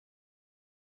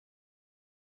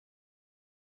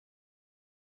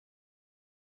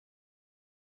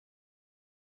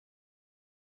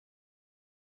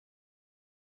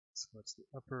 So that's the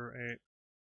upper 8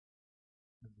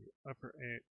 and the upper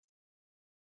 8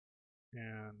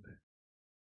 and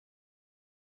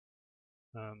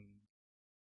so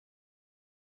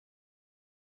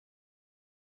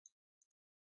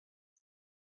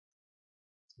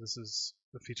this is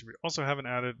the feature we also haven't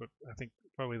added, but I think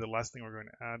probably the last thing we're going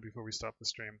to add before we stop the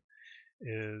stream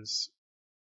is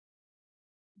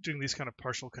doing these kind of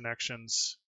partial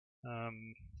connections.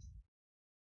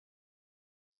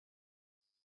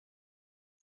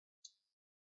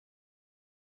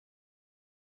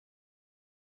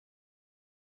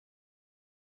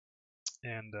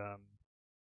 And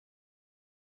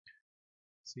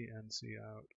C in, C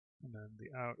out, and then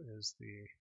the out is the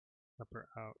upper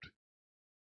out,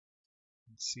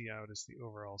 and C out is the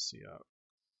overall C out.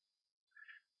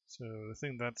 So the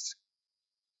thing that's,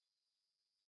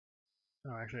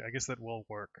 oh, actually, I guess that will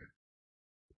work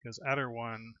because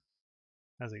adder1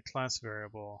 has a class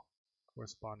variable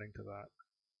corresponding to that.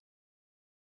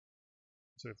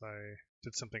 So if I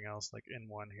did something else like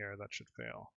in1 here, that should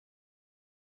fail.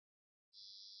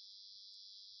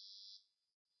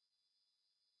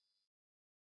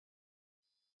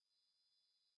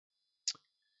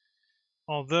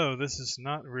 Although this is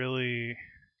not really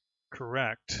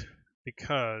correct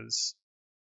because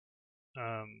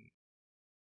Yeah,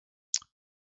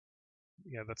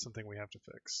 that's something we have to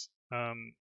fix.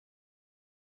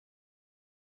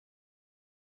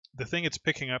 The thing it's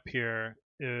picking up here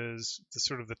is the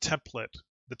sort of the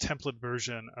template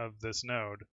version of this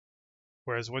node,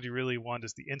 whereas what you really want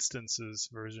is the instances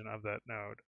version of that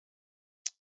node.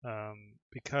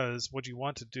 Because what you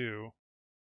want to do,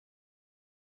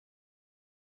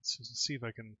 let's see if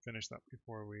I can finish that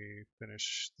before we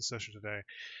finish the session today.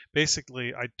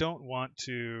 Basically, I don't want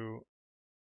to,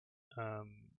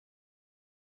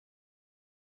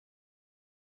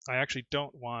 I actually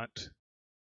don't want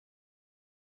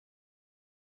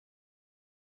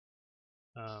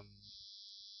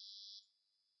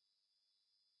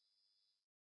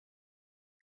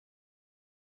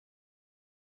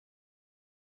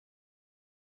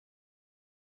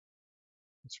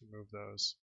let's remove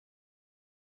those.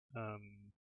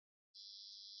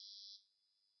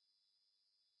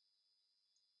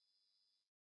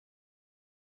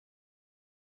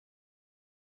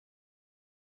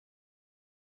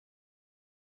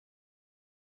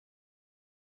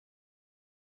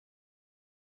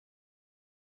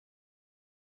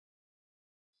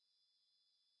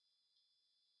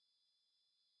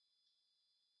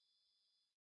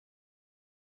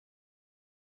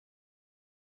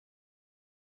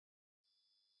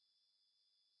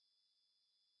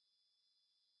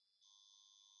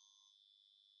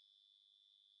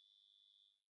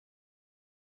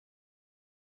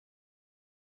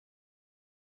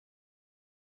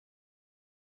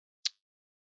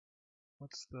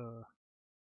 What's the,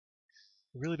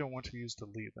 I really don't want to use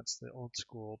delete. That's the old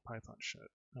school Python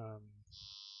shit.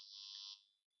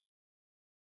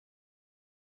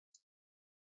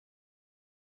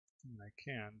 I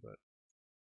can, but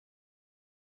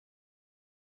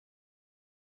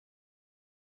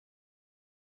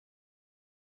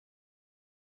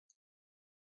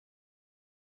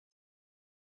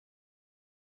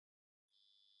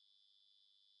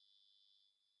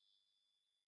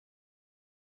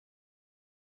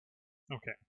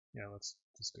okay. Yeah, let's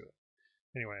just do it.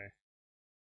 Anyway,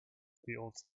 the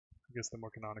old, I guess the more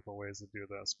canonical ways to do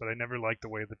this, but I never liked the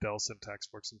way the del syntax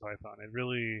works in Python. It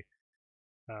really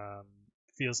um,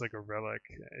 feels like a relic.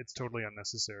 It's totally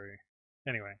unnecessary.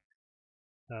 Anyway,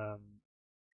 all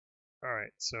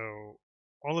right, so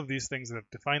all of these things that have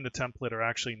defined the template are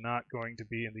actually not going to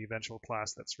be in the eventual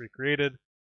class that's recreated.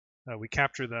 We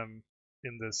capture them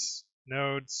in this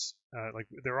nodes. Like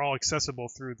they're all accessible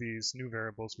through these new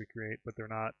variables we create, but they're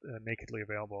not nakedly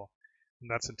available. And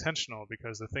that's intentional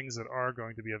because the things that are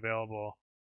going to be available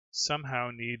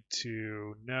somehow need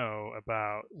to know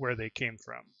about where they came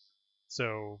from.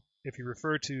 So if you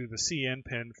refer to the cin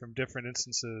pin from different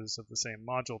instances of the same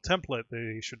module template,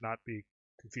 they should not be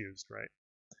confused, right?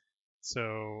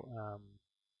 So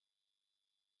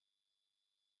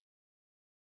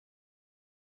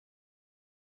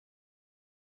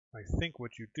I think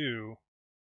what you do,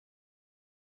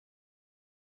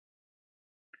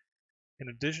 in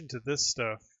addition to this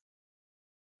stuff,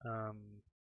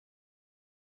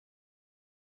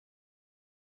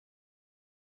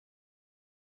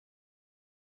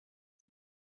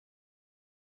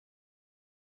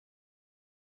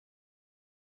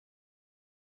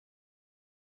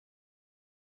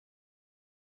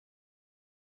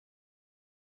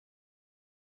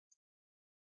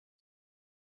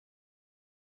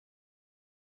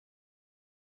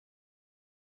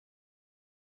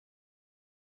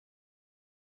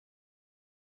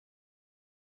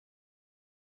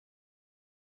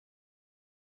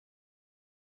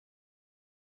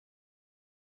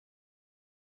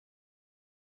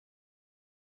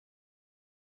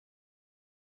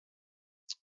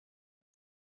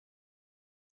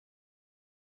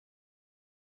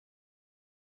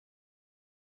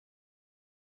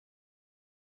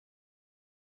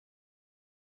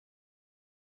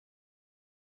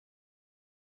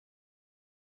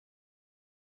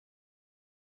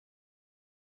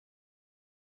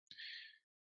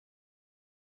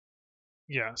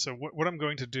 yeah, so what I'm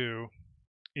going to do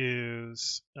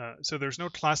is, so there's no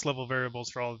class level variables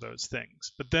for all of those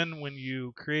things. But then when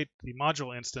you create the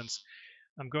module instance,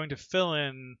 I'm going to fill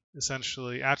in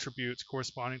essentially attributes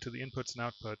corresponding to the inputs and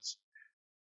outputs.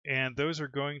 And those are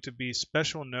going to be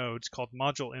special nodes called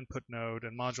module input node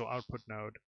and module output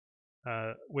node,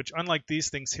 which unlike these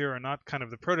things here are not kind of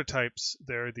the prototypes,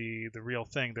 they're the real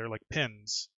thing. They're like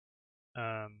pins.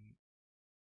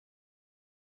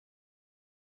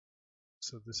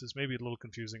 So this is maybe a little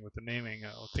confusing with the naming.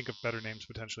 I'll think of better names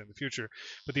potentially in the future.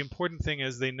 But the important thing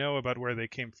is they know about where they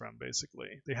came from,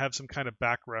 basically. They have some kind of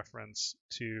back reference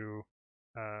to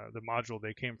the module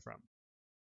they came from.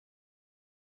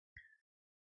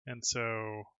 And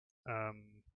so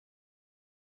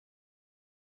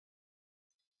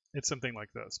it's something like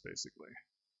this, basically.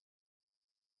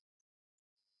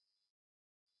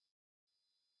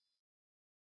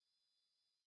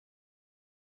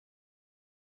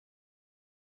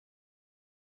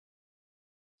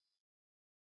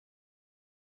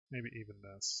 Maybe even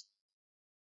this.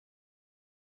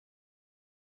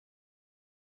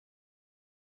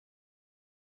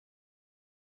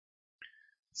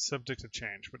 Subject of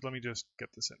change, but let me just get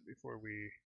this in before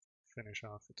we finish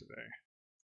off for today.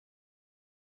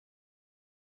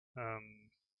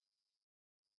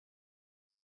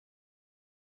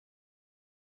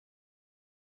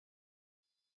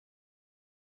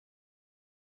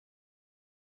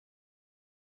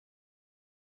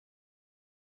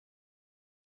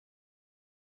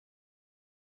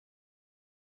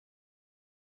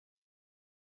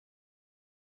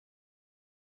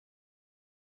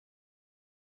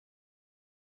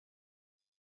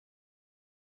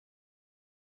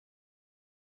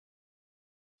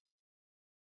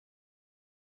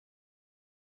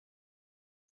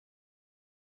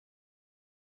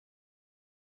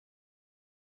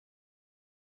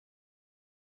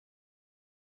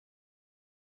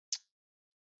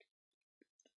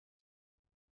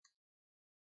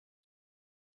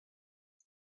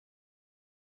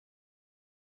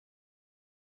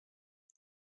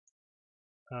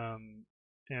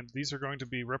 And these are going to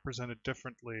be represented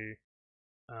differently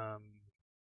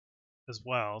as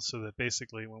well, so that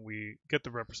basically when we get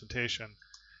the representation,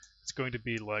 it's going to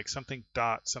be like something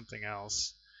dot something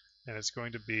else, and it's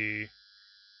going to be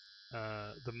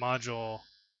the module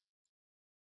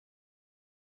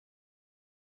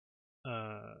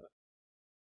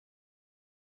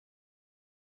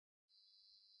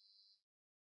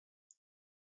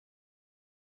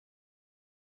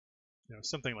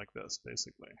something like this,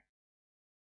 basically.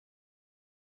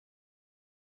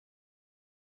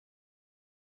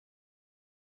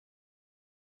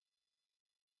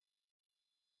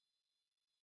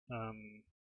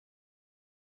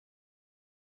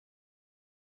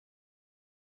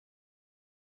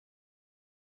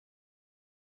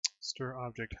 Stir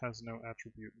object has no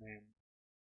attribute name.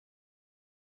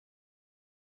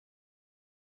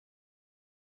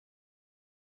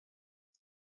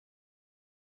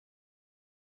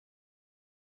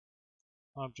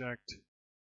 Object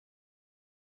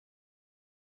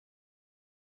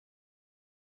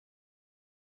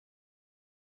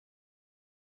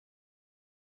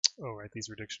oh right, these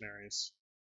are dictionaries.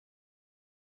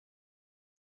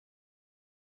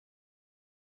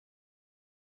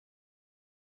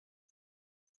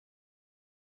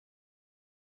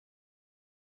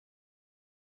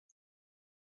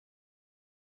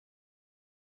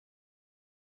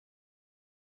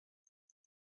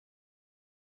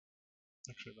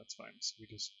 Actually, that's fine. So we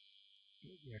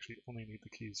actually only need the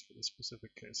keys for this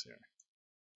specific case here.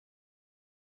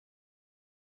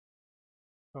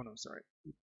 Oh no, sorry,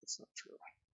 that's not true.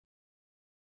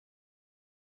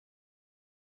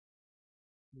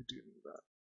 We do need that.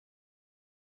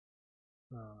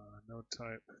 Node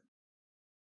type,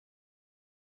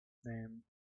 name,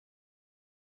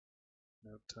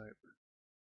 node type,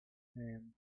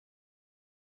 name.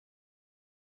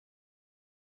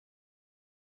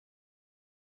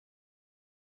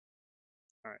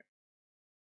 All right.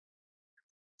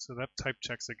 So that type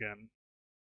checks again.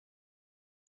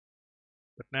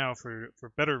 But now for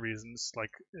better reasons,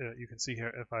 like you can see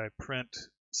here, if I print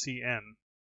cn,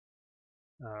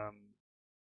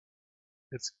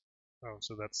 it's, oh,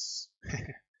 so that's,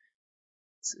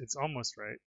 it's almost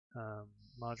right.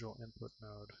 Module input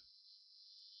node.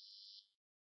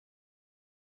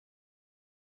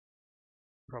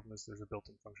 Problem is there's a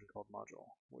built-in function called module,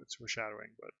 which we're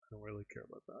shadowing, but I don't really care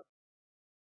about that.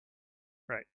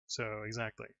 Right, so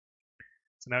exactly.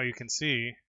 So now you can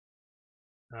see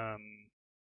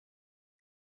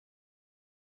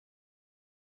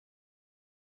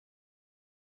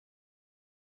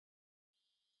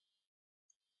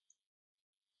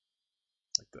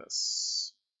like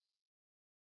this.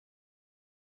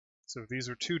 So these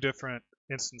are two different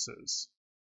instances,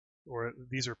 or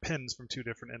these are pins from two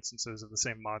different instances of the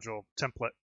same module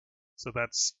template. So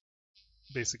that's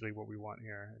basically what we want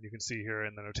here. And you can see here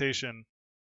in the notation,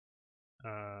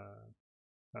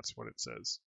 that's what it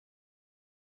says.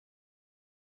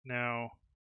 Now,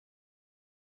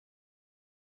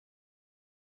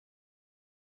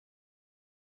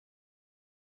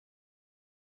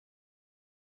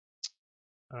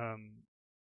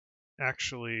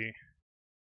 actually,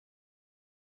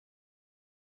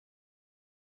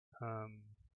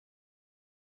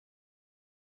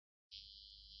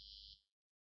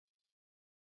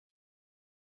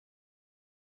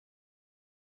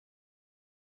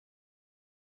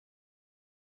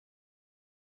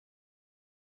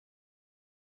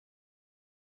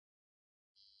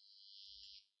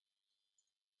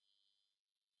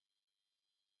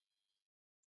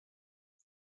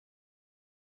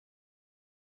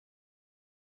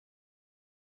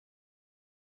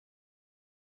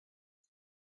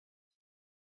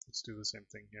 let's do the same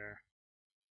thing here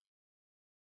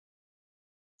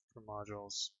for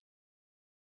modules.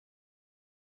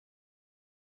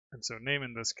 And so name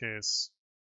in this case,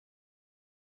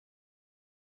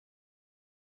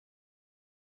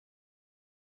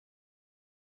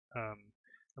 I'm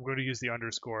going to use the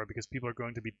underscore because people are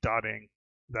going to be dotting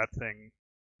that thing,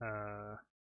 and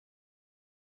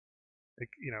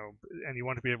you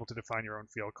want to be able to define your own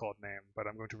field called name, but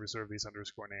I'm going to reserve these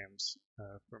underscore names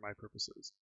for my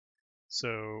purposes. So,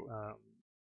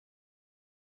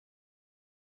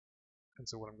 and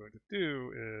so what I'm going to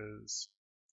do is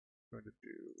I'm going to do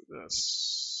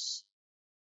this.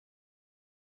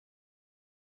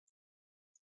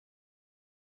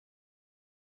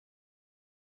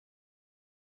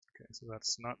 Okay, so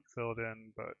that's not filled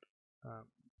in, but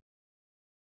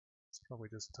it's probably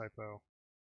just a typo.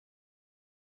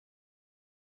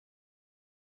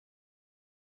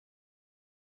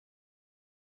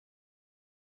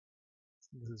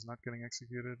 This is not getting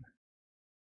executed.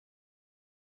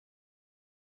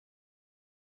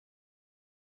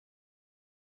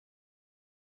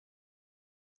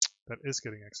 That is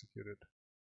getting executed.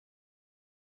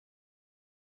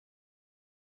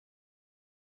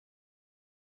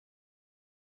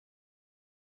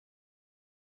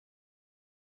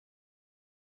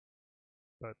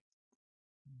 But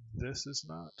this is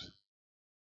not.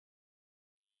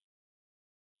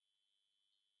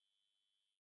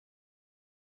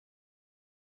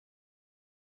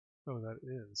 Oh, that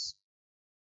is.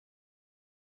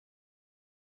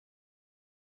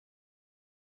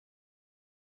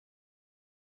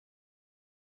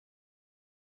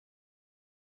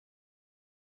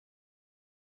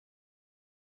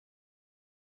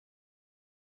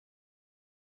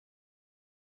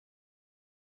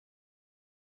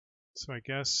 So I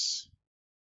guess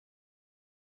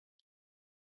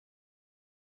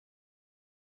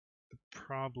the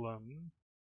problem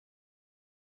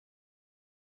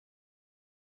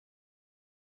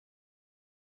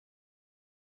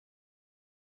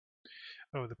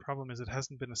the problem is it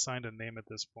hasn't been assigned a name at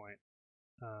this point.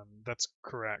 That's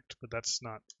correct, but that's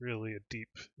not really a deep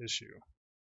issue.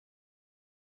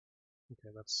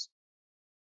 Okay, that's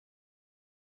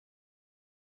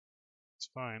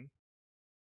fine.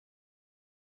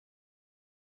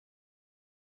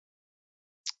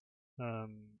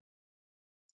 Um,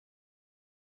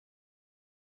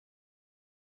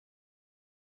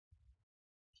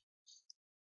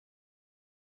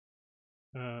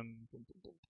 boom, boom,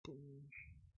 boom, boom.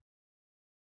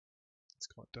 Let's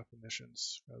call it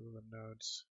definitions rather than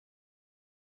nodes.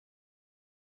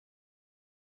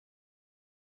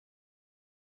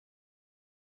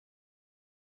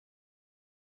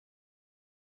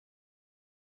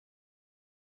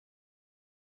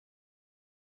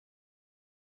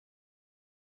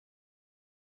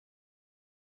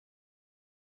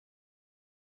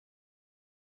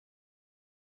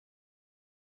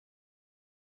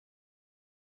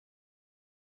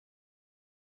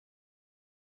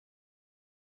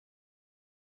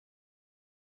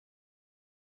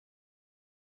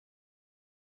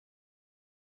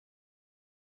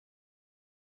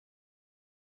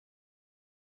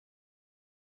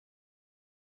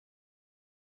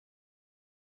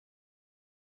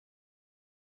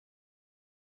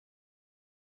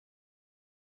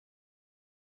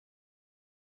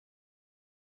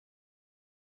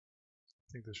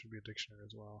 I think this should be a dictionary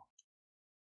as well.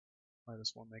 Might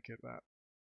as well make it that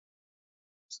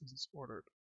since it's ordered.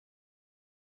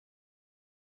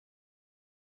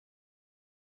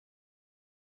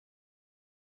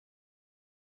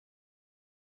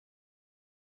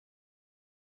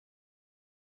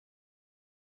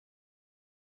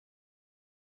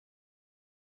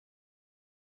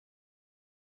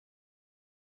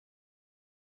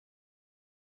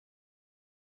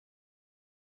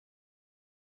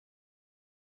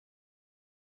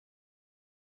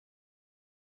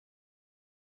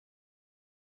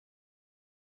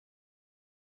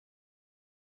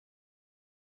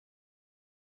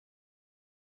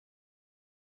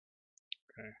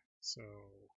 Okay, so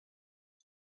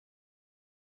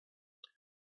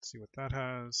let's see what that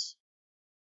has.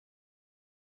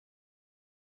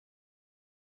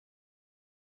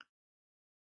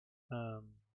 In1,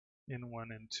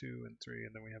 in2, in3,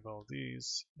 and then we have all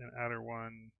these, and attr1.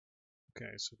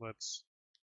 Okay, so let's,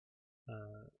 I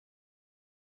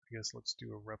guess let's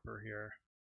do a repr here.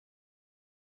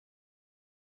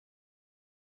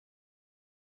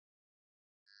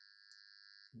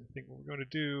 And I think what we're going to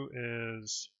do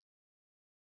is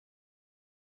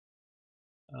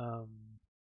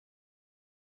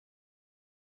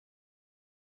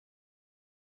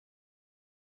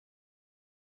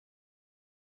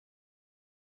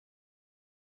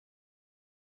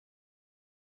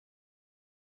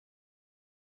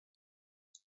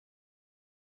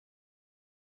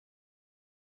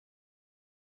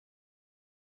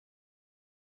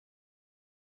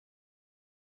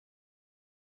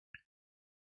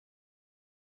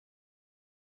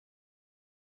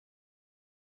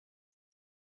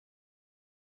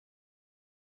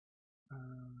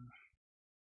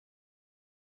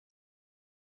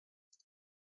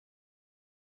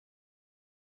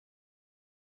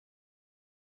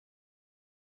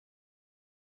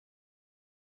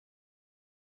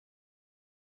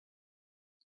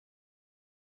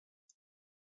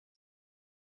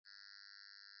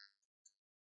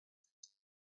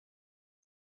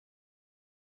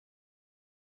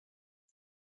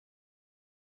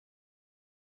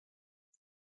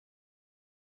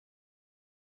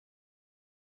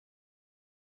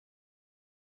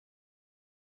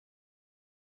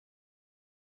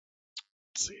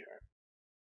Let's see here.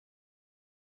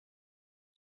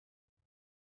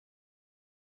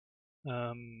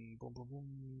 Boom, boom,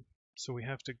 boom. So we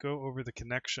have to go over the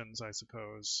connections, I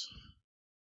suppose.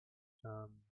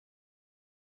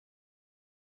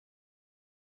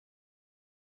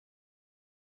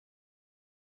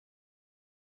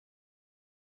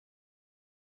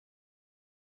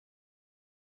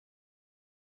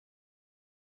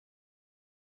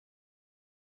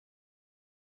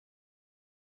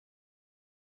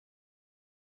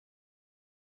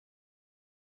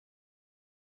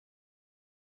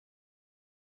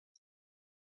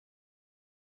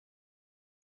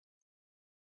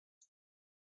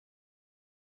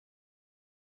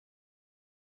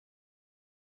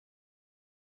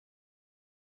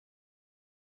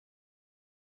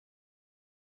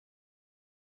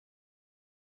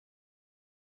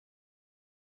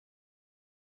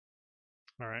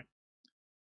 All right.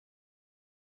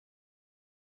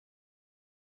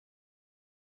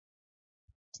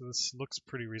 So this looks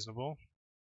pretty reasonable.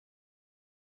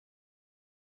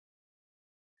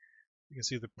 You can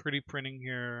see the pretty printing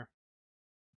here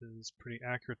is pretty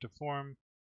accurate to form.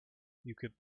 You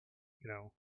could,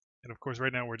 and of course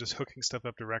right now we're just hooking stuff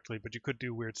up directly, but you could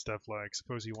do weird stuff like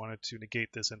suppose you wanted to negate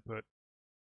this input.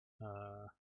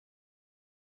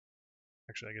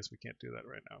 Actually, I guess we can't do that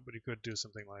right now, but you could do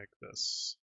something like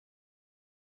this.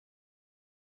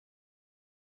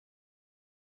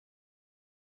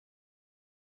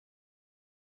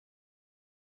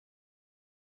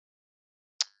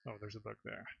 Oh, there's a bug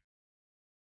there.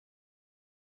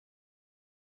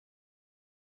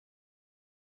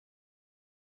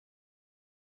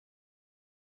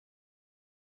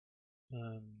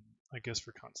 I guess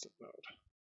for constant mode.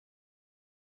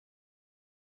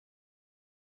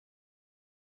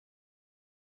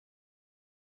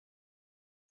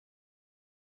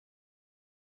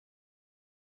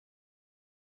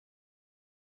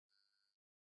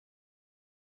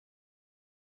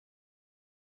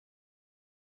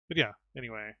 But yeah,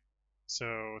 anyway,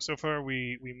 so far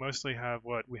we mostly have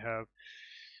what we have.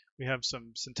 We have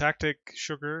some syntactic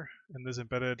sugar in this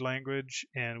embedded language,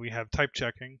 and we have type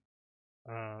checking,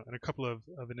 and a couple of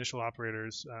initial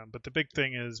operators. But the big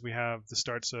thing is we have the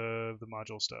starts of the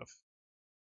module stuff.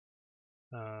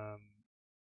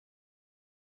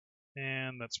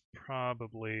 And that's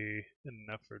probably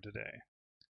enough for today.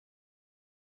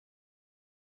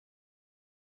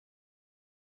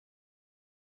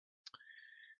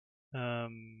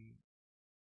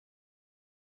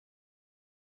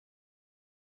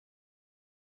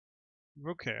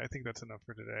 Okay, I think that's enough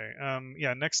for today.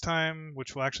 Yeah, next time,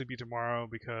 which will actually be tomorrow,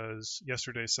 because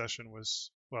yesterday's session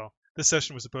was, well, this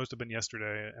session was supposed to have been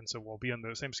yesterday, and so we'll be on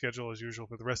the same schedule as usual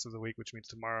for the rest of the week, which means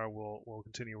tomorrow we'll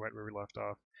continue right where we left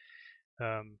off.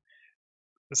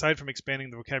 Aside from expanding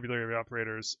the vocabulary of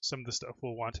operators, some of the stuff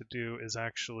we'll want to do is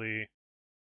actually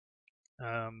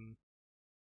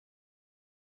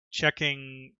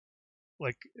checking,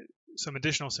 like some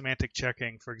additional semantic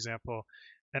checking. For example,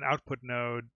 an output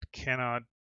node cannot,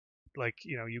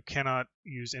 you cannot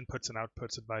use inputs and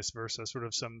outputs and vice versa, sort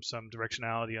of some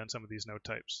directionality on some of these node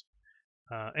types.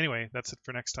 Anyway, that's it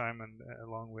for next time, and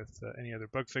along with any other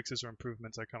bug fixes or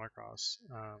improvements I come across.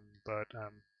 But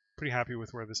I'm pretty happy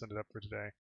with where this ended up for today.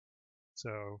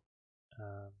 So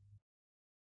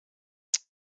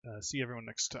see everyone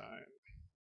next time.